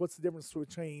now. Like, what's the difference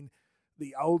between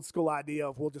the old school idea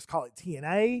of, we'll just call it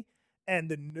TNA, and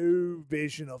the new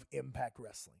vision of Impact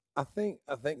Wrestling? I think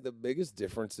the biggest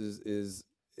difference is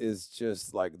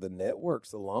just like the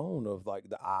networks alone of like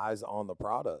the eyes on the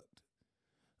product.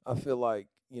 I feel like,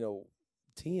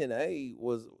 TNA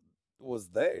was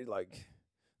there, like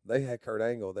they had Kurt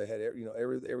Angle, they had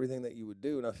everything that you would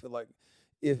do, and I feel like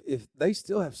if they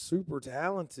still have super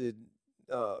talented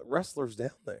wrestlers down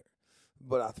there,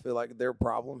 but I feel like their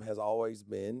problem has always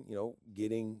been,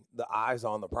 getting the eyes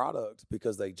on the product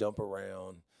because they jump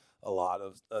around a lot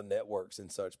of networks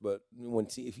and such. But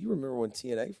if you remember when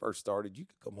TNA first started, you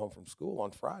could come home from school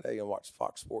on Friday and watch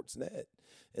Fox Sports Net,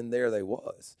 and there they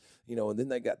was, and then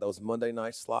they got those Monday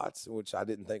night slots, which I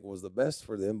didn't think was the best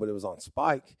for them, but it was on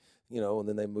Spike, and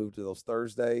then they moved to those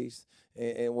Thursdays.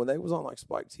 And when they was on like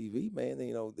Spike TV, man,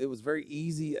 it was very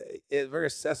easy, very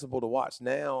accessible to watch.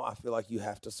 Now I feel like you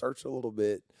have to search a little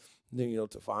bit,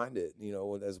 to find it,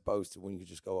 as opposed to when you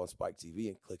just go on Spike TV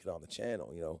and click it on the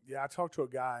channel, Yeah, I talked to a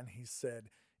guy and he said,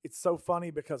 it's so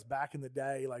funny because back in the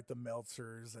day, like the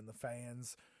Meltzers and the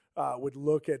fans would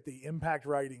look at the Impact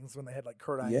ratings when they had like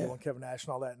Kurt Angle and Kevin Nash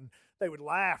and all that, and they would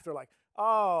laugh. They're like,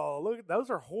 oh, look, those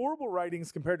are horrible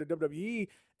ratings compared to WWE.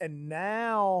 And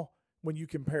now when you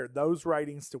compare those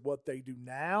ratings to what they do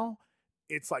now,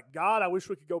 it's like, God, I wish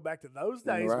we could go back to those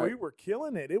days. Right. We were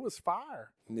killing it. It was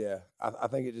fire. Yeah, I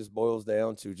think it just boils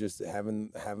down to just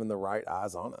having the right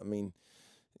eyes on it. I mean,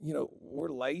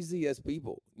 we're lazy as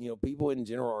people. People in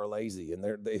general are lazy, and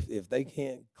if they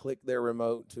can't click their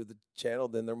remote to the channel,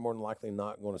 then they're more than likely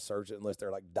not going to search it unless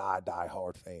they're like die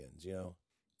hard fans.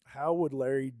 How would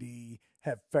Larry D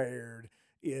have fared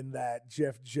in that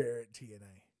Jeff Jarrett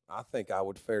TNA? I think I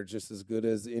would fare just as good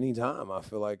as any time. I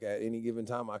feel like at any given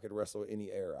time I could wrestle any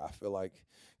era. I feel like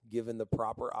given the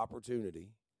proper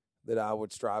opportunity that I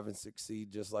would strive and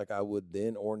succeed just like I would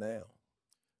then or now.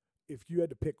 If you had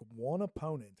to pick one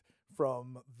opponent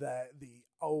from the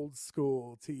old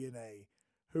school TNA,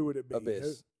 who would it be?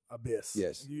 Abyss. Abyss.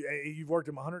 Yes. You've worked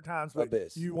him 100 times, but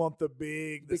Abyss. you want the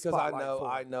Because spotlight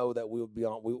I know that we would be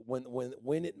on.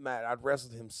 When it mattered, I'd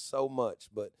wrestled him so much,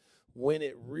 but when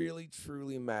it really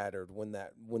truly mattered, when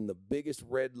the biggest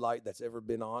red light that's ever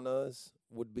been on us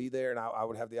would be there, and I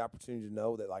would have the opportunity to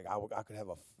know that like I could have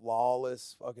a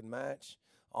flawless fucking match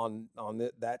on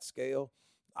that scale,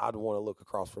 I'd want to look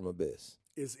across from Abyss.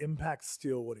 Is Impact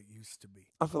still what it used to be?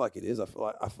 I feel like it is. I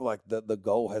feel like the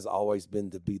goal has always been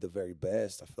to be the very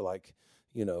best. I feel like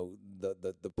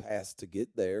the path to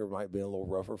get there might be a little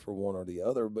rougher for one or the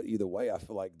other, but either way, I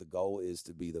feel like the goal is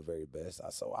to be the very best.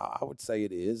 So I would say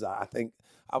it is. I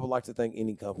would like to think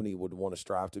any company would want to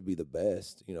strive to be the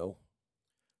best.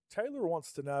 Taylor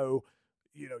wants to know,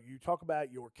 you talk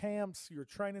about your camps, your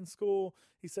training school.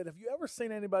 He said, have you ever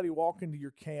seen anybody walk into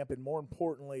your camp, and more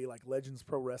importantly, like Legends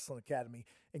Pro Wrestling Academy,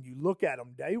 and you look at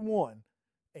them day one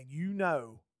and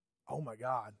oh my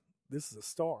God, this is a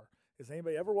star? Has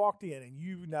anybody ever walked in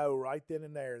and right then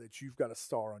and there that you've got a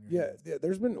star on your head? Yeah.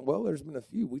 There's been a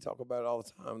few. We talk about it all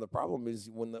the time. The problem is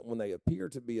when they appear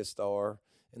to be a star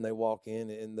and they walk in,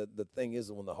 and the thing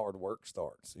is when the hard work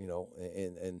starts,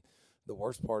 and the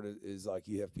worst part is like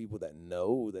you have people that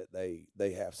know that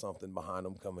they have something behind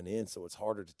them coming in, so it's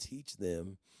harder to teach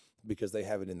them because they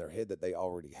have it in their head that they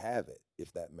already have it,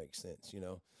 if that makes sense,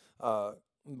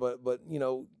 But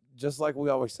just like we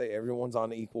always say, everyone's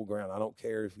on equal ground. I don't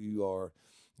care if you are,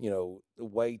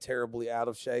 way terribly out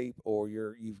of shape, or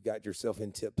you've got yourself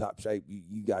in tip-top shape,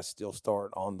 you guys still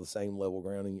start on the same level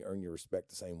ground and you earn your respect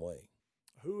the same way.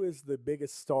 Who is the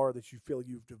biggest star that you feel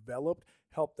you've developed,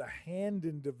 helped a hand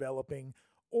in developing,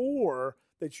 or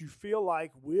that you feel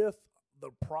like with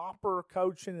the proper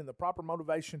coaching and the proper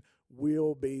motivation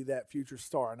will be that future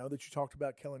star? I know that you talked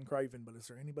about Kellen Craven, but is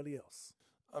there anybody else?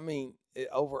 I mean,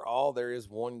 overall, there is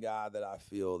one guy that I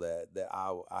feel that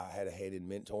I had a hand in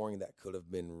mentoring that could have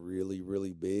been really,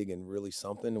 really big and really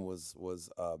something was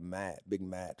Big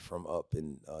Matt from up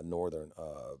in Northern,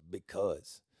 Big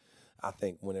Cuz. I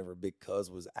think whenever Big Cuz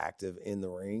was active in the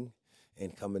ring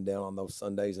and coming down on those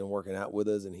Sundays and working out with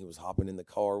us, and he was hopping in the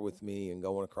car with me and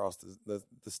going across the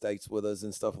states with us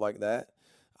and stuff like that,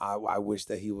 I wish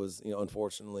that he was,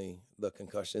 unfortunately, the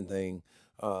concussion thing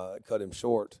cut him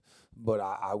short. But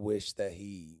I wish that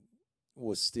he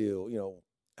was still,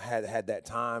 had that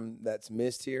time that's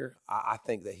missed here. I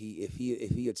think that if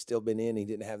he had still been in, he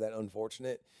didn't have that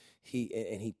unfortunate.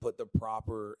 He put the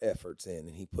proper efforts in,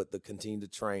 and he continued to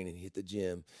train and hit the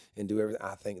gym and do everything.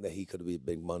 I think that he could be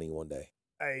big money one day.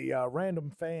 A random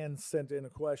fan sent in a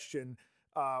question.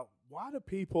 Why do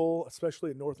people,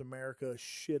 especially in North America,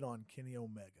 shit on Kenny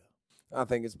Omega? I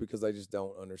think it's because they just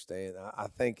don't understand. I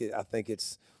think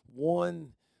it's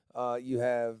one. You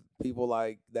have people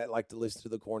like to listen to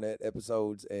the Cornette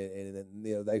episodes, and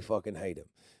they fucking hate him.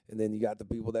 And then you got the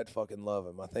people that fucking love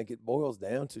him. I think it boils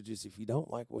down to just, if you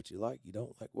don't like what you like, you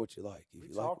don't like what you like. If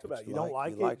you talked about you don't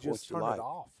like it, just turn it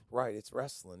off. Right, it's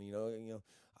wrestling.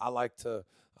 I like to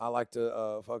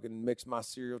fucking mix my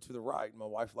cereal to the right. My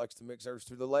wife likes to mix hers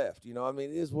to the left. It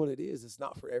is what it is. It's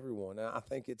not for everyone. And I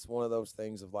think it's one of those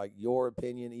things of like your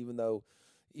opinion, even though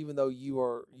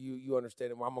you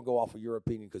understand it. Well, I'm gonna go off of your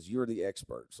opinion because you're the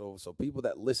expert. So people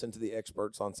that listen to the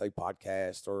experts on, say,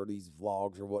 podcasts or these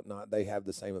vlogs or whatnot, they have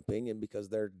the same opinion because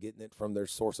they're getting it from their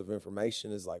source of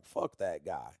information. Is like, fuck that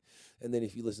guy. And then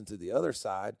if you listen to the other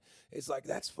side, it's like,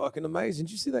 that's fucking amazing.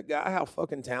 Did you see that guy, how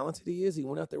fucking talented he is? He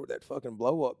went out there with that fucking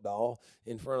blow-up doll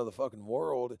in front of the fucking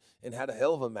world and had a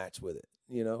hell of a match with it,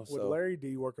 Would Larry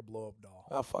D work a blow-up doll?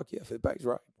 Oh, fuck yeah, if it pays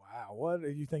right. Wow, what?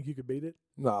 You think you could beat it?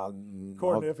 No.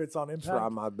 According to if it's on Impact? Try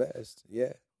my best,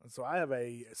 yeah. So I have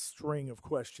a string of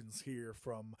questions here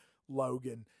from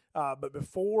Logan. But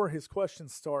before his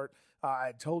questions start, I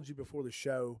had told you before the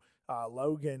show,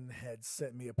 Logan had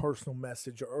sent me a personal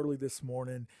message early this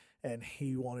morning, and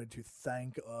he wanted to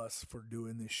thank us for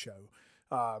doing this show.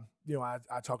 I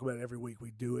talk about it every week.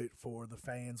 We do it for the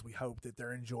fans. We hope that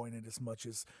they're enjoying it as much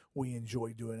as we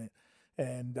enjoy doing it.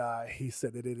 And he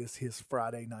said that it is his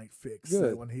Friday night fix.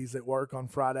 Good. When he's at work on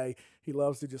Friday, he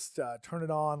loves to just turn it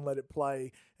on, let it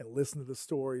play, and listen to the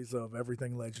stories of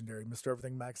Everything Legendary. Mr.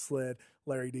 Everything Max Sled,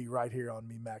 Larry D right here on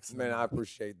Me Max. Man, I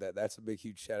appreciate that. That's a big,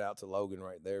 huge shout out to Logan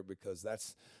right there, because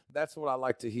that's what I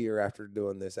like to hear after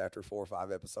doing this, after 4 or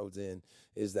 5 episodes in,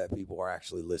 is that people are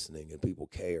actually listening and people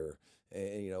care.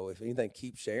 And, if anything,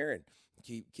 keep sharing.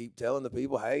 Keep telling the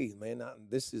people, hey, man,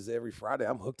 this is every Friday.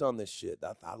 I'm hooked on this shit.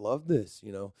 I love this,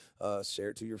 share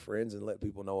it to your friends and let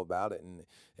people know about it.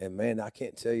 And man, I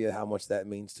can't tell you how much that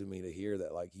means to me to hear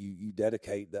that, like, you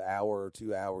dedicate the hour or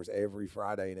 2 hours every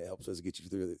Friday, and it helps us get you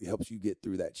through it. It helps you get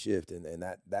through that shift. And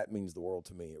that means the world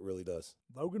to me. It really does.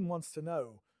 Logan wants to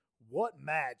know, what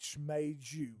match made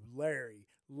you Larry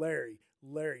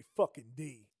fucking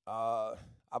D?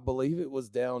 I believe it was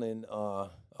down in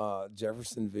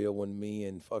Jeffersonville when me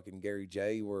and fucking Gary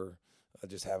J were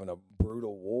just having a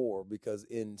brutal war, because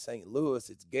in St. Louis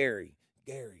it's Gary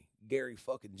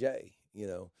fucking J,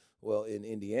 Well, in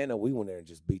Indiana we went there and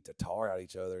just beat the tar out of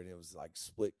each other, and it was like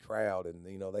split crowd, and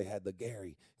they had the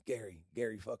Gary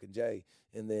fucking J,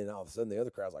 and then all of a sudden the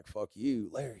other crowd's like, fuck you,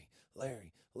 Larry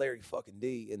fucking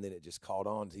D, and then it just caught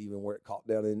on to even where it caught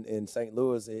down in St.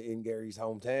 Louis, in Gary's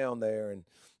hometown there, and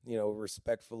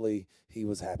respectfully, he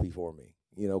was happy for me,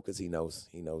 because he knows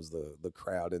the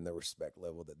crowd and the respect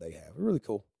level that they have. Really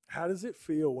cool. How does it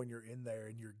feel when you're in there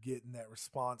and you're getting that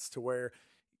response to where,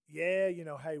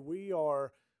 hey, we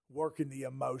are working the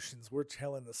emotions, we're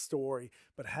telling the story,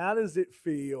 but how does it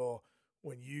feel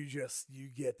when you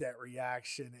get that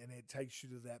reaction and it takes you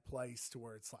to that place to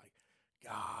where it's like,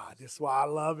 God, this is why I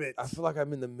love it. I feel like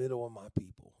I'm in the middle of my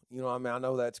people. I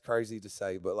know that's crazy to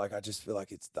say, but like, I just feel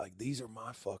like it's like, these are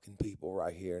my fucking people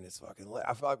right here. And it's fucking,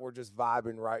 I feel like we're just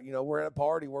vibing, right? We're at a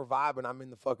party, we're vibing. I'm in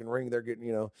the fucking ring. They're getting,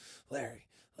 Larry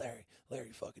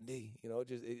fucking D,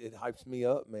 it hypes me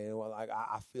up, man. Well, like,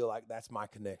 I feel like that's my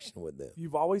connection with them.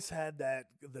 You've always had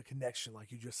the connection,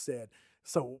 like you just said.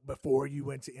 So before you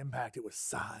went to Impact, it was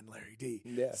sign Larry D.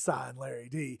 Yeah. Sign Larry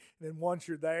D. And then once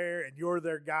you're there and you're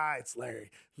their guy, it's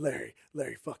Larry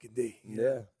fucking D. you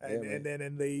know? And then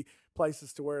in the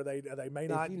places to where they may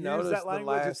not use that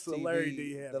language, it's the Larry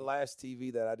D. The last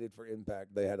TV that I did for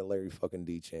Impact, they had a Larry fucking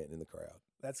D chant in the crowd.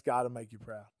 That's got to make you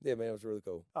proud. Yeah, man, it was really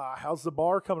cool. How's the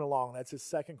bar coming along? That's his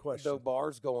second question. The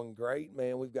bar's going great,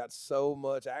 man. We've got so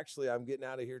much. Actually, I'm getting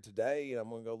out of here today, and I'm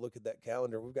going to go look at that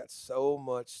calendar. We've got so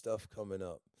much stuff coming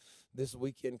up. This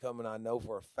weekend coming, I know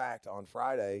for a fact, on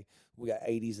Friday, we got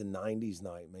 80s and 90s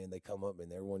night, man. They come up,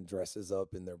 and everyone dresses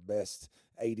up in their best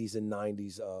 80s and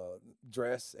 90s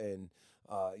dress, and,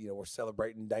 we're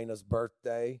celebrating Dana's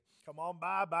birthday. Come on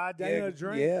buy Dana a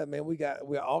drink. Yeah, man, we got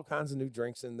all kinds of new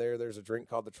drinks in there. There's a drink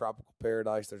called the Tropical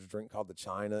Paradise. There's a drink called the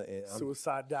China. And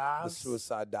Suicide Dives. The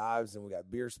Suicide Dives, and we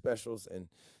got beer specials. And,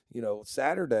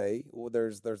 Saturday,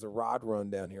 there's a rod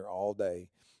run down here all day.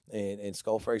 And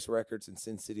Skullface Records and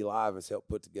Sin City Live has helped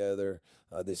put together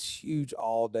this huge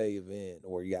all-day event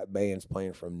where you got bands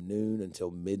playing from noon until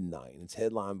midnight. And it's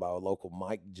headlined by a local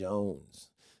Mike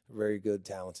Jones. Very good,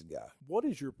 talented guy. What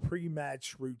is your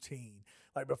pre-match routine?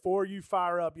 Like before you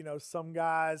fire up, some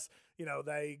guys,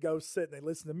 they go sit and they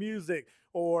listen to music,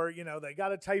 or, they got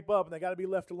to tape up and they got to be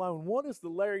left alone. What is the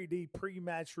Larry D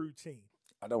pre-match routine?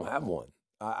 I don't have one.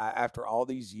 After all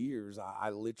these years,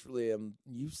 I literally am,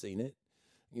 you've seen it.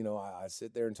 I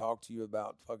sit there and talk to you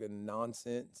about fucking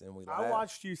nonsense, and we laugh. I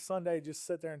watched you Sunday just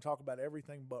sit there and talk about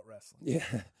everything but wrestling.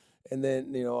 Yeah. And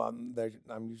then,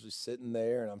 I'm usually sitting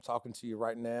there and I'm talking to you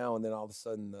right now, and then all of a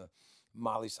sudden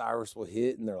Miley Cyrus will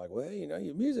hit, and they're like, well,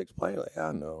 your music's playing. Like,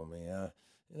 I know, man.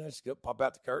 I just go pop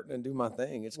out the curtain and do my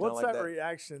thing. It's What's like that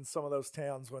reaction in some of those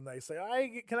towns when they say,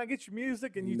 hey, can I get your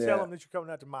music? And you tell them that you're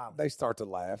coming out to Miley. They start to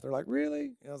laugh. They're like,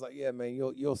 really? And I was like, yeah, man,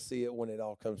 you'll see it when it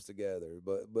all comes together.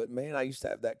 But man, I used to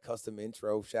have that custom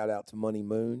intro. Shout out to Money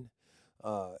Moon.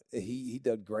 He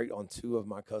did great on 2 of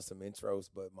my custom intros.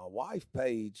 But my wife,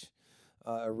 Paige,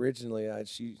 originally,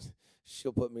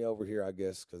 she'll put me over here, I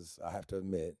guess, because I have to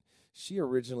admit, she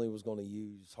originally was going to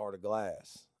use Heart of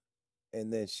Glass.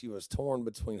 And then she was torn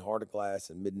between Heart of Glass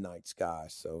and Midnight Sky.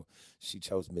 So she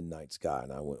chose Midnight Sky,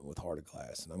 and I went with Heart of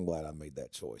Glass. And I'm glad I made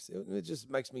that choice. It just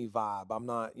makes me vibe. I'm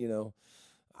not,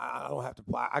 I don't have to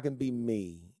play. I can be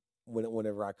me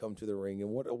whenever I come to the ring.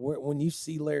 And when you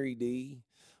see Larry D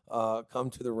come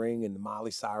to the ring and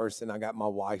Miley Cyrus, and I got my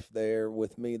wife there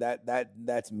with me,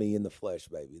 that's me in the flesh,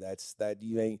 baby.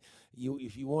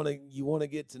 If you want to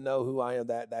get to know who I am,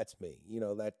 that's me.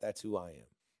 That's who I am.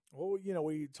 Well,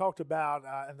 we talked about,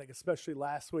 I think especially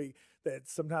last week, that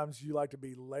sometimes you like to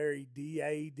be Larry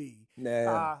D.A.D.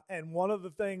 Yeah. And one of the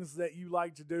things that you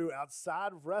like to do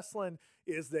outside of wrestling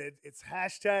is that it's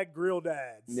hashtag grill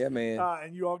dads. Yeah, man.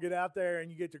 And you all get out there and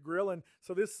you get to grilling.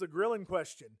 So this is a grilling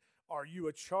question. Are you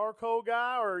a charcoal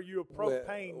guy or are you a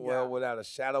propane guy? Well, without a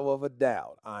shadow of a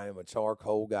doubt, I am a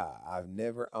charcoal guy. I've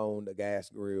never owned a gas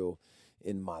grill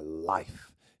in my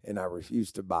life. And I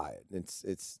refuse to buy it.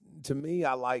 It's to me,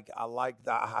 I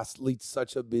lead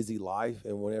such a busy life,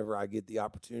 and whenever I get the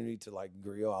opportunity to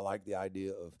grill, I like the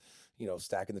idea of,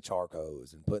 stacking the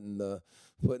charcoals and putting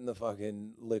the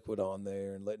fucking liquid on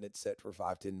there and letting it set for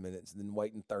 5-10 minutes, and then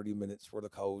waiting 30 minutes for the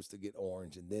coals to get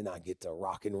orange, and then I get to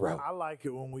rock and roll. I like it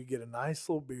when we get a nice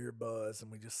little beer buzz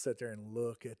and we just sit there and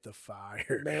look at the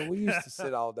fire. Man, we used to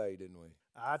sit all day, didn't we?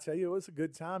 I tell you, it was a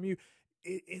good time.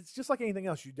 It's just like anything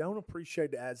else. You don't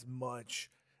appreciate it as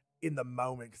much in the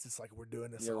moment because it's like we're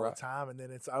doing this all the time, and then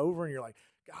it's over, and you're like,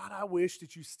 God, I wish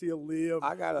that you still live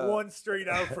one street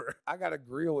over. I got a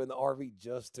grill in the RV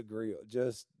just to grill,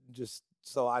 just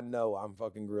so I know I'm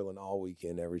fucking grilling all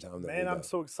weekend every time. Man, I'm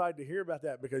so excited to hear about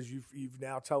that because you've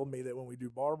now told me that when we do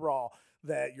Bar Brawl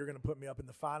that you're going to put me up in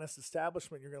the finest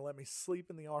establishment. You're going to let me sleep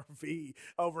in the RV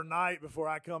overnight before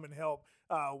I come and help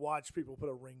watch people put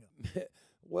a ring up.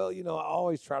 Well, I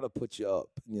always try to put you up.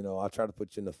 I try to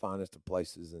put you in the finest of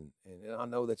places. And I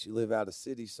know that you live out of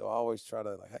city, so I always try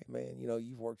to hey, man,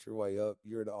 you've worked your way up.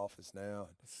 You're in the office now.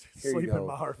 Sleep in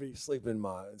my RV. Sleep in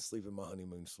my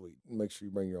honeymoon suite. Make sure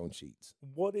you bring your own sheets.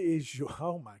 What is your,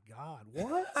 oh, my God,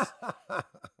 what?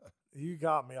 You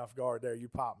got me off guard there. You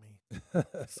popped me.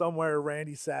 Somewhere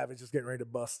Randy Savage is getting ready to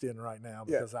bust in right now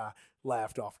because I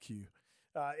laughed off cue.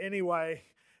 Anyway,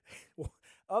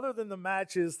 other than the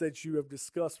matches that you have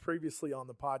discussed previously on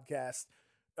the podcast,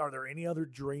 are there any other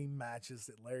dream matches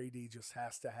that Larry D just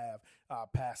has to have,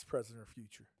 past, present, or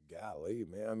future? Golly,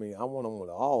 man. I mean, I want them with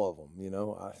all of them,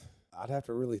 I'd have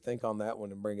to really think on that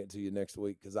one and bring it to you next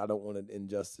week because I don't want to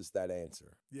injustice that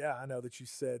answer. Yeah, I know that you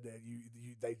said that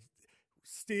they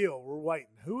still, we're waiting.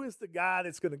 Who is the guy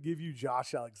that's going to give you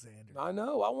Josh Alexander? I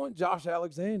know. I want Josh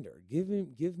Alexander. Give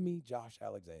me Josh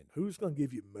Alexander. Who's going to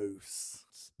give you Moose?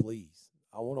 Please.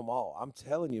 I want them all. I'm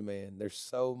telling you, man, there's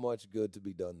so much good to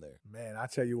be done there. Man, I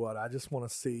tell you what, I just want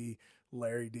to see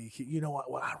Larry D. You know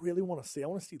what I really want to see? I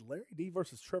want to see Larry D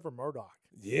versus Trevor Murdoch.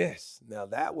 Yes. Now,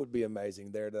 that would be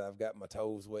amazing there that I've got my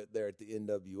toes wet there at the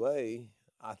NWA.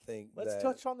 I think Let's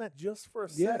touch on that just for a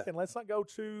second. Let's not go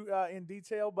too in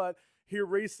detail, but here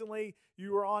recently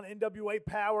you were on NWA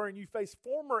Power and you faced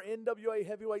former NWA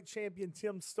heavyweight champion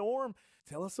Tim Storm.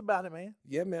 Tell us about it, man.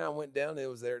 Yeah, man, I went down. It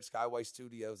was there at Skyway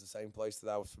Studios, the same place that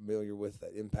I was familiar with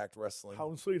at Impact Wrestling.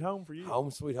 Home sweet home for you.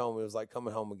 Home sweet home. It was like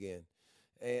coming home again.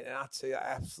 And I tell you,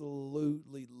 I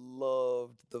absolutely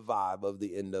loved the vibe of the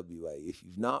NWA. If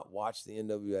you've not watched the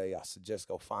NWA, I suggest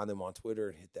go find them on Twitter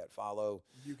and hit that follow.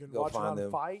 You can watch it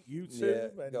on Fight,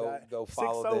 YouTube. Yeah, and go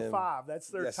follow 605, them. that's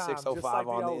their time. 605 just like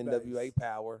on the NWA days.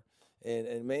 Power.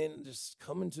 And man, just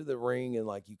coming to the ring and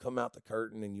like you come out the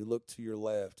curtain and you look to your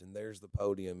left and there's the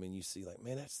podium and you see like,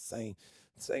 man, that's the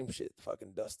same shit,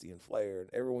 fucking Dusty and Flair. And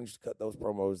everyone used to cut those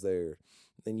promos there.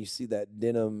 Then you see that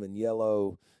denim and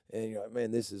yellow and you're like,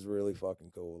 man, this is really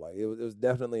fucking cool. Like it was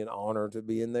definitely an honor to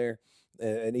be in there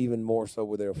and even more so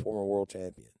with their former world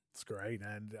champion. It's great.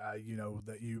 And you know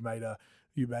that you made a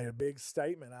big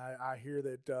statement. I hear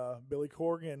that Billy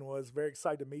Corgan was very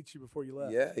excited to meet you before you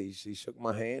left. Yeah, he shook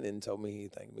my hand and told me he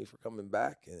thanked me for coming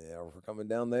back and for coming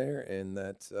down there, and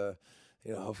that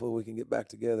hopefully we can get back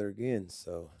together again.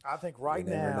 So I think right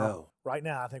now,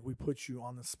 I think we put you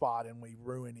on the spot and we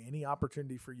ruin any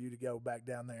opportunity for you to go back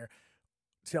down there.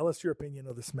 Tell us your opinion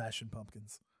of the Smashing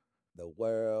Pumpkins. The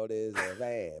world is a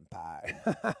vampire.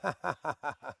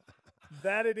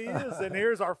 That it is. And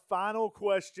here's our final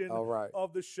question right.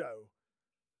 of the show.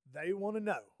 They want to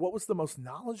know, what was the most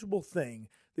knowledgeable thing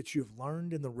that you've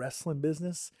learned in the wrestling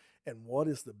business? And what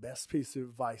is the best piece of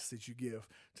advice that you give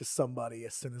to somebody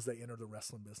as soon as they enter the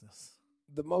wrestling business?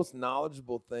 The most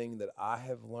knowledgeable thing that I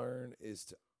have learned is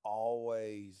to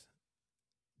always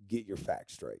get your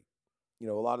facts straight. You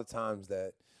know, a lot of times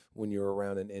that when you're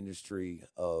around an industry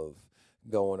of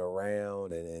going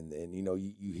around and you know,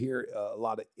 you hear a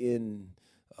lot of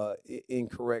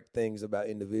incorrect things about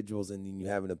individuals and then you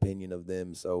have an opinion of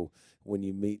them. So when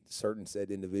you meet certain said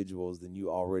individuals, then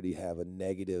you already have a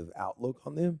negative outlook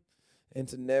on them. And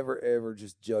to never, ever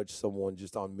just judge someone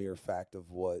just on mere fact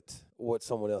of what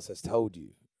someone else has told you.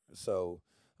 So,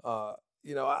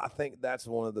 I think that's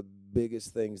one of the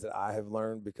biggest things that I have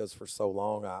learned because for so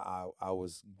long I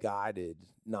was guided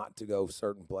not to go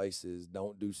certain places,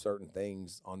 don't do certain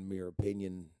things on mere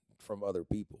opinion from other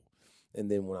people.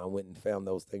 And then when I went and found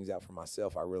those things out for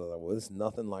myself, I realized, well, it's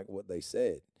nothing like what they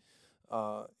said.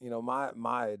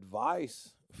 My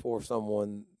advice for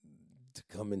someone to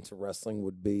come into wrestling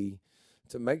would be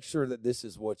to make sure that this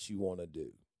is what you want to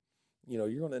do. You know,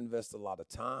 you're going to invest a lot of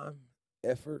time,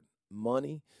 effort,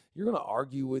 money. You're going to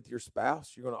argue with your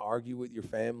spouse. You're going to argue with your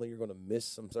family. You're going to miss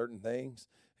some certain things,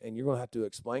 and you're going to have to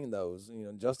explain those,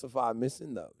 justify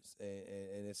missing those.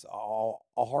 And it's all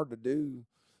hard to do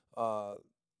for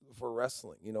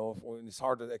wrestling. It's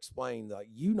hard to explain, like,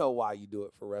 why you do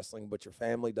it for wrestling, but your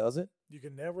family doesn't. You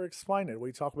can never explain it.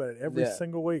 We talk about it every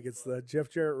single week. It's the Jeff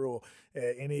Jarrett rule.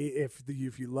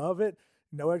 If you love it,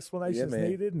 no explanation is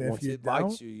needed. And once if you it don't,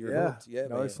 bites you, you're hooked. Yeah,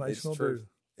 no man, explanation will it's true.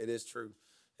 do. It is true,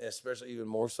 and especially even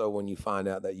more so when you find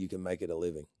out that you can make it a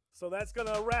living. So that's going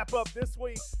to wrap up this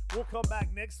week. We'll come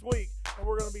back next week, and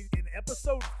we're going to be in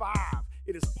episode 5.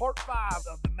 It is part 5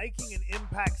 of the Making an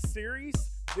Impact series.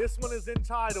 This one is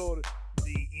entitled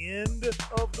The End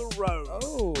of the Road.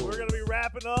 Oh. We're going to be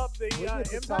wrapping up the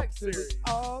Impact series.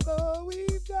 Although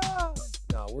we've done.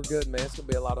 No, we're good, man. It's going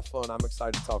to be a lot of fun. I'm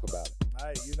excited to talk about it.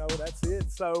 Hey, that's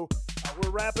it. So we're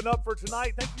wrapping up for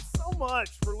tonight. Thank you so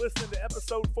much for listening to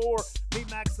episode 4. Me,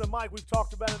 Max, and Mike. We've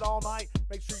talked about it all night.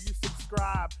 Make sure you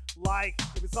subscribe, like.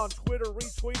 If it's on Twitter,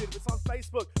 retweet it. If it's on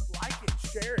Facebook, like it,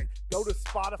 share it. Go to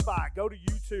Spotify. Go to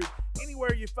YouTube.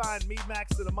 Anywhere you find me,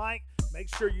 Max, and Mike,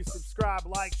 make sure you subscribe,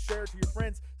 like, share it to your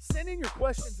friends. Send in your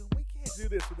questions, and we can't do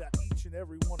this without each and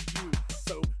every one of you.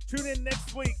 So tune in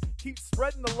next week. Keep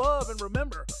spreading the love, and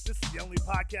remember, this is the only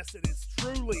podcast that is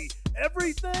truly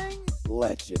everything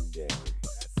legendary.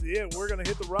 That's it. We're going to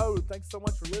hit the road. Thanks so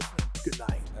much for listening. Good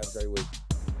night. Have a great week.